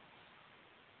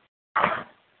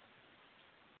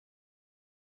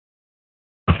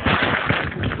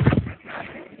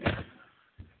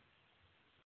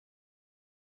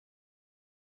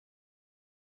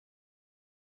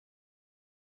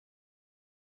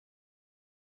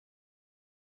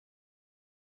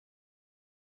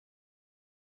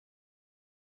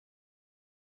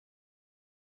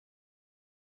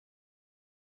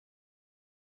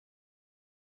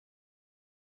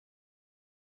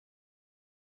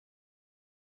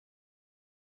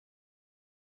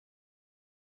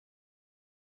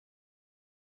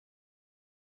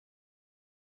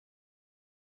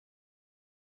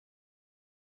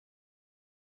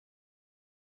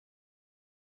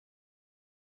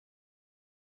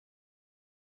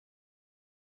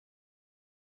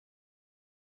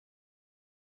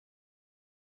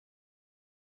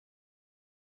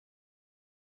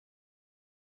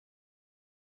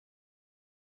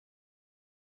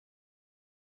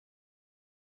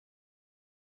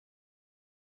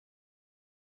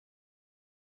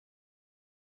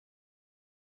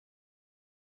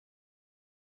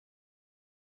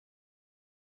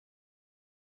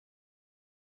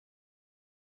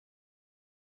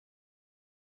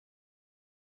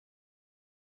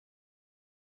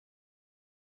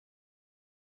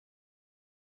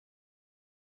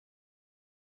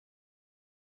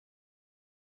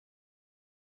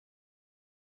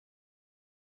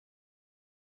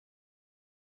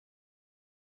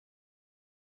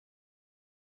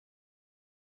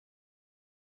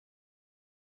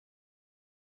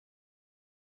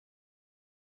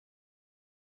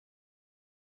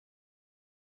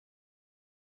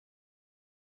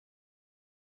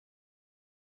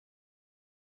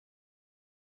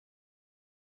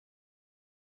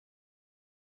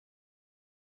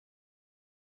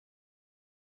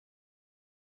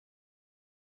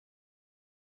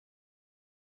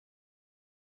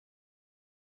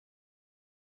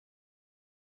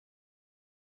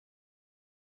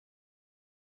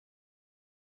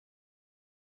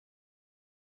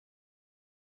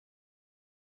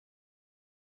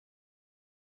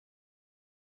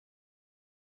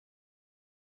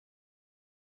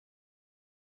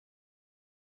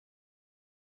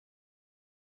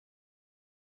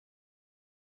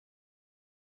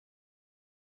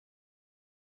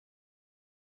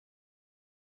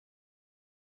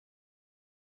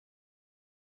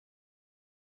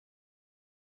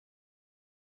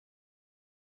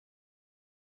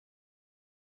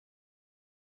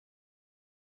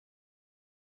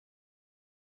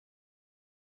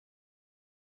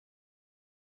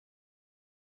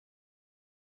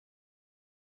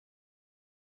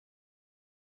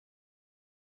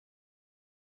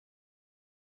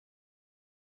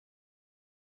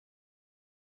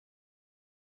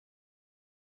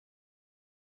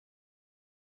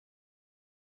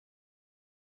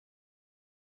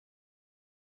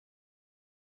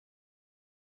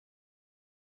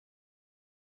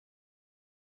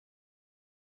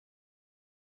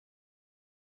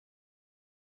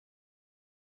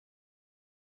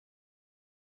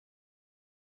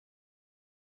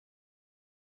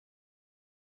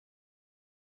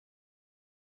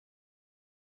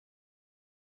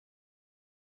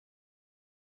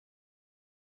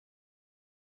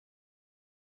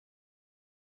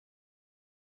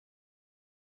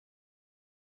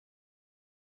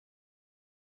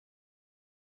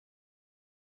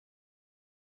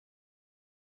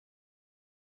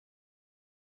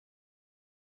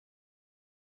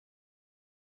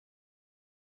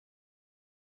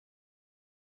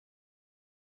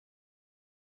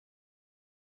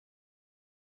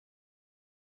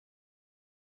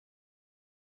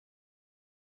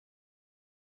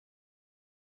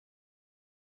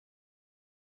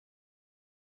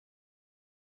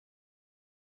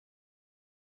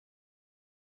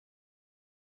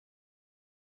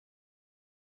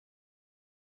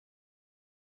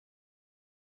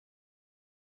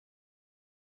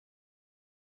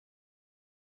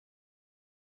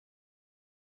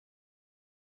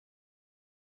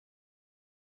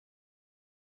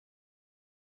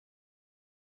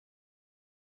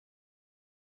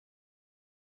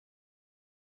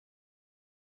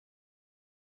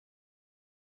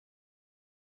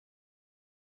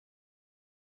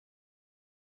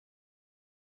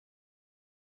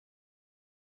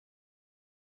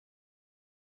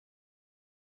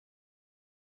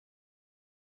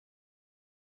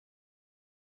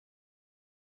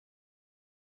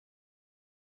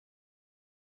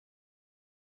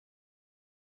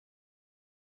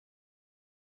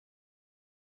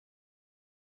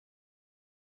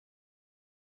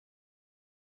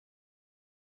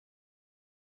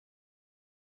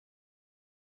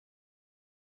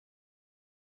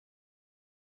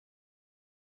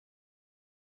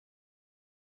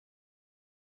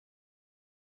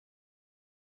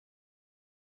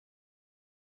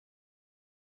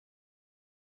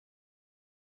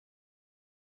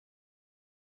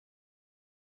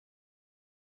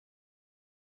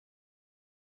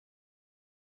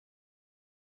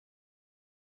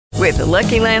 With the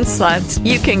Lucky Land Slots,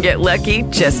 you can get lucky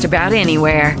just about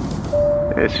anywhere.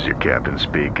 This is your captain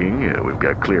speaking. We've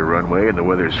got clear runway and the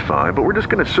weather's fine, but we're just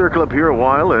going to circle up here a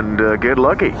while and get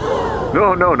lucky.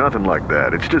 No, nothing like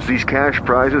that. It's just these cash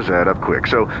prizes add up quick.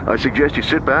 So I suggest you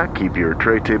sit back, keep your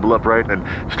tray table upright, and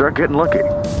start getting lucky.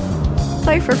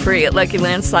 Play for free at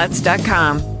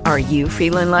LuckyLandSlots.com. Are you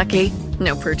feeling lucky?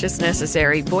 No purchase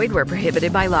necessary. Void where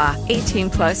prohibited by law.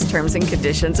 18+ terms and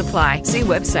conditions apply. See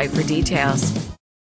website for details.